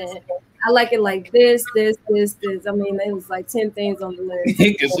understand. I like it like this. I mean, it was like 10 things on the list.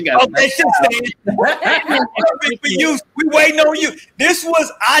 Okay, Stan. For you, we waiting on you.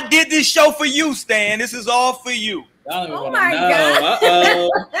 I did this show for you, Stan. This is all for you. Oh my God.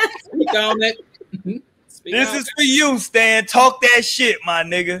 Speak on it. This is for you, Stan. Talk that shit, my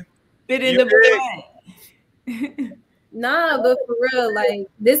nigga. Fit in the bag. Nah, but for real, like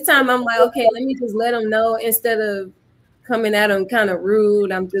this time I'm like, okay, let me just let them know instead of coming at them kind of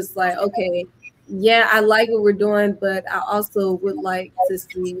rude. I'm just like, okay, yeah, I like what we're doing, but I also would like to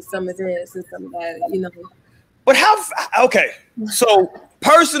see some of this and some of that, you know. But okay, so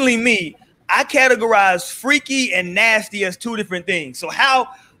personally me, I categorize freaky and nasty as 2 different things. So how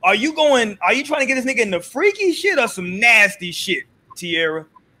are you trying to get this nigga into freaky shit or some nasty shit, Tierra?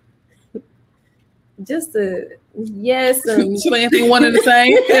 Just yes. Should anything one and the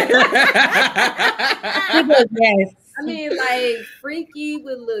same? I mean, like freaky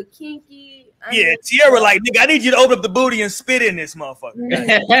with a little kinky. Yeah, Tierra, like, nigga, I need you to open up the booty and spit in this motherfucker.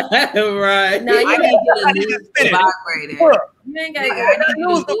 Right. No, I need you to use the vibrator. You ain't I gotta need you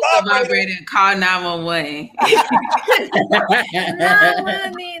to use the vibrator and call 911. No, I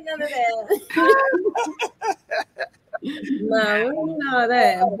need none of that. No, we don't need all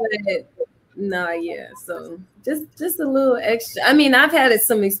that. But no, yeah. So just a little extra. I mean, I've had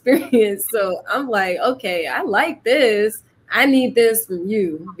some experience, so I'm like, okay, I like this. I need this from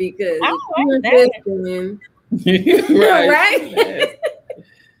you because I if like you that. want this from- right? Yeah.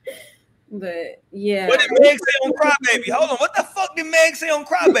 But yeah, What did Meg say on Crybaby? Hold on, what the fuck did Meg say on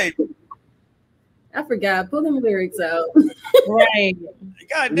Crybaby? I forgot. Pull them lyrics out. Right.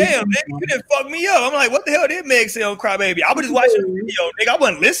 God damn, nigga, you didn't fuck me up. I'm like, what the hell did Meg say on Crybaby? I was just watching the video, nigga. I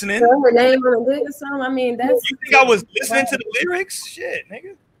wasn't listening. Throw her name on the list or something. I mean, that's. You think I was listening to the lyrics? Shit,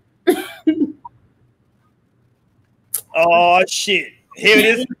 nigga. Oh shit. Here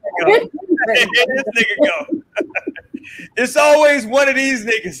this nigga go. Here this nigga go. It's always one of these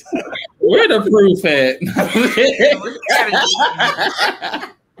niggas. Where the proof at?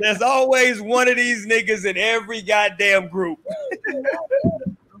 There's always one of these niggas in every goddamn group.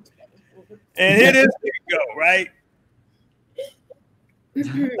 And here this nigga go, right?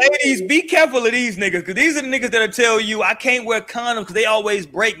 Ladies, be careful of these niggas, because these are the niggas that'll tell you I can't wear condoms because they always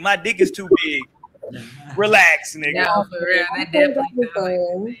break. My dick is too big. Relax, nigga. No, for real. That definitely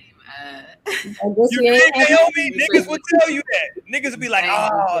You think Naomi? Niggas will tell you that. Niggas will be like,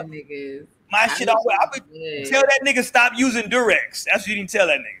 oh, my shit. I would tell that nigga stop using Durex. That's what you didn't tell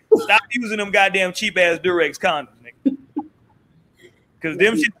that nigga. Stop using them goddamn cheap ass Durex condoms, nigga. Because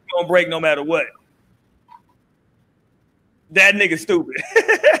them shit gonna break no matter what. That nigga stupid.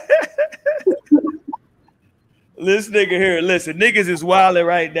 This nigga here, listen, niggas is wilding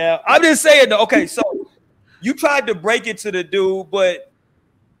right now. I'm just saying though, okay, so you tried to break it to the dude, but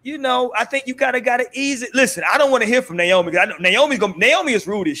you know, I think you gotta ease it. Listen, I don't want to hear from Naomi. I know Naomi is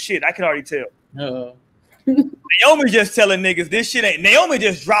rude as shit. I can already tell. Naomi just telling niggas this shit ain't. Naomi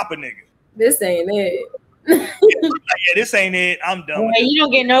just drop a nigga. This ain't it. Yeah, this ain't it. I'm done. Well, you don't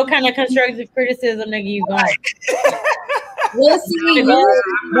get no kind of constructive criticism, nigga. You gone. We'll see.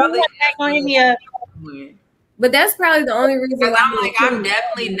 But that's probably the only reason. I'm like, I'm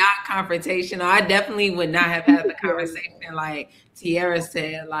definitely not confrontational. I definitely would not have had the conversation like Tierra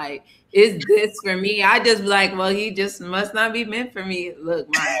said. Like, is this for me? I just be like, well, he just must not be meant for me. Look,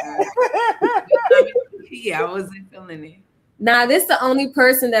 my I wasn't feeling it. Nah, this is the only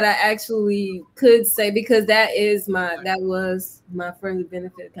person that I actually could say, because that was my friendly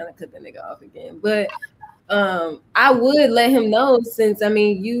benefit. Kind of cut the nigga off again, but I would let him know, since I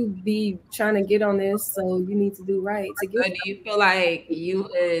mean you be trying to get on this, so you need to do right to get. So do you feel like you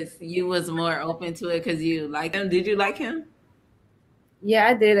was more open to it because you like him? Did you like him? Yeah,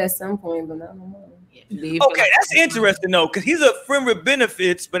 I did at some point, but not no more. Okay, that's interesting though, because he's a friend with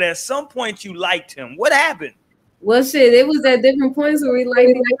benefits, but at some point you liked him. What happened? Well, shit, it was at different points where we liked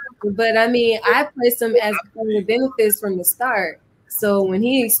him, but I mean, I placed him as a friend with benefits from the start. So when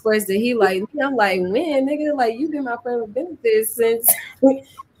he expressed that he liked me, I'm like, when, nigga, like, you been my friend with benefits since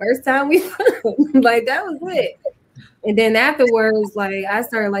first time we like, that was it. And then afterwards, like, I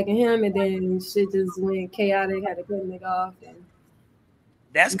started liking him, and then shit just went chaotic, had to cut nigga off. And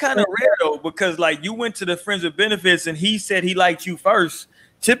that's kind of rare though, because like you went to the friends with benefits and he said he liked you first.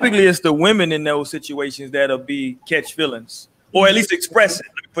 Typically, it's the women in those situations that'll catch feelings, or at least express it.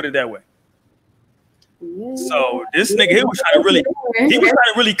 Let me put it that way. Yeah. So this nigga, he was trying to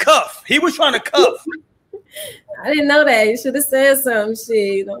really cuff. He was trying to cuff. I didn't know that. You should have said something.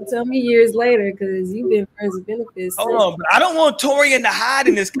 Shit, don't tell me years later, because you've been friends with benefits. Hold on, but I don't want Torian to hide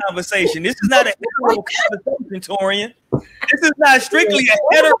in this conversation. This is not a hetero conversation, Torian. This is not strictly a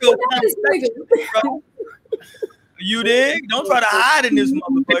hetero conversation, bro. You dig? Don't try to hide in this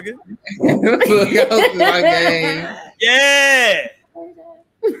motherfucker. Yeah.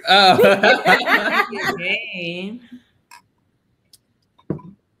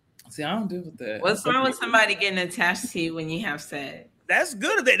 See, I don't deal with that. What's wrong with somebody getting attached to you when you have sex? That's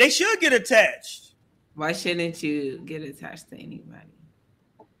good. They should get attached. Why shouldn't you get attached to anybody?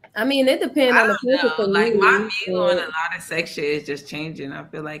 I mean, it depends on the person. Like, my view on a lot of sex shit is just changing. I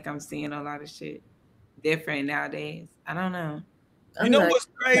feel like I'm seeing a lot of shit different nowadays. I don't know. You know what's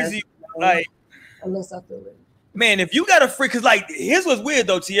crazy? Like, unless I feel it. Man, if you got a friend, because like, here's what's weird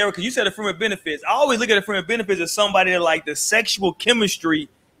though, Tierra, because you said a friend with benefits. I always look at a friend with benefits as somebody that like the sexual chemistry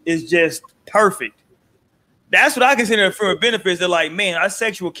is just perfect. That's what I consider a friend with benefits. They're like, man, our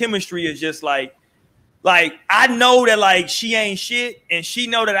sexual chemistry is just like I know that like she ain't shit and she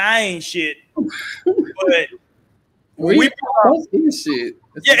know that I ain't shit. But we shit.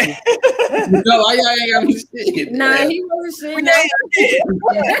 Yeah. No, y'all ain't got me shit. Nah, he wasn't shit.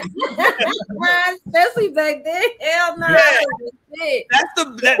 Especially back then. Hell no. Yeah.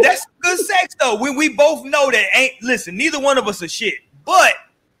 That's good sex though. When we both know that listen, neither one of us are shit. But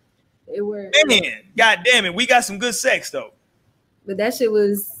man, god damn it, we got some good sex though. But that shit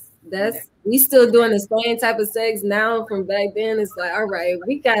we still doing the same type of sex now from back then. It's like, all right,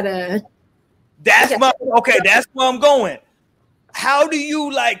 we gotta. That's where I'm going. How do you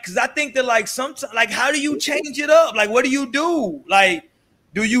because I think that sometimes how do you change it up? Like, what do you do? Like,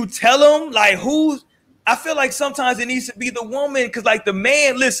 do you tell them I feel like sometimes it needs to be the woman because the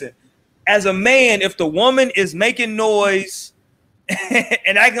man, listen, as a man, if the woman is making noise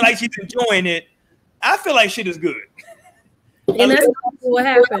and acting like she's enjoying it, I feel like shit is good. And that's what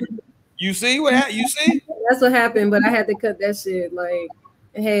happened. You see what happened? You see? That's what happened, but I had to cut that shit. Like,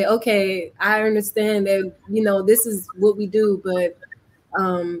 hey, okay, I understand that, this is what we do, but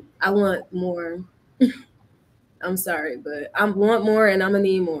I want more. I'm sorry, but I want more and I'm gonna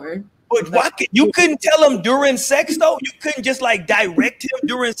need more. But why you couldn't tell him during sex though? You couldn't just direct him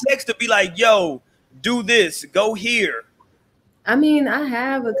during sex to be like, yo, do this, go here. I mean, I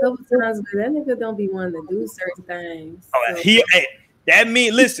have a couple times, but that nigga don't be wanting to do certain things. So. That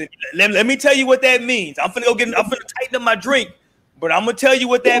means, listen, let me tell you what that means. I'm finna tighten up my drink, but I'm gonna tell you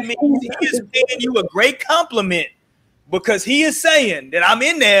what that means. He is paying you a great compliment because he is saying that I'm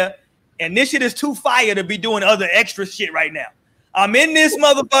in there and this shit is too fire to be doing other extra shit right now. I'm in this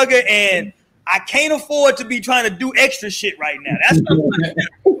motherfucker and I can't afford to be trying to do extra shit right now.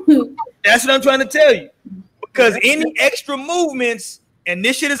 That's what I'm trying to tell you. Because any extra movements and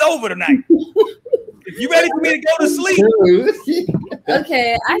this shit is over tonight. If you ready for me to go to sleep,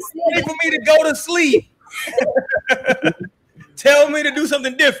 okay, I see. Ready for me to go to sleep. Tell me to do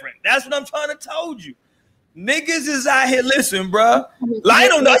something different. That's what I'm trying to told you. Niggas is out here, listen, bro.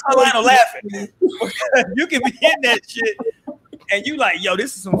 Lionel, that's how Lionel laughing. You can be in that shit, and you like, yo,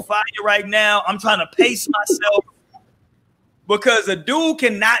 this is some fire right now. I'm trying to pace myself. Because a dude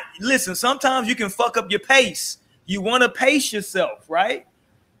cannot listen. Sometimes you can fuck up your pace. You want to pace yourself, right?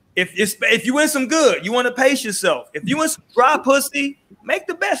 If you in some good, you want to pace yourself. If you in some dry pussy, make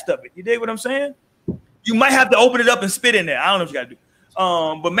the best of it. You dig what I'm saying? You might have to open it up and spit in there. I don't know what you got to do.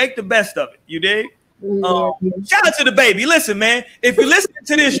 But make the best of it. You dig? Shout out to the baby. Listen, man. If you listen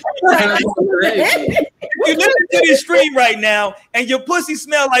to this stream right now, and your pussy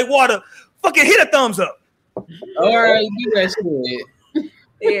smell like water, fucking hit a thumbs up. All right, do that shit.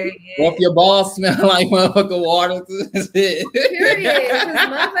 Or if your balls smell like motherfucking water, period. Because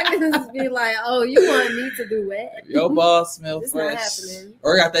motherfuckers be like, "Oh, you want me to do what?" Your balls smell fresh,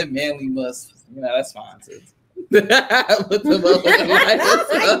 or got that manly musk. That's fine too. Put the motherfucking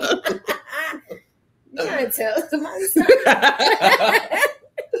lights up. You can't tell somebody.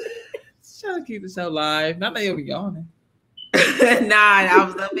 Trying to keep the show live. Not that you'll be yawning. I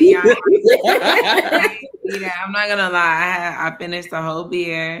was up and yawning. I'm not gonna lie. I finished the whole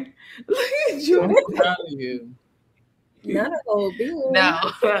beer. Look at you. I'm proud of you. Not a whole beer.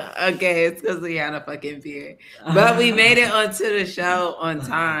 No. Okay, it's because we had a fucking beer. But we made it onto the show on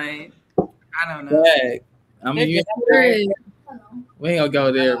time. I don't know. I mean, we ain't gonna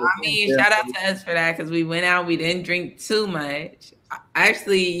go there. I mean, shout out to us for that because we went out. We didn't drink too much.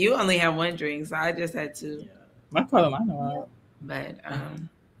 Actually, you only had one drink, so I just had two. My color, mine out. But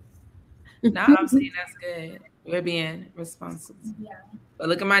no, I'm saying that's good. We're being responsible. Yeah. But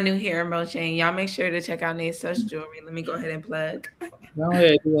look at my new hair emotion. Y'all make sure to check out Nate's Touch Jewelry. Let me go ahead and plug. Go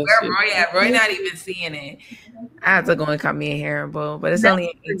ahead. Where Roy at? Roy not even seeing it. I have to go and cut me a hair bow, but it's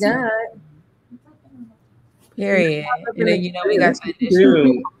only period. And then we got some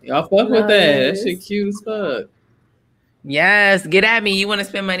additional. Y'all fuck with that. That shit cute as fuck. Yes, get at me. You want to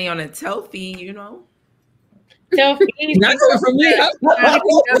spend money on a Telfie, Not coming from me.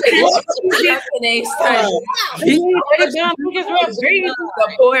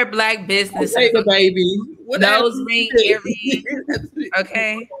 Support black business. Take the baby. Nose ring, earring.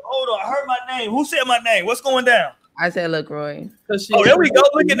 Okay. Hold on. I heard my name. Who said my name? What's going down? I said, look, Roy. Oh, there we go.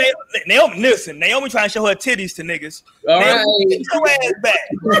 Look at Naomi. Listen, Naomi trying to show her titties to niggas. All right. Get your ass back.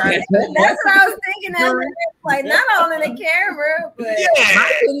 That's what I was thinking. Like, not only the camera, but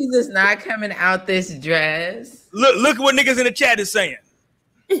my titties is not coming out this dress. Look at what niggas in the chat is saying.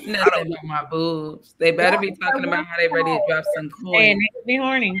 Nothing about my boobs. They better be talking about how they ready to drop some coins. Hey, niggas be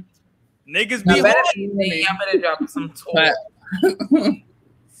horny. Niggas be horny. Y'all better drop some toys.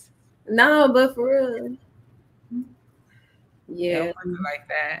 No, but for real. Yeah, like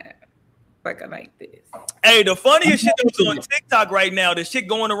that. Like I like this. Hey, the funniest shit that was on TikTok right now, the shit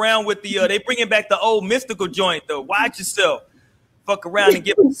going around with the they bringing back the old mystical joint though. Watch yourself. fuck around and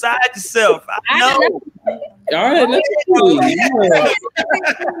get beside yourself. I know. All right,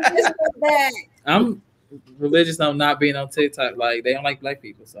 I'm religious on not being on TikTok. Like they don't like black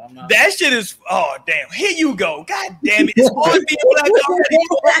people, so I'm not. That shit is. Oh damn! Here you go. God damn it! It's always being black already.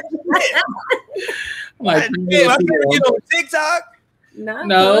 I'm like, damn, I better get on TikTok.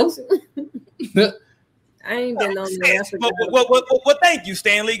 No. I ain't been on there. Well, thank you,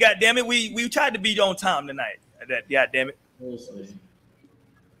 Stanley. God damn it, we tried to be on time tonight. God damn it. The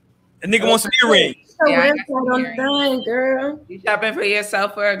nigga wants some earrings. Yeah, girl. You shopping for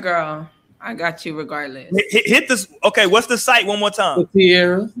yourself or a girl? I got you regardless. Hit this. Okay, what's the site one more time?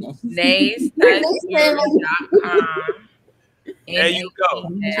 Sierra. Nays.com. There you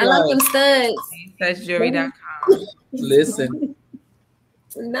go. I love them studs. Touchjewelry.com. Listen.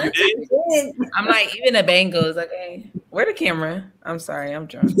 I'm like, even the bangles. Okay, where the camera? I'm sorry, I'm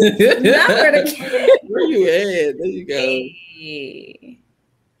drunk. Not where the camera. Where you at? There you go. Hey.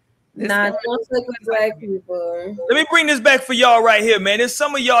 Nah, don't fuck with black people. Let me bring this back for y'all right here, man. There's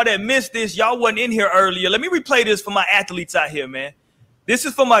some of y'all that missed this. Y'all wasn't in here earlier. Let me replay this for my athletes out here, man. This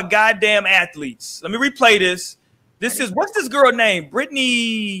is for my goddamn athletes. Let me replay this. This is, what's this girl name?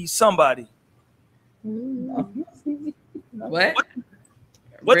 Brittany somebody. What?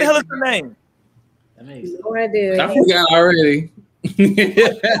 What the hell is her name? No idea. I forgot already.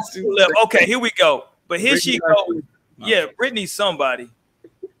 Okay, here we go. But here she goes. Yeah, Brittany somebody.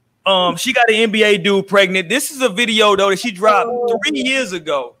 She got an NBA dude pregnant. This is a video though that she dropped 3 years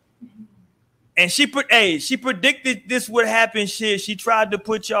ago. And she predicted this would happen shit. She tried to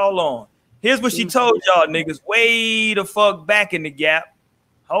put y'all on. Here's what she told y'all niggas. Way the fuck back in the gap.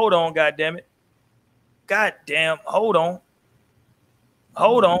 Hold on, goddammit. Goddamn, hold on.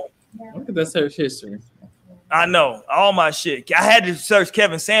 Look at that search history. I know. All my shit. I had to search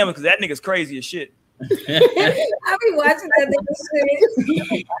Kevin Samuels because that nigga's crazy as shit. I be watching that nigga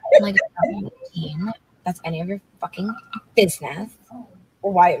shit. Like 18, that's any of your fucking business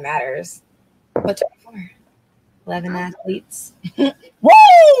or why it matters. But 24, 11 athletes.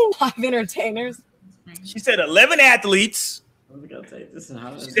 Woo! 5 entertainers. She said 11 athletes. She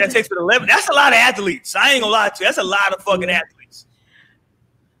said it takes 11. That's a lot of athletes. I ain't gonna lie to you. That's a lot of fucking athletes.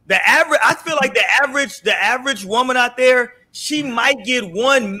 The average, I feel like the average woman out there, she might get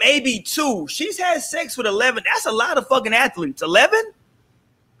 1, maybe 2. She's had sex with 11. That's a lot of fucking athletes. 11?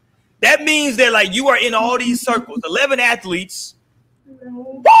 That means that like you are in all these circles. 11 athletes.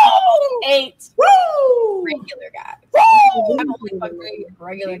 Woo! 8. Woo! Regular guys. Woo! I've only fucked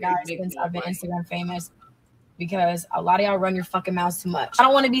regular guys since I've been Instagram famous because a lot of y'all run your fucking mouths too much. I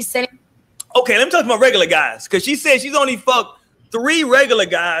don't want to be sitting. Okay, let me talk about regular guys because she said she's only fucked 3 regular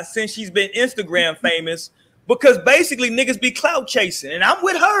guys since she's been Instagram famous because basically niggas be clout chasing. And I'm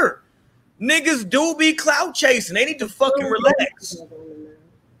with her. Niggas do be clout chasing. They need to fucking relax.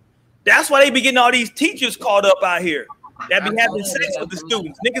 That's why they be getting all these teachers caught up out here that be having sex with the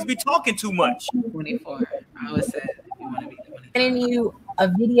students. Niggas be talking too much. 24. I would say if you want to be 24. Sending you a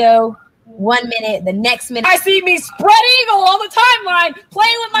video 1 minute, the next minute I see me spread eagle on the timeline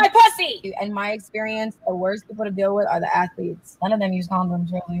playing with my pussy. In my experience, the worst people to deal with are the athletes. None of them use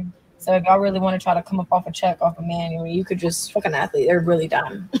condoms really. So if y'all really want to try to come up off a check off a man, you could just fuck an athlete. They're really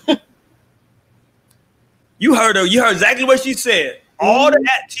dumb. You heard her. You heard exactly what she said.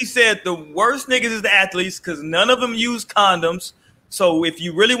 She said the worst niggas is the athletes because none of them use condoms. So if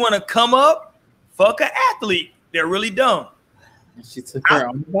you really want to come up, fuck an athlete. They're really dumb. She took her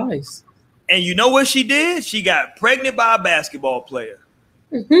own advice. And you know what she did? She got pregnant by a basketball player.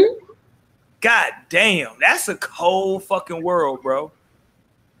 Mm-hmm. God damn, that's a cold fucking world, bro.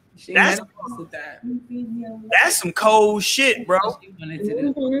 That's some cold shit, bro.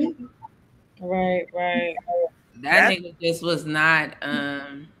 Mm-hmm. Right. That nigga just was not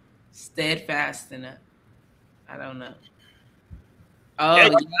steadfast enough. I don't know. Oh, yeah,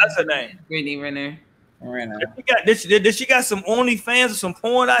 that's her name. Brittany Renner. Did she got some OnlyFans or some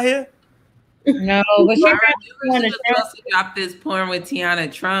porn out here? No, but she was supposed to drop this porn with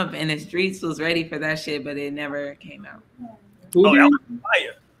Tiana Trump, and the streets was ready for that shit, but it never came out. That was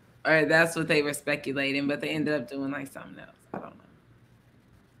fire. Or that's what they were speculating, but they ended up doing like something else. I don't know.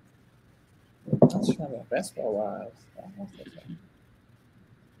 That's trying to basketball wives.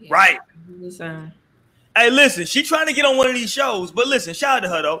 Right. Hey, listen, she trying to get on one of these shows, but listen, shout out to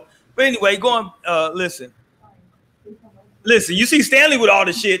her though. But anyway, go on. Listen, you see Stanley with all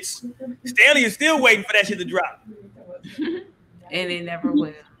the shits. Stanley is still waiting for that shit to drop. And it never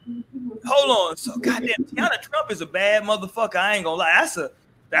will. Hold on. So goddamn, Tiana Trump is a bad motherfucker. I ain't gonna lie.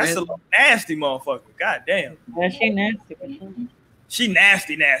 That's a nasty motherfucker. Goddamn. Yeah, she nasty. She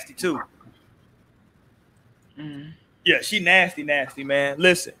nasty too. Yeah, she nasty, man.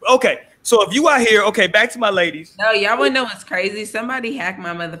 Listen, okay. So if you out here, okay, back to my ladies. No, y'all wanna know what's crazy? Somebody hacked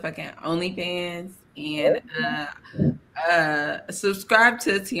my motherfucking OnlyFans and subscribe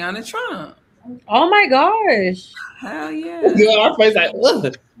to Tiana Trump. Oh my gosh! Hell yeah! Yeah, our face like,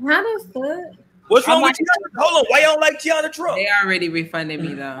 ugh. How the fuck? What's wrong with Tiana? Hold on, why y'all don't like Tiana Trump? They already refunded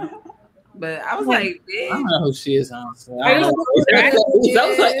me though. But I was like, bitch. I don't know who she is, honestly. I was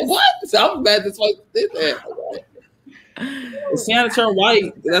like, what? So I'm mad this way did that. Tiana Trump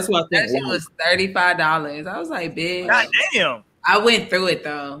white. That's what I think. That shit was $35. I was like, bitch. God damn. I went through it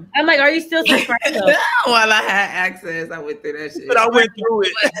though. I'm like, are you still subscribed? While I had access, I went through that shit. But I went through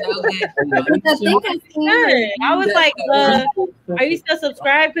it. I was like, are you still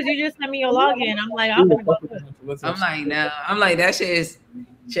subscribed? Because you just sent me your login. I'm like, I'm gonna go through it. I'm like, no. I'm like, that shit is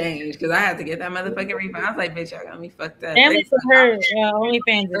changed because I had to get that motherfucking refund. I was like, bitch, y'all got me fucked up. Damn it for her.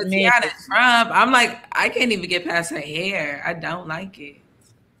 OnlyFans is mid. Tiana Trump. I'm like, I can't even get past her hair. I don't like it.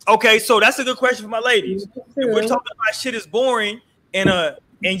 Okay, so that's a good question for my ladies. If we're talking about shit is boring and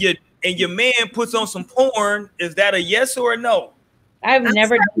your man puts on some porn, is that a yes or a no? I've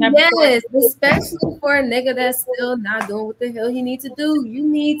never done that yes, before. especially for a nigga that's still not doing what the hell he needs to do. You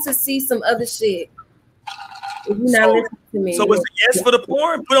need to see some other shit. If you're not listening to me. So is it yes for the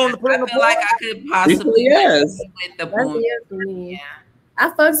porn? Put on the porn. I feel like I could possibly yes with the porn. That's yes for me. Yeah. I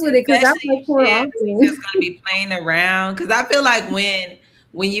fucks with it because I play porn often. It's gonna be playing around because I feel like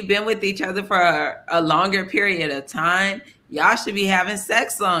when you've been with each other for a longer period of time, y'all should be having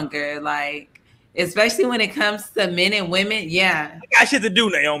sex longer. Like, especially when it comes to men and women. Yeah. I got shit to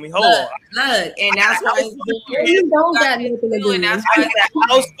do, Naomi. Hold on. Look, and that's why it's you don't got nothing to do. And that's I why got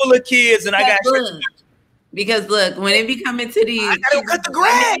a house full of kids and I got shit to do. Because look, when it be coming to these, I gotta cut the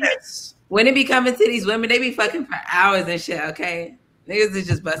grass. When it be coming to these women, they be fucking for hours and shit. Okay, niggas is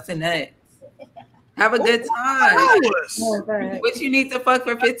just busting nuts. Have a good time. What you need to fuck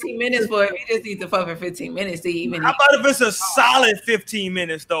for 15 minutes for? If you just need to fuck for 15 minutes to even. How about if it's a solid 15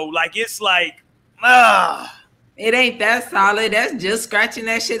 minutes though? Like it's like, it ain't that solid. That's just scratching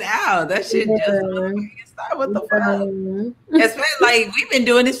that shit out. That shit just. What the fuck? Especially like we've been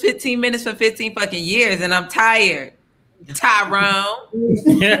doing this 15 minutes for 15 fucking years, and I'm tired. Tyrone.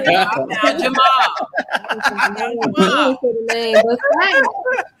 Jamal.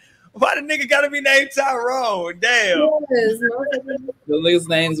 Why the nigga gotta be named Tyrone? Damn. The niggas'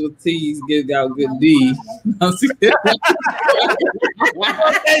 names with T's give out good D. That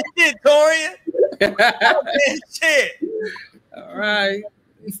shit, Torian. That shit. All right.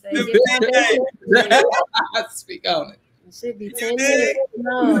 Speak on it. It should be 10 minutes.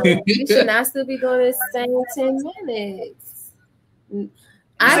 No, you should not still be doing the same 10 minutes.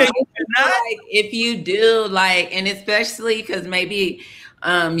 I feel like if you do, like, and especially because maybe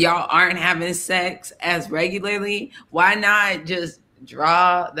y'all aren't having sex as regularly, why not just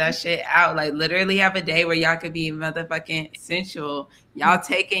draw that shit out? Like, literally have a day where y'all could be motherfucking sensual. Y'all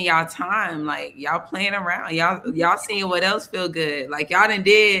taking y'all time, like y'all playing around, y'all seeing what else feel good. Like y'all done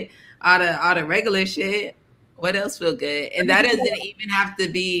did all the regular shit. What else feel good? And that doesn't even have to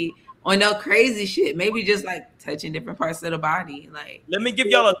be on no crazy shit. Maybe just like touching different parts of the body. Like, let me give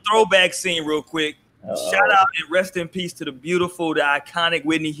y'all a throwback scene real quick. Shout out and rest in peace to the beautiful, the iconic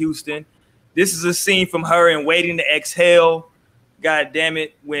Whitney Houston. This is a scene from her in Waiting to Exhale. God damn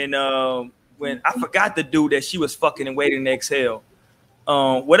it, when I forgot the dude that she was fucking in Waiting to Exhale.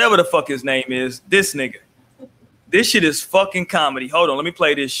 Whatever the fuck his name is, this nigga. This shit is fucking comedy. Hold on, let me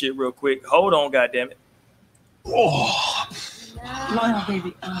play this shit real quick. Hold on, goddamn it. Oh, Loyal,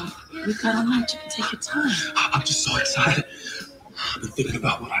 baby. We got a lunch. You can take your time. I'm just so excited. I've been thinking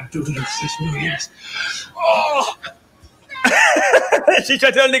about what I do in 6 New Years. Oh, she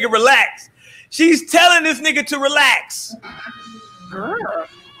trying to tell the nigga relax. She's telling this nigga to relax.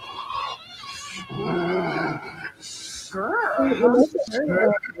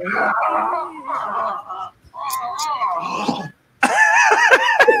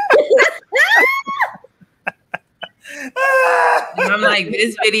 And I'm like,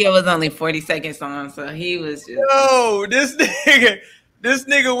 this video was only 40 seconds long, so he was just. No, this nigga. This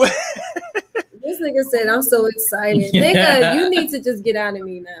nigga said, "I'm so excited, nigga. You need to just get out of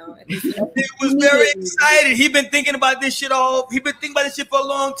me now." He was very excited. He been thinking about this shit He been thinking about this shit for a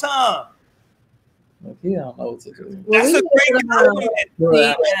long time. He don't know what to do. That's a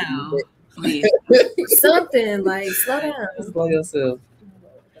great something like slow down. Slow yourself.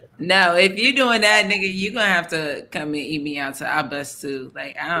 No, if you're doing that, nigga, you're gonna have to come and eat me out to our bus too.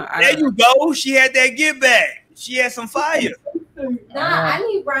 Like, there you go. She had that get back. She had some fire. Nah, I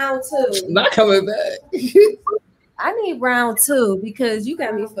need round 2. Not coming back. I need round 2 because you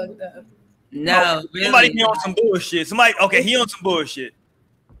got me fucked up. No, really. Somebody be on some bullshit. Somebody, okay, he on some bullshit.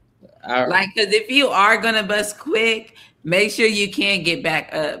 Like, because if you are gonna bust quick, make sure you can't get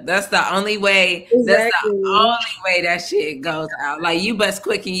back up. That's the only way. Exactly. That's the only way that shit goes out. Like, you bust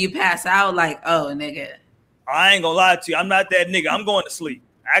quick and you pass out. Like, oh, nigga. I ain't gonna lie to you. I'm not that nigga. I'm going to sleep.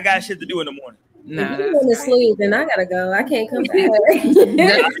 I got shit to do in the morning. No, if you're going to sleep, then I gotta go. I can't come back. I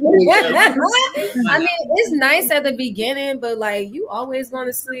mean, it's nice at the beginning, but like you always going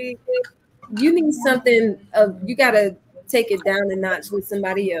to sleep. You need something. You gotta take it down a notch with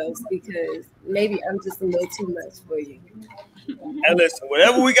somebody else because maybe I'm just a little too much for you. And listen,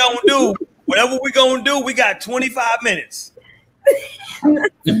 whatever we gonna do, we got 25 minutes.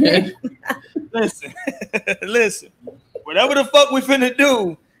 Listen. Whatever the fuck we finna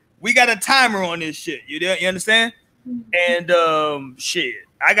do, we got a timer on this shit. You understand? And shit,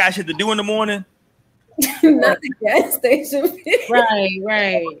 I got shit to do in the morning. Not the gas station.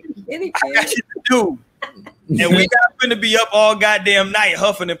 Right. Anything. I got shit to do. And we got finna be up all goddamn night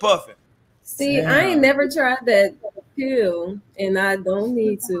huffing and puffing. See, I ain't never tried that pill, and I don't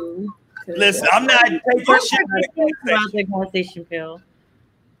need to. Listen, I'm not taking shit about the gas station pill.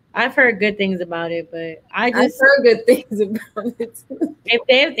 I've heard good things about it, but I've heard good things about it too.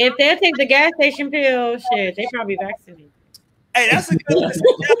 If they take the gas station pill, shit, they probably vaccinated. Hey, that's a good one.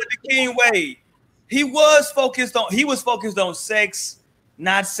 The King Wade. He was focused on sex,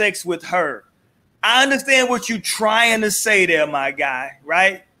 not sex with her. I understand what you're trying to say there, my guy,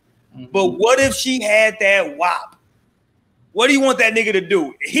 right? Mm-hmm. But what if she had that wop? What do you want that nigga to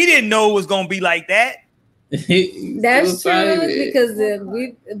do? He didn't know it was gonna be like that. That's true because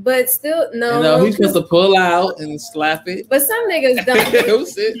but still no. He's supposed to pull out and slap it. But some niggas don't.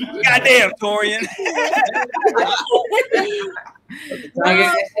 Goddamn, Torian.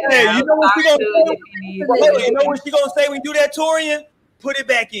 Hey, you know what she gonna say? You know what she gonna say when you do that, Torian? Put it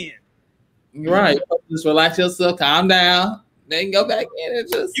back in. Right. Just relax yourself, calm down, then go back in and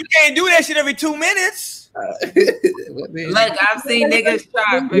just. You can't do that shit every 2 minutes. Look, I've seen niggas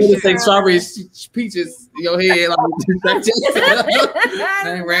try. You take strawberry peaches in your head, like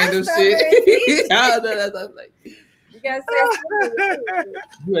random shit. You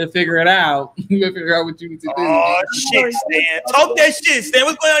better figure it out. You better figure out what you need to do. Oh shit, Stan! Talk that shit, Stan.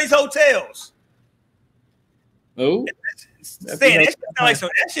 What's going on in these hotels? Oh. Stan, that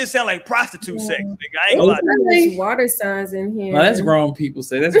shit sound like prostitute sex, nigga. I ain't gonna lie. There's water signs in here. No, that's grown people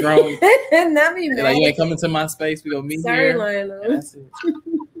say. That's grown. Not me, man. Like, you ain't coming to my space. We gonna meet here. Lionel.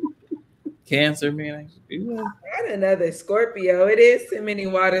 Cancer, man. Not another Scorpio. It is too many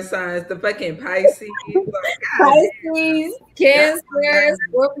water signs. The fucking Pisces. Pisces, Cancer,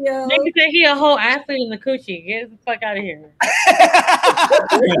 Scorpio. Nigga said he a whole athlete in the coochie. Get the fuck out of here.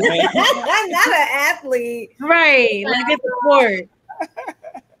 Not an athlete. Right. Like it's a sport.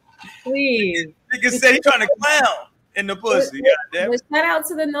 Please. Nigga said he trying to clown in the pussy. But shout out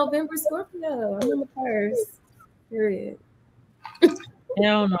to the November Scorpio. I'm in the first. Period.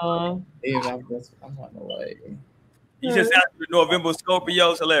 Hell no. Yeah, I'm on the way. You just out the November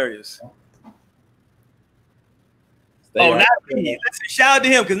Scorpios, hilarious. Not me. Listen, shout out to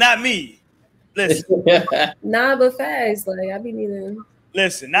him, because not me. Listen. Nah, but fast. Like, I be needing.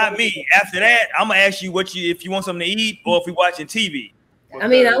 Listen, not me. After that, I'm going to ask you if you want something to eat or if we watching TV. I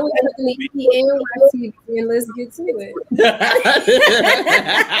mean, I was going to eat and watch TV, and let's get to it.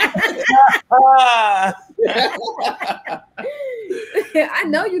 I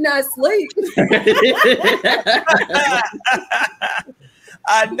know you're not asleep.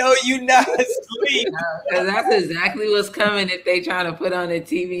 I know you're not asleep. Because that's exactly what's coming if they trying to put on the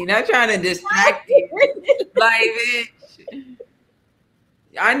TV. Not trying to distract you. Like, bitch,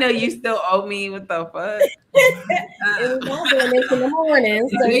 I know you still owe me. What the fuck? It was doing this in the morning.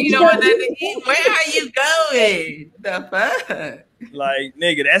 So you don't want nothing to eat. Where are you going? The fuck? Like,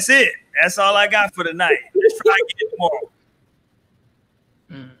 nigga, that's it. That's all I got for the night. Let's try to get it tomorrow.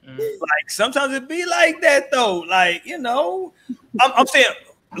 Like, sometimes it be like that, though. Like, you know, I'm saying,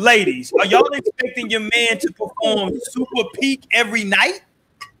 ladies, are y'all expecting your man to perform super peak every night?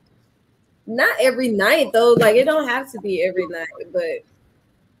 Not every night, though. Like, it don't have to be every night, but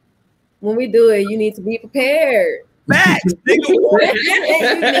when we do it, you need to be prepared. Facts, nigga.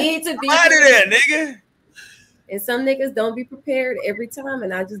 You need to be out of there, nigga. And some niggas don't be prepared every time,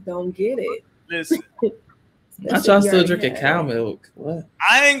 and I just don't get it. Listen. I try to still drinking cow milk. What?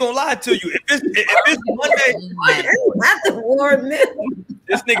 I ain't gonna lie to you. If it's Monday, not the warm milk.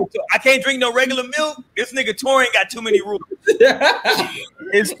 This nigga, I can't drink no regular milk. This nigga Torian got too many rules.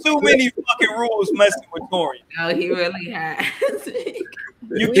 It's too many fucking rules messing with Torian. No, he really has.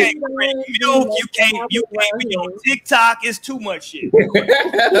 You can't drink milk. You can't be on TikTok. It's too much shit.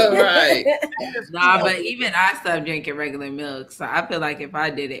 Right. Nah, but even I stopped drinking regular milk, so I feel like if I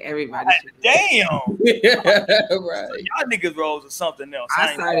did it, everybody should. Damn. Right. Y'all niggas rolls or something else.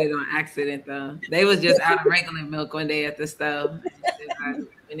 I started on accident though. They was just out of regular milk one day at the stove. And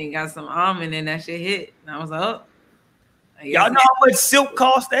then got some almond and that shit hit. And I was like, oh. Y'all know how much silk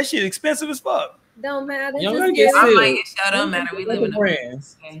costs? That shit expensive as fuck. Don't matter. Y'all Just gotta get get I'm silk. like, it sure don't matter. We live in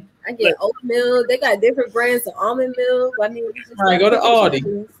brands. Okay. I get oat milk. They got different brands of almond milk. I mean, just All right, go to Aldi.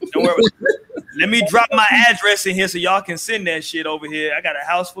 Don't worry. Let me drop my address in here so y'all can send that shit over here. I got a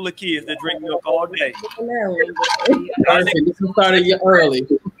house full of kids that drink milk all day. This started early.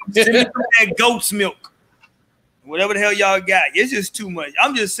 Send me some of that goat's milk. Whatever the hell y'all got. It's just too much.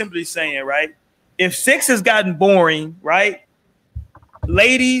 I'm just simply saying, right? If sex has gotten boring, right?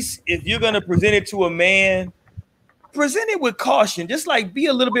 Ladies, if you're going to present it to a man, present it with caution. Just like be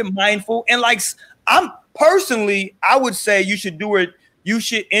a little bit mindful. And like, I would say you should do it. You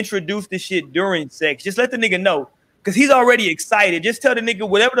should introduce the shit during sex. Just let the nigga know. Because he's already excited. Just tell the nigga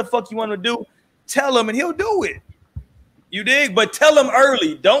whatever the fuck you want to do. Tell him and he'll do it. You dig? But tell him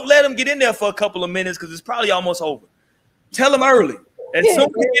early. Don't let him get in there for a couple of minutes because it's probably almost over. Tell him early. As soon as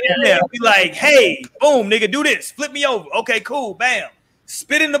you get in there, be like, hey, boom, nigga, do this. Flip me over. Okay, cool. Bam.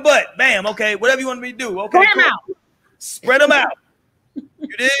 Spit in the butt. Bam. Okay, whatever you want me to do. Okay, cool. Spread them out.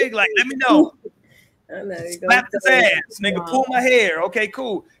 You dig? Like, let me know. Slap his ass, nigga. Pull my hair. Okay,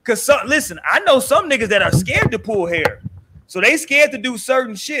 cool. Cause listen, I know some niggas that are scared to pull hair, so they scared to do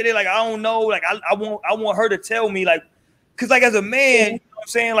certain shit. They're like, I don't know. Like, I want her to tell me, like, cause like as a man, you know what I'm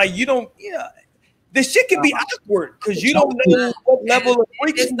saying, like you don't, the shit can be awkward because you don't know what level of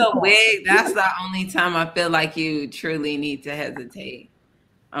freak. It's the wig. That's the only time I feel like you truly need to hesitate.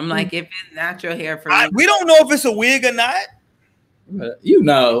 I'm like, if it's natural hair for you, we don't know if it's a wig or not. You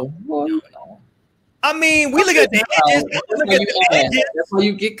know. I mean, we look at the edges. That's why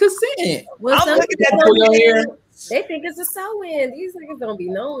you get consent. Well, I'm some looking at people the hair. they think it's a sew-in. These niggas don't be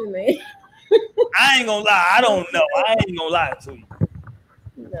knowing, man. I ain't gonna lie. I don't know. I ain't gonna lie to you.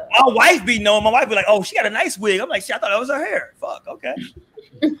 No. My wife be knowing. My wife be like, "Oh, she got a nice wig." I'm like, "Shit, I thought that was her hair." Fuck. Okay.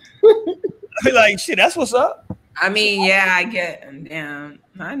 I be like, "Shit, that's what's up." I mean, yeah, I get. Damn,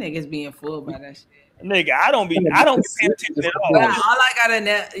 my niggas being fooled by that shit. Nigga, I don't be paying attention at all. All I gotta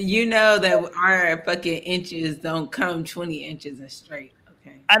know, you know that our fucking inches don't come 20 inches and straight.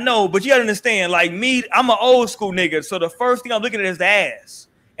 Okay. I know, but you gotta understand, like me, I'm an old school nigga. So the first thing I'm looking at is the ass.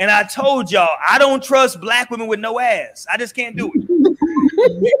 And I told y'all, I don't trust black women with no ass. I just can't do it.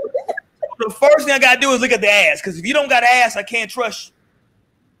 The first thing I gotta do is look at the ass. Because if you don't got ass, I can't trust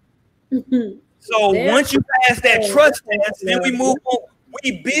you. So once you pass that trust test, then we move on.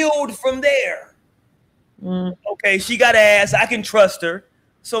 We build from there. Okay, she got ass. I can trust her.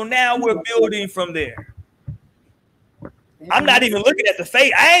 So now we're building from there. I'm not even looking at the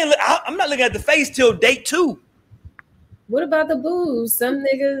face. I'm not looking at the face till date 2. What about the boobs? Some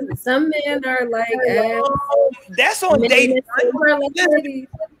niggas, some men are like, that's on date 1.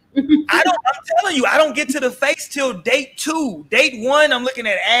 I'm telling you, I don't get to the face till date 2. Date 1, I'm looking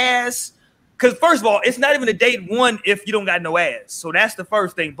at ass. Because first of all, it's not even a date 1 if you don't got no ass. So that's the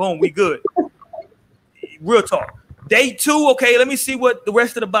first thing. Boom, we good. Real talk. Date 2, okay, let me see what the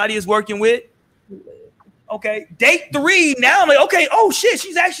rest of the body is working with. Okay, date 3, now I'm like, okay, oh shit,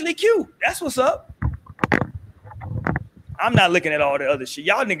 she's actually cute. That's what's up. I'm not looking at all the other shit.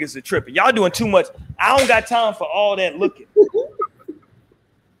 Y'all niggas are tripping. Y'all doing too much. I don't got time for all that looking.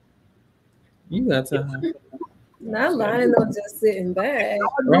 You got time. Not lying, though, just sitting back.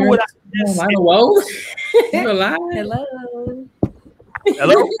 Hello.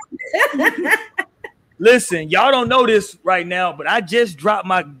 Hello. Listen, y'all don't know this right now, but I just dropped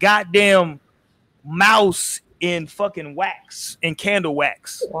my goddamn mouse in fucking wax, in candle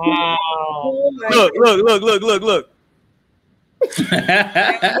wax. Wow. Look.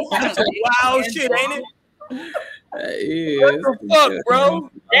 Wow shit, ain't it? What the fuck,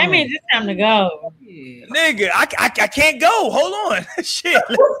 bro? That means it's time to go. Nigga, I can't go. Hold on. Shit.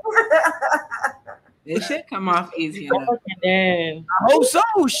 It should come off easy enough. I hope so.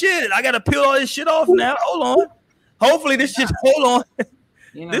 Shit. I gotta peel all this shit off now. Hold on. Hopefully this shit, hold on.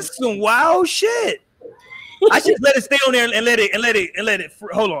 This is some wild shit. I should let it stay on there and let it.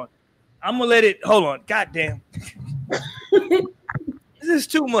 Hold on. I'm gonna let it. Hold on. God damn. This is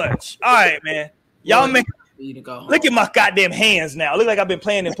too much. All right, man. Y'all make. Look at my goddamn hands now. Look like I've been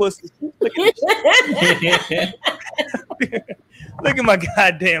playing in pussy. Look at my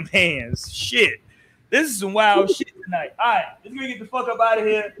goddamn hands. Shit. This is some wild shit tonight. All right, let's get the fuck up out of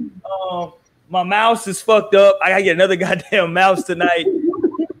here. My mouse is fucked up. I gotta get another goddamn mouse tonight.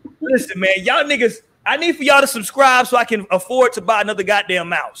 Listen, man, y'all niggas, I need for y'all to subscribe so I can afford to buy another goddamn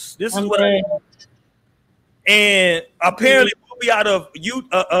mouse. This is what I need. And apparently we'll be out of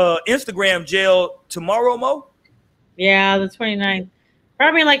Instagram jail tomorrow, Mo. Yeah, the 29th.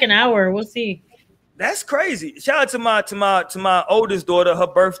 Probably in like an hour. We'll see. That's crazy. Shout out to my oldest daughter. Her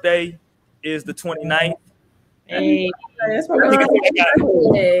birthday is the 29th. Hey. That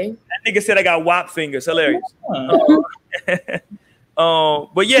nigga said I got wop fingers. Hilarious.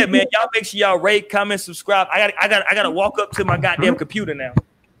 But yeah, man, y'all make sure y'all rate, comment, subscribe. I gotta walk up to my goddamn computer now.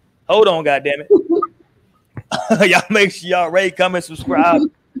 Hold on, goddamn it. Y'all make sure y'all rate, comment, subscribe.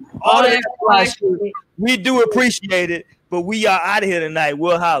 All that shit. We do appreciate it, but we are out of here tonight.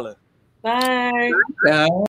 We'll holler. Bye.